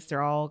nervous.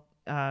 They're all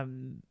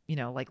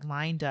like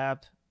lined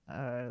up,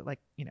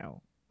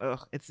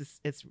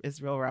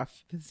 it's real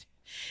rough.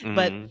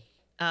 But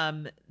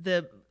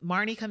the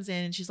Marnie comes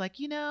in and she's like,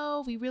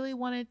 we really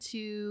wanted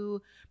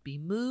to be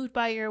moved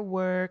by your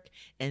work,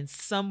 and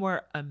some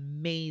were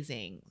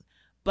amazing,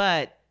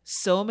 but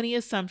So many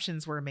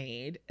assumptions were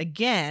made.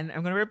 Again,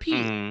 I'm going to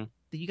repeat Mhm.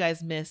 that you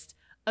guys missed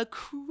a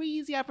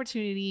crazy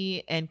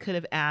opportunity and could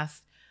have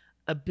asked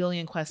a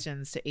billion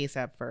questions to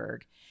ASAP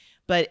Ferg.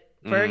 But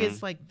Ferg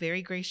is like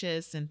very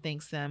gracious and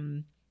thanks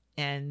them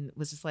and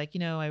was just like,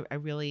 I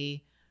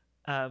really,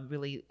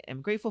 really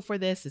am grateful for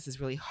this. This is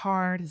really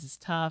hard. This is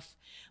tough.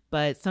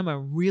 But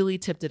someone really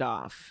tipped it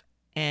off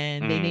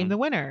and they named the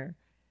winner.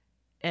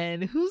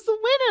 And who's the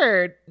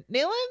winner,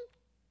 Nayland?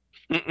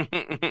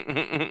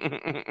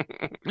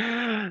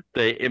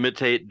 They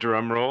imitate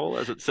drum roll,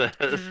 as it says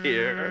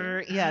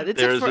here. Yeah,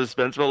 there's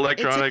suspenseful electronic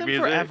it took them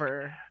music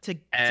forever to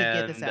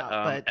get this out,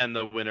 but and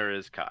the winner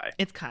is Kai.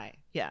 It's Kai.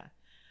 Yeah,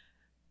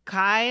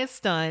 Kai is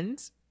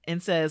stunned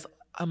and says,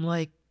 "I'm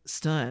like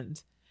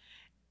stunned,"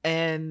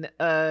 and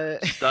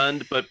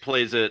stunned, but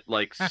plays it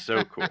like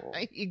so cool.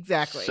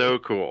 Exactly, so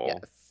cool.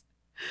 Yes.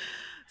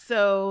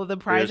 So the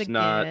prize There's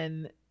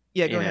again.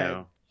 Go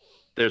ahead.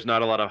 There's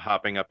not a lot of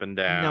hopping up and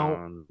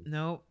down.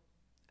 Nope.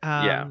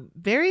 Yeah.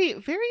 Very,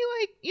 very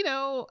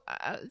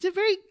just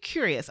very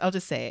curious. I'll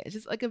just say it.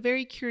 Just like a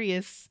very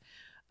curious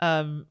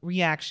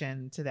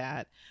reaction to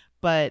that.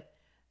 But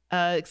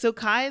so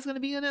Kai's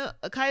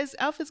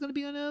outfit's gonna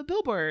be on a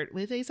billboard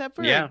with ASAP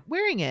Ferg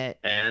wearing it.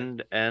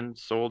 And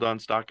sold on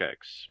StockX.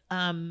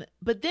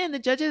 But then the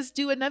judges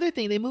do another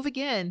thing. They move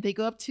again. They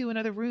go up to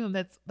another room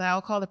that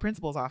I'll call the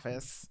principal's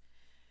office.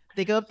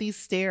 They go up these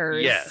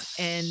stairs. Yes.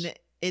 And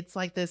it's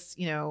like this,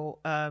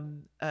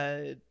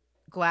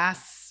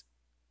 glass,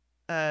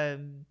 what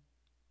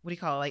do you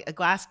call it? Like a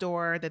glass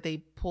door that they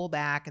pull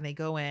back and they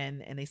go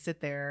in and they sit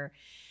there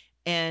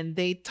and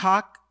they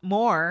talk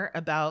more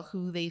about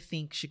who they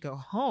think should go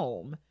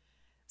home.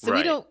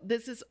 So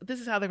this is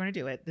how they're going to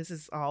do it. This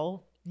is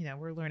all,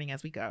 we're learning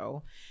as we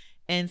go.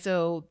 And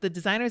so the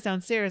designers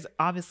downstairs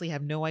obviously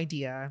have no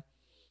idea,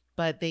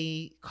 but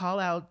they call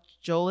out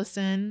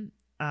Jolison.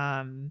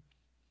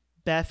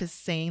 Beth is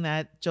saying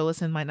that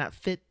Jolison might not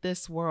fit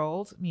this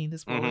world. I mean,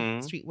 this world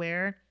of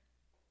streetwear.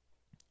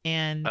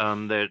 And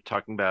they're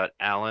talking about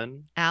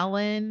Alan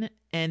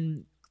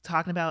and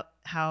talking about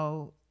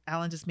how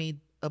Alan just made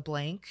a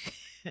blank.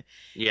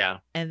 Yeah.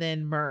 And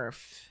then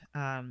Murph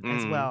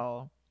as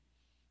well.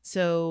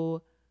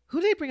 So who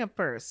do they bring up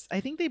first?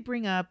 I think they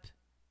bring up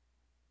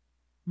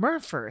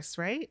Murph first,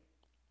 right?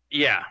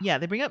 Yeah. Yeah,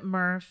 they bring up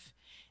Murph.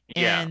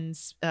 And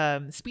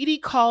Speedy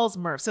calls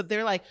Murph. So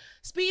they're like,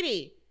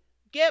 Speedy,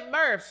 get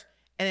Murph.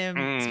 And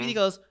then Speedy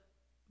goes,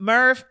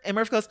 Murph. And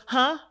Murph goes,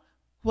 huh?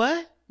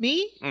 What?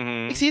 Me?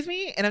 Excuse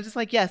me? And I'm just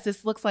like, yes,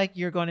 this looks like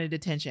you're going to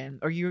detention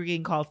or you're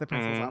getting called to the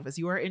principal's office.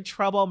 You are in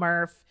trouble,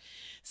 Murph.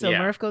 So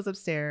Murph goes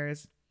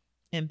upstairs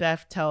and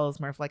Beth tells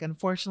Murph, like,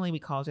 unfortunately, we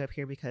called you up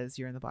here because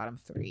you're in the bottom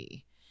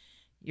 3.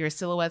 Your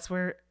silhouettes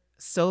were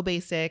so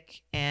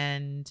basic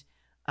and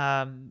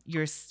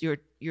your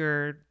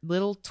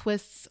little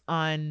twists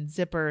on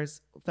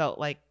zippers felt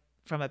like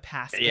from a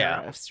past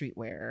era of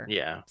streetwear.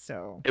 Yeah.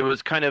 So it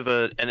was kind of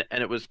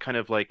it was kind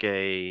of like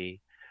a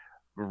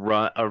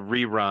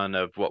rerun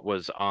of what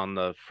was on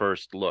the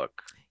first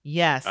look.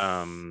 Yes.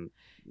 So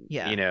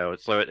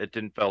it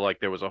didn't feel like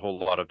there was a whole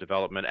lot of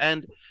development.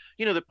 And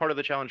the part of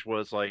the challenge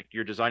was like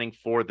you're designing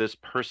for this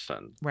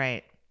person.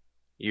 Right.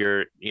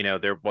 There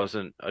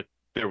wasn't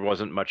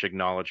much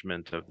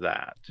acknowledgement of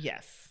that.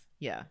 Yes.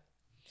 Yeah.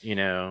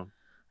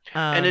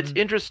 And it's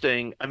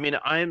interesting. I mean,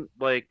 I'm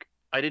like,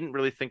 I didn't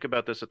really think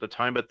about this at the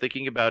time, but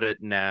thinking about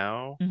it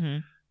now,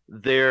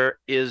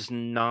 there's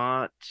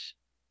not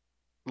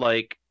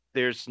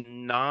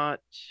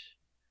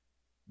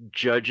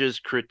judges'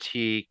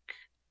 critique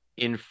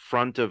in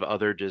front of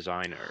other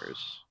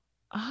designers.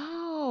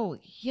 Oh,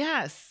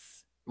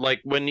 yes.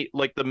 Like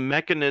the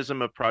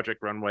mechanism of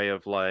Project Runway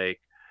of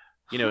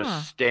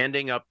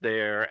standing up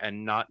there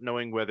and not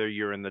knowing whether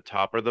you're in the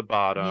top or the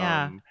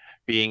bottom,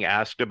 being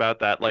asked about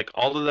that, like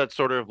all of that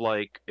sort of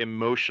like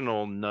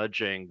emotional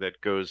nudging that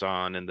goes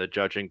on in the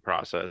judging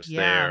process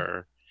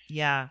there.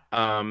 Yeah.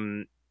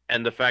 And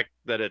the fact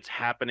that it's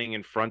happening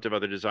in front of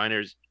other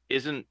designers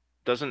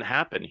doesn't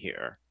happen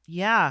here.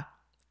 Yeah.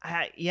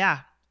 I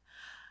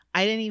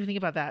didn't even think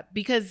about that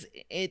because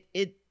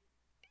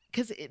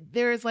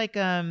there's like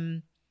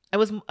I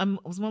was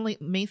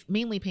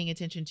mainly paying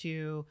attention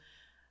to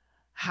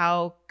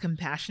how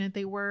compassionate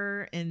they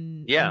were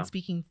in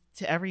speaking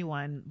to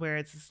everyone, where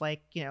it's just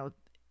like, and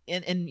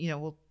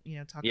we'll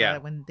talk about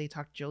it when they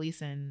talk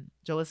Jolison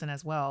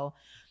as well.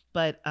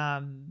 But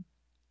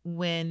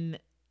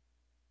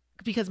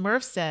because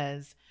Murph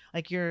says,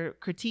 like, your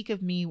critique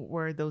of me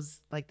were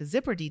those, like, the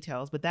zipper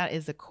details, but that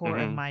is the core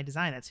of my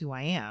design. That's who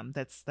I am.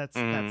 That's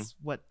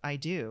what I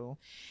do.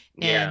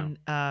 And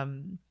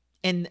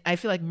I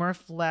feel like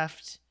Murph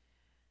left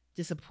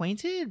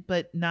disappointed,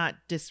 but not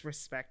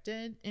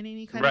disrespected in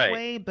any kind of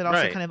way, but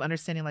also kind of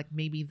understanding, like,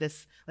 maybe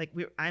this, like,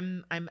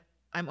 I'm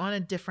on a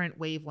different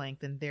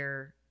wavelength and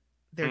they're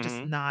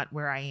just not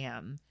where I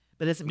am,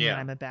 but it doesn't mean that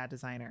I'm a bad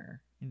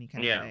designer in any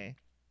kind of way.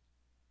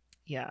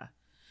 Yeah.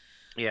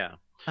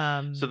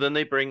 So then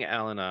they bring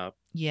Alan up.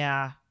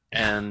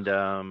 And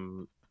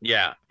and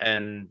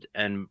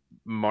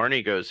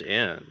Marnie goes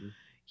in.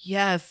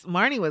 Yes,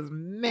 Marnie was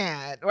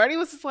mad. Marnie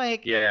was just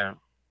like, Yeah.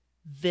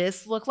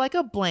 this looked like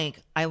a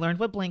blank. I learned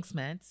what blanks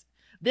meant.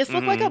 This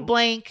looked like a Mm-hmm.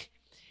 blank.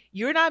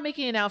 You're not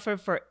making an outfit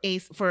for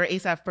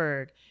ASAP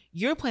Ferg.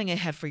 You're planning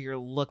ahead for your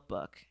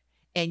lookbook,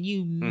 and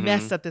you Mm-hmm.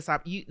 messed up this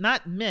You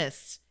not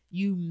missed.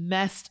 You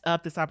messed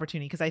up this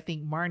opportunity because I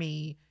think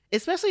Marnie,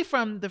 especially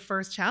from the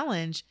first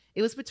challenge,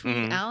 it was between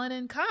Mm-hmm. Alan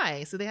and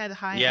Kai, so they had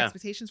high Yeah.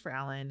 expectations for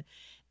Alan,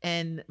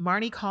 and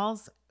Marnie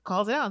calls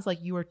it out. It's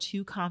like, you were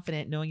too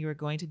confident knowing you were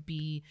going to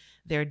be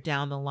there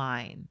down the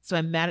line. So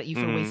I'm mad at you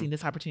for Mm-hmm. wasting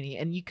this opportunity.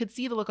 And you could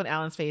see the look on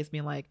Alan's face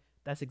being like,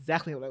 that's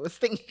exactly what I was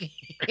thinking.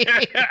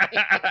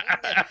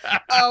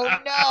 Oh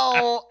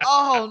no.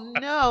 Oh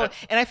no.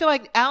 And I feel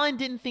like Alan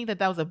didn't think that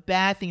was a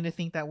bad thing to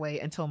think that way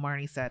until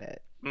Marnie said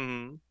it.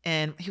 Mm-hmm.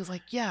 And he was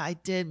like, yeah, I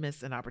did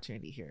miss an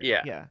opportunity here.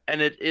 Yeah. Yeah.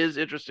 And it is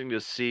interesting to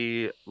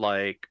see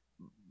like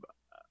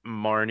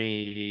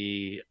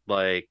Marnie,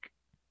 like,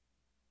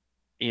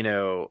 you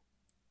know,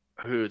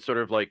 who sort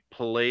of like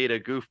played a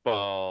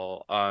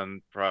goofball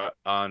on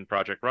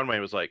Project Runway,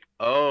 was like,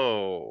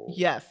 oh,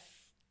 Yes.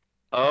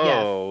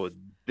 oh, Yes.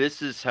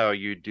 this is how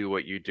you do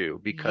what you do,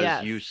 because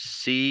Yes. you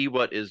see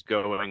what is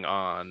going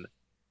on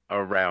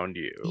around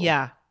you.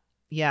 Yeah.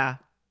 Yeah.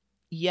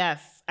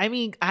 Yes. I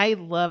mean, I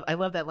love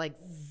that, like,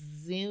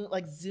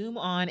 zoom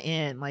on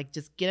in, like,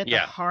 just get at the Yeah.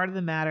 heart of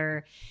the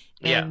matter.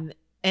 Yeah.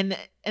 And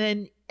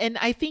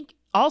I think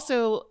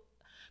also,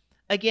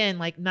 again,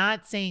 like,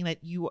 not saying that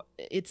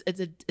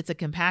it's a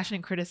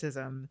compassionate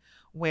criticism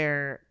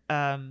where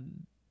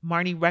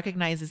Marnie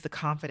recognizes the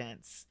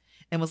confidence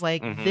and was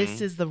like, this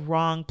Mhm. is the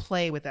wrong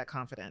play with that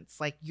confidence.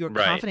 Like, you're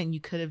Right. confident, you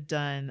could have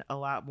done a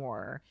lot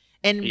more.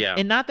 And Yeah.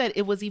 and not that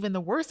it was even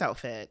the worst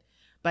outfit,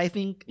 but I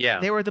think Yeah.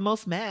 they were the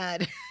most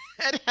mad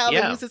at how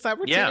Yeah. they used this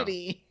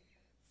opportunity.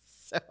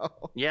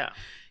 So Yeah.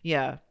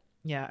 yeah.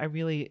 I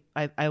really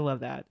I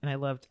love that. And I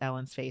loved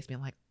Alan's face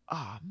being like,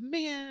 oh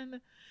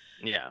man.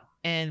 Yeah.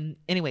 And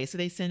anyway, so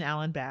they send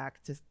Alan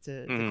back to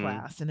the Mhm.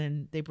 class, and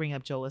then they bring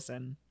up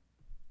Jolison.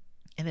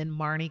 And then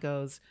Marnie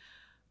goes,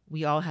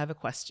 we all have a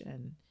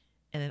question.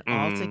 And then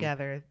all Mhm.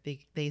 together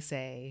they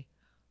say,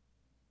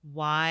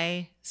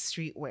 why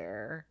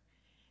streetwear?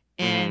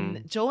 And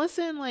Mhm.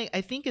 Jolison, like,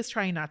 I think is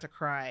trying not to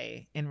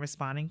cry in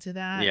responding to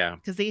that. Yeah.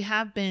 Because they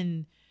have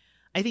been,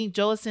 I think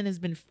Jolison has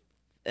been,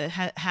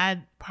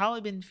 had probably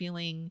been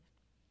feeling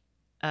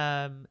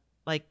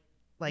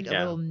like a Yeah.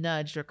 little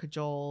nudged or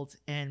cajoled,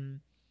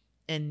 and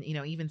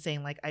even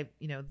saying, like,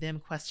 them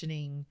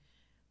questioning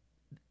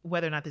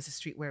whether or not this is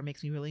streetwear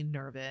makes me really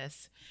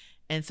nervous.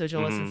 And so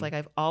Jolison's Mhm. like,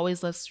 I've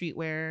always loved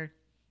streetwear.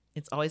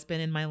 It's always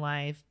been in my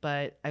life,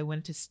 but I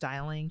went to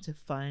styling to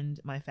fund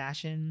my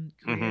fashion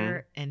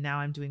career, and now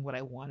I'm doing what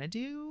I want to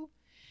do.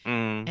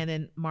 Mhm. And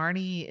then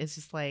Marnie is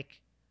just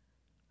like,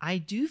 I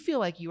do feel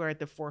like you are at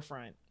the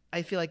forefront.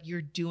 I feel like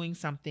you're doing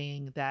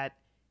something that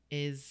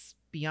is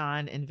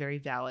beyond and very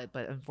valid,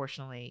 but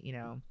unfortunately,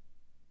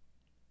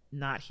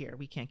 not here.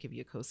 We can't give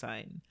you a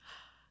cosign.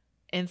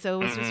 And so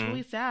it was just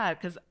really sad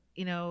because,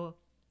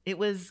 it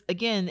was,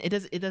 again, it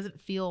doesn't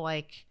feel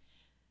like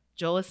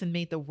Jolison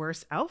made the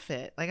worst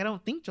outfit. Like, I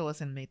don't think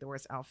Jolison made the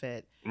worst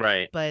outfit.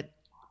 Right. But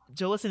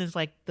Jolison is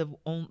like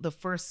the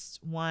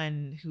first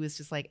one who is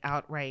just like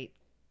outright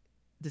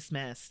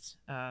dismissed.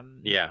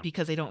 Yeah.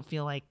 Because they don't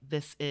feel like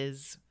this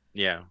is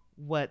Yeah.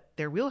 what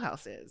their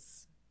wheelhouse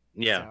is.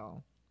 Yeah.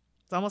 So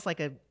it's almost like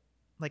a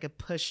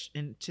push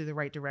into the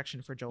right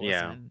direction for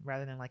Jolison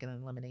rather than like an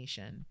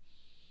elimination.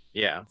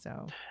 Yeah.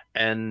 So,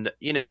 and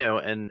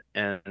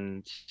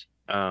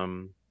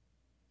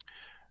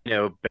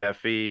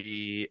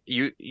Beffy,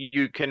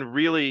 you can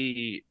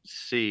really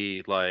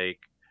see, like,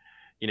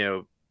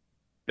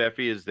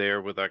 Beffy is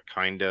there with a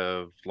kind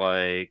of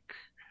like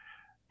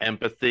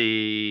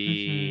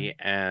empathy,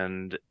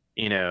 and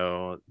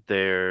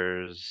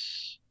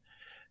there's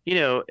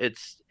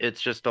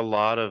it's just a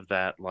lot of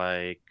that,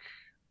 like,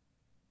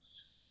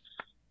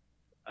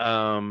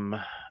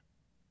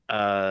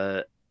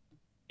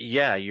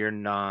 yeah, you're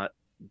not,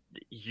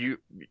 you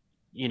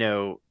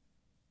know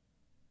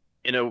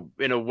in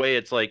a way,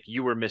 it's like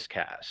you were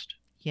miscast.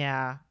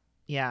 Yeah.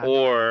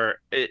 Or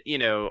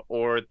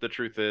or the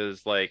truth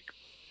is, like,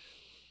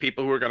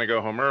 people who are going to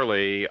go home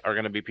early are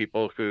going to be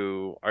people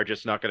who are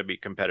just not going to be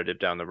competitive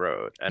down the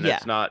road, and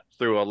it's not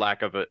through a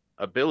lack of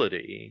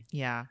ability.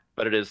 Yeah.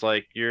 But it is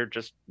like, you're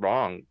just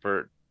wrong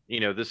for,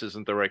 this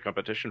isn't the right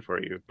competition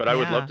for you. But I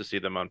would love to see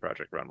them on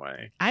Project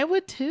Runway. I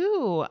would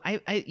too.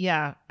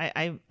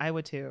 I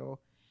would too.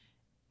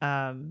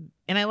 And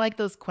I like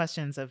those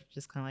questions of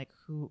just kind of like,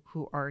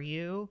 who are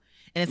you?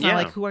 And it's not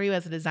like, who are you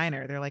as a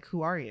designer? They're like,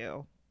 who are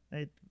you?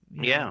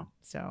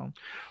 So,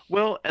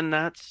 well, and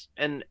that's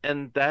and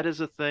that is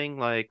a thing,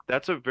 like,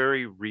 that's a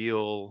very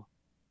real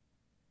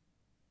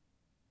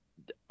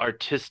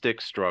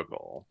artistic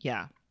struggle.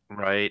 Yeah.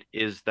 Right?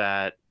 Is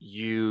that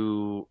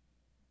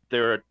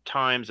there are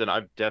times, and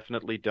I've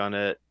definitely done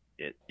it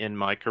in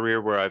my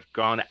career, where I've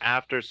gone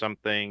after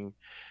something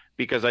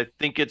because I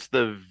think it's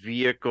the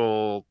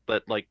vehicle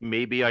that, like,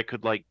 maybe I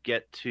could, like,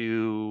 get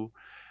to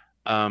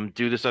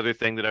do this other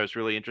thing that I was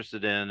really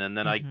interested in, and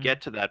then I Mhm.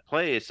 get to that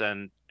place,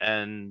 and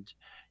I'm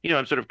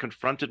sort of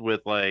confronted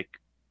with like,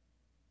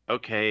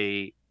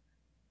 okay,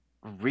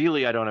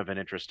 really, I don't have an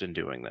interest in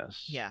doing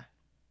this. Yeah.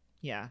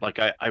 Yeah. Like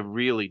I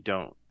really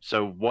don't.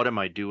 So what am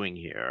I doing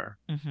here?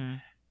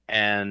 Mhm.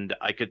 And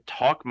I could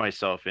talk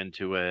myself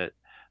into it,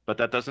 but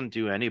that doesn't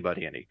do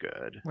anybody any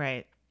good,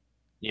 Right.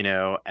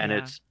 and Yeah.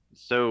 it's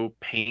so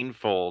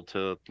painful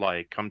to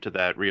like come to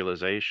that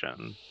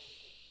realization,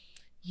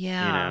 you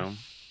Yeah. know.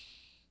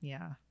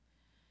 Yeah.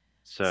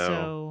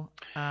 So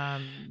So,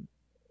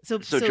 so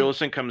so so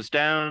Jolson comes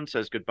down,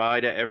 says goodbye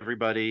to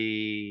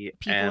everybody,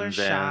 people are and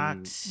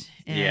then shocked,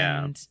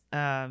 yeah,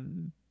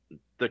 and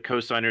the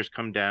co-signers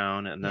come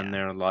down, and then yeah.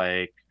 they're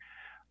like,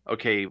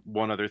 okay,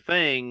 one other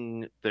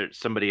thing, there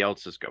somebody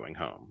else is going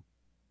home.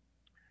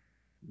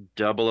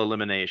 Double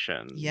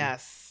elimination.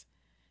 Yes.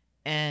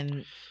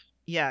 And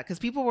yeah, because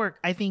people were,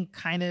 I think,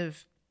 kind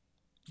of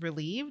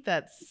relieved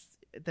that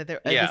a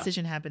Yeah.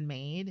 decision had been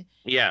made,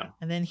 Yeah.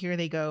 and then here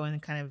they go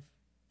and kind of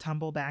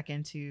tumble back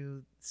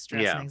into stress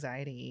and Yeah.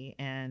 anxiety.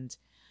 And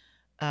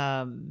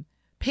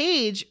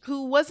Paige,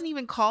 who wasn't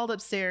even called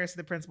upstairs to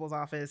the principal's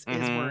office,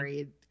 is Mhm.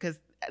 worried because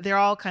they're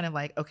all kind of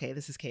like, okay,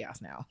 this is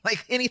chaos now.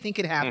 Like anything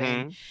could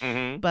happen. Mhm.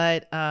 Mhm.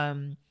 But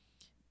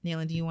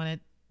Nayland, do you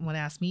want to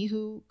ask me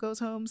who goes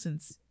home,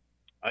 since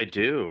I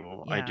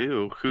do. I yeah,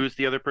 do. Who's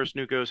the other person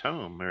who goes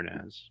home,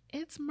 Ernez?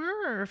 it's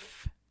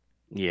Murph.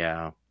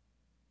 Yeah.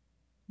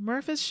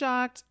 Murph is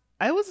shocked.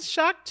 I was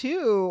shocked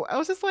too. I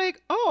was just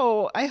like,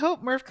 oh, I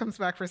hope Murph comes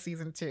back for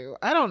season 2.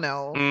 I don't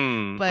know.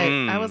 But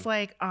I was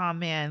like, oh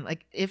man,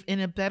 like if in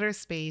a better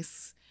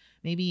space,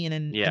 maybe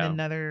in Yeah.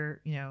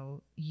 another,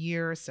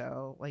 year or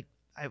so, like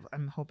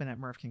I'm hoping that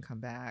Murph can come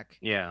back.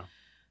 Yeah.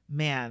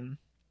 Man.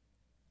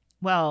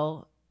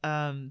 Well,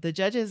 the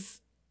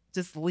judges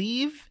just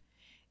leave,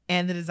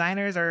 and the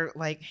designers are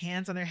like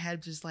hands on their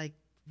head, just like,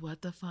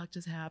 what the fuck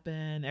just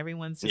happened?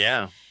 Everyone's just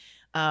Yeah.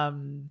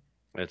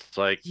 It's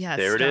like,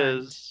 there it stunned.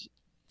 is.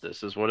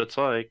 This is what it's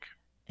like.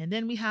 And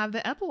then we have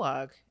the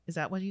epilogue. Is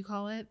that what you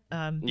call it?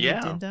 The Yeah.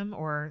 addendum,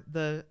 or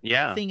the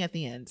Yeah. thing at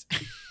the end?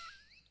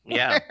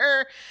 Yeah.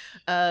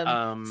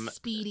 Where,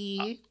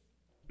 Speedy.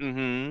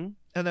 Mhm.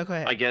 Oh no, go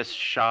ahead. I guess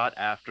shot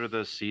after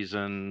the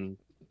season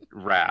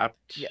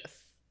wrapped. Yes.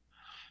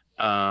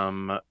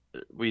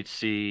 We'd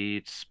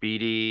see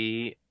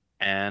Speedy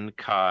and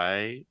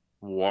Kai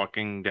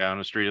walking down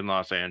a street in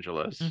Los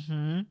Angeles.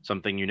 Mhm.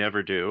 Something you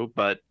never do,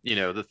 but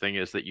the thing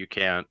is that you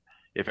can't.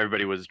 If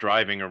everybody was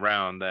driving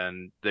around,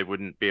 then they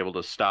wouldn't be able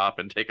to stop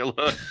and take a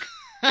look.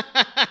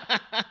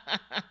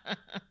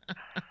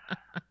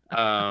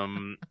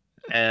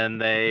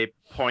 And they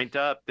point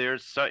up.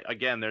 There's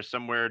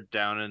somewhere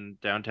down in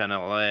downtown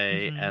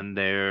LA, Mhm. and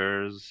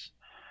there's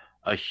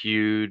a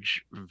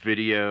huge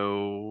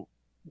video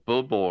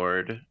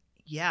billboard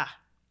Yeah.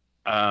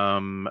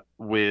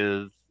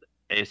 with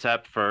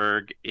ASAP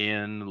Ferg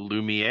in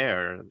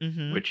Lumiere,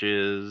 Mhm. which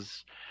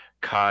is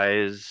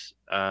Kai's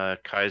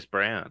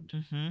brand.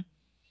 Mhm.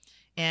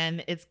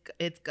 And it's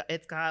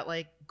got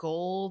like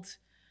gold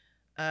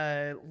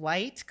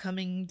light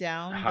coming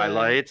down,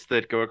 Highlights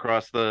that go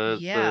across the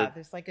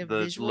there's like a the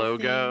visual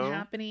logo thing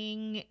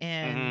happening,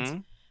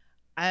 and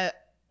Mhm.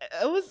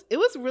 it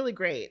was really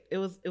great. It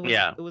was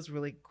Yeah. it was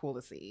really cool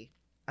to see.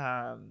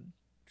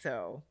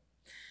 So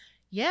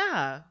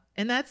yeah,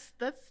 and that's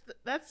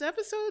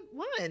episode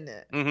 1,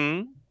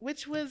 Mhm.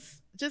 which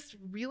was just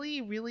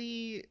really,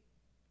 really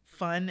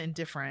fun and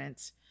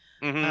different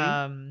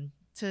Mhm.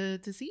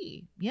 to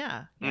see.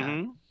 Yeah.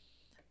 Mhm.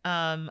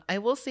 I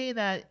will say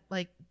that,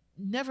 like,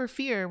 never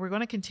fear, we're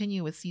going to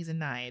continue with season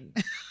 9.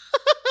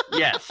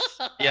 Yes.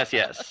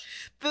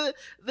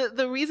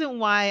 The reason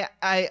why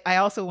I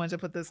also wanted to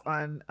put this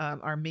on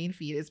our main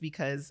feed is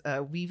because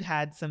we've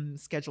had some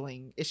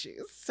scheduling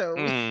issues, so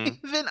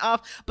we've been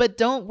off. But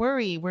don't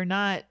worry, we're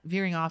not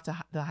veering off to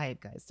the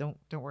hype, guys. Don't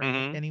worry.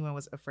 If anyone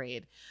was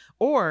afraid,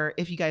 or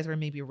if you guys were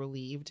maybe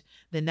relieved,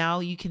 then now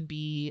you can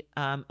be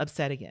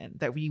upset again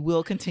that we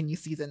will continue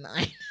season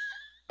 9.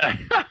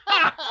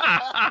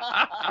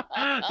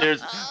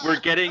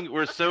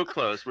 We're so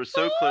close. We're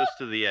so close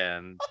to the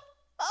end.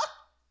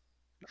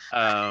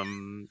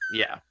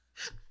 Yeah.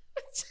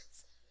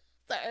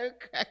 Sorry, I'm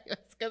crying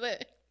because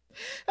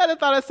I had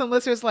thought of some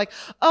listeners like,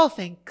 oh,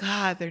 thank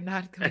God they're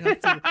not coming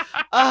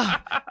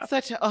on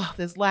season.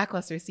 This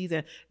lackluster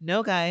season.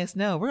 No, guys,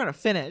 no, we're gonna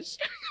finish.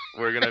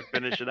 We're gonna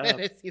finish it up.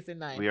 Finish season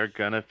 9. We are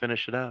gonna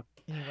finish it up.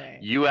 Anyway,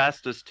 you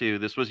asked us to.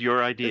 This was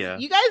your idea.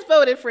 You guys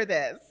voted for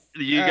this.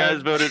 You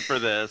guys voted for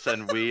this,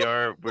 and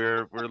we're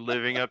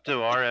living up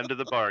to our end of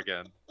the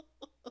bargain.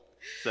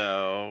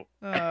 So,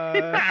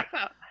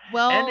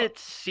 well, and it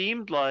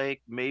seemed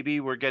like maybe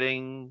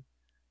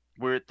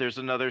there's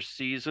another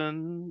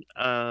season,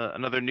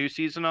 another new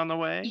season on the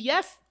way.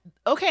 Yes.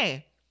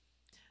 Okay.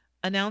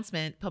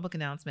 Public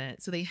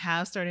announcement. So they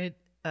have started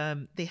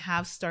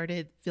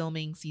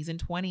filming season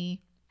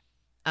 20.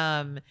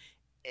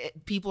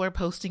 People are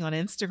posting on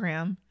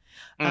Instagram.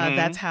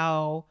 That's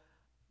how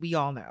we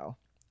all know.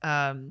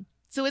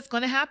 So it's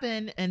going to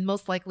happen, and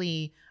most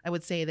likely, I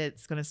would say that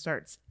it's going to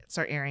start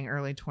airing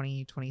early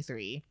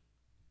 2023.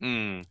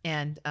 Mm.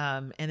 And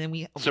then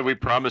we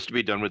promise to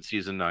be done with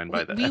season 9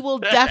 by then. We will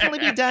definitely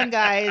be done,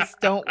 guys.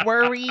 Don't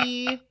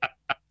worry.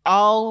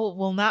 All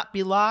will not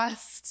be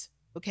lost.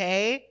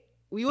 Okay,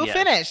 we will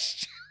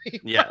finish.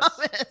 Yes.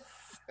 Promise.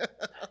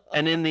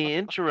 And in the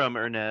interim,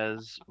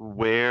 Ernez,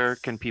 where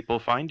can people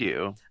find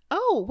you?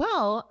 Oh,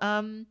 well,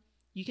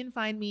 you can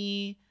find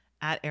me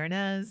at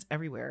Ernez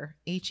everywhere.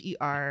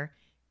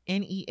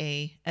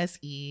 HERNEASE,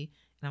 and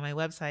on my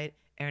website,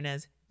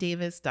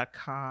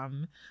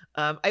 ernezdavis.com.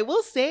 I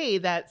will say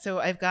that, so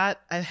I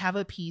have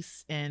a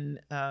piece in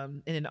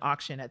an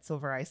auction at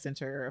Silver Eye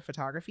Center of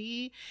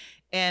Photography,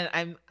 and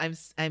I'm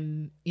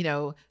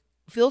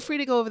feel free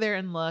to go over there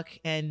and look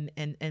and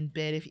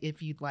bid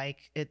if you'd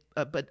like it,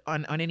 but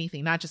on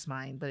anything, not just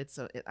mine, but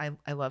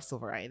I love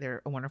Silver Eye.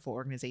 They're a wonderful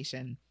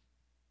organization.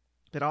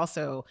 But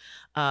also,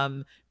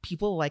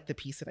 people like the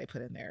piece that I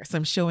put in there, so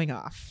I'm showing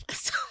off.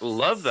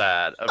 Love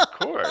that, of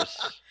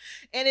course.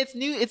 And it's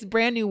new; it's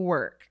brand new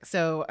work.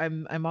 So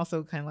I'm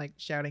also kind of like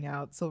shouting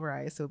out Silver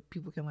Eye, so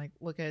people can like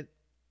look at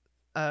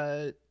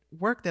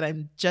work that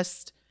I'm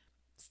just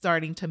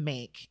starting to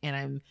make, and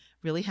I'm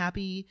really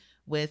happy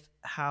with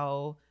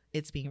how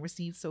it's being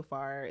received so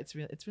far. It's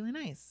really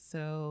nice.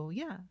 So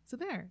yeah, so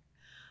there.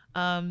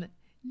 Nayland,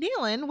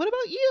 what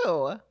about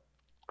you?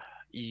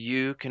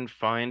 You can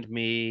find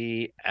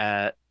me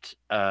at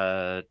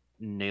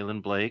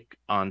Nayland Blake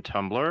on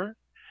Tumblr.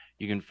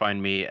 You can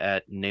find me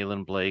at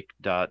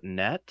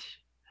naylandblake.net,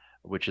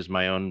 which is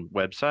my own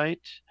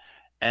website.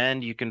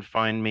 And you can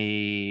find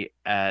me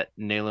at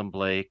Nayland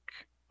Blake,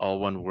 all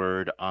one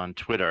word, on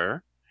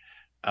Twitter,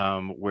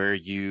 where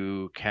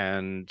you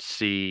can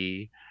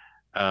see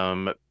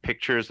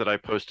pictures that I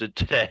posted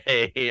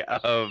today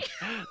of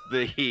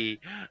the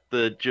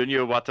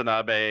Junya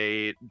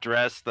Watanabe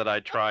dress that I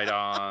tried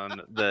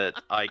on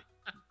that I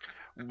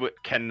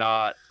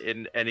cannot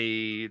in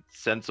any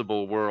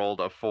sensible world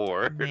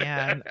afford.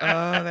 Man,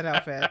 oh, that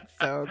outfit,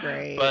 so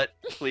great. But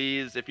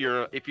please, if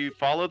you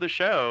follow the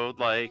show,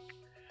 like,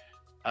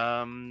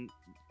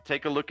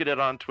 take a look at it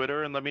on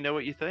Twitter and let me know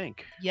what you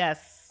think.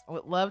 Yes, I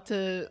would love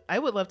to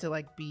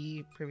like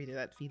be privy to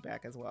that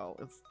feedback as well.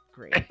 It's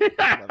great.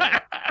 I love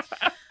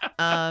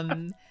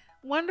it.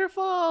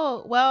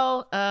 Wonderful.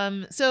 Well,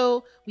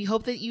 so we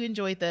hope that you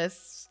enjoyed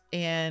this,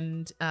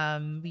 and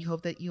we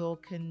hope that you'll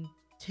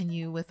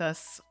continue with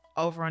us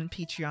over on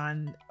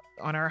Patreon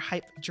on our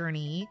hype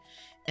journey,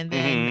 and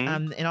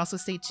then and also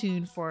stay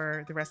tuned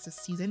for the rest of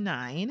season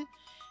 9,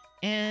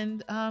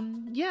 and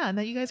and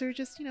that you guys are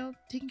just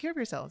taking care of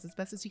yourselves as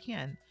best as you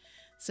can.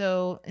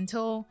 So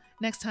until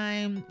next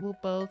time, we'll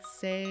both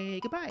say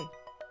goodbye.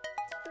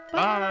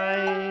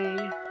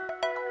 Bye.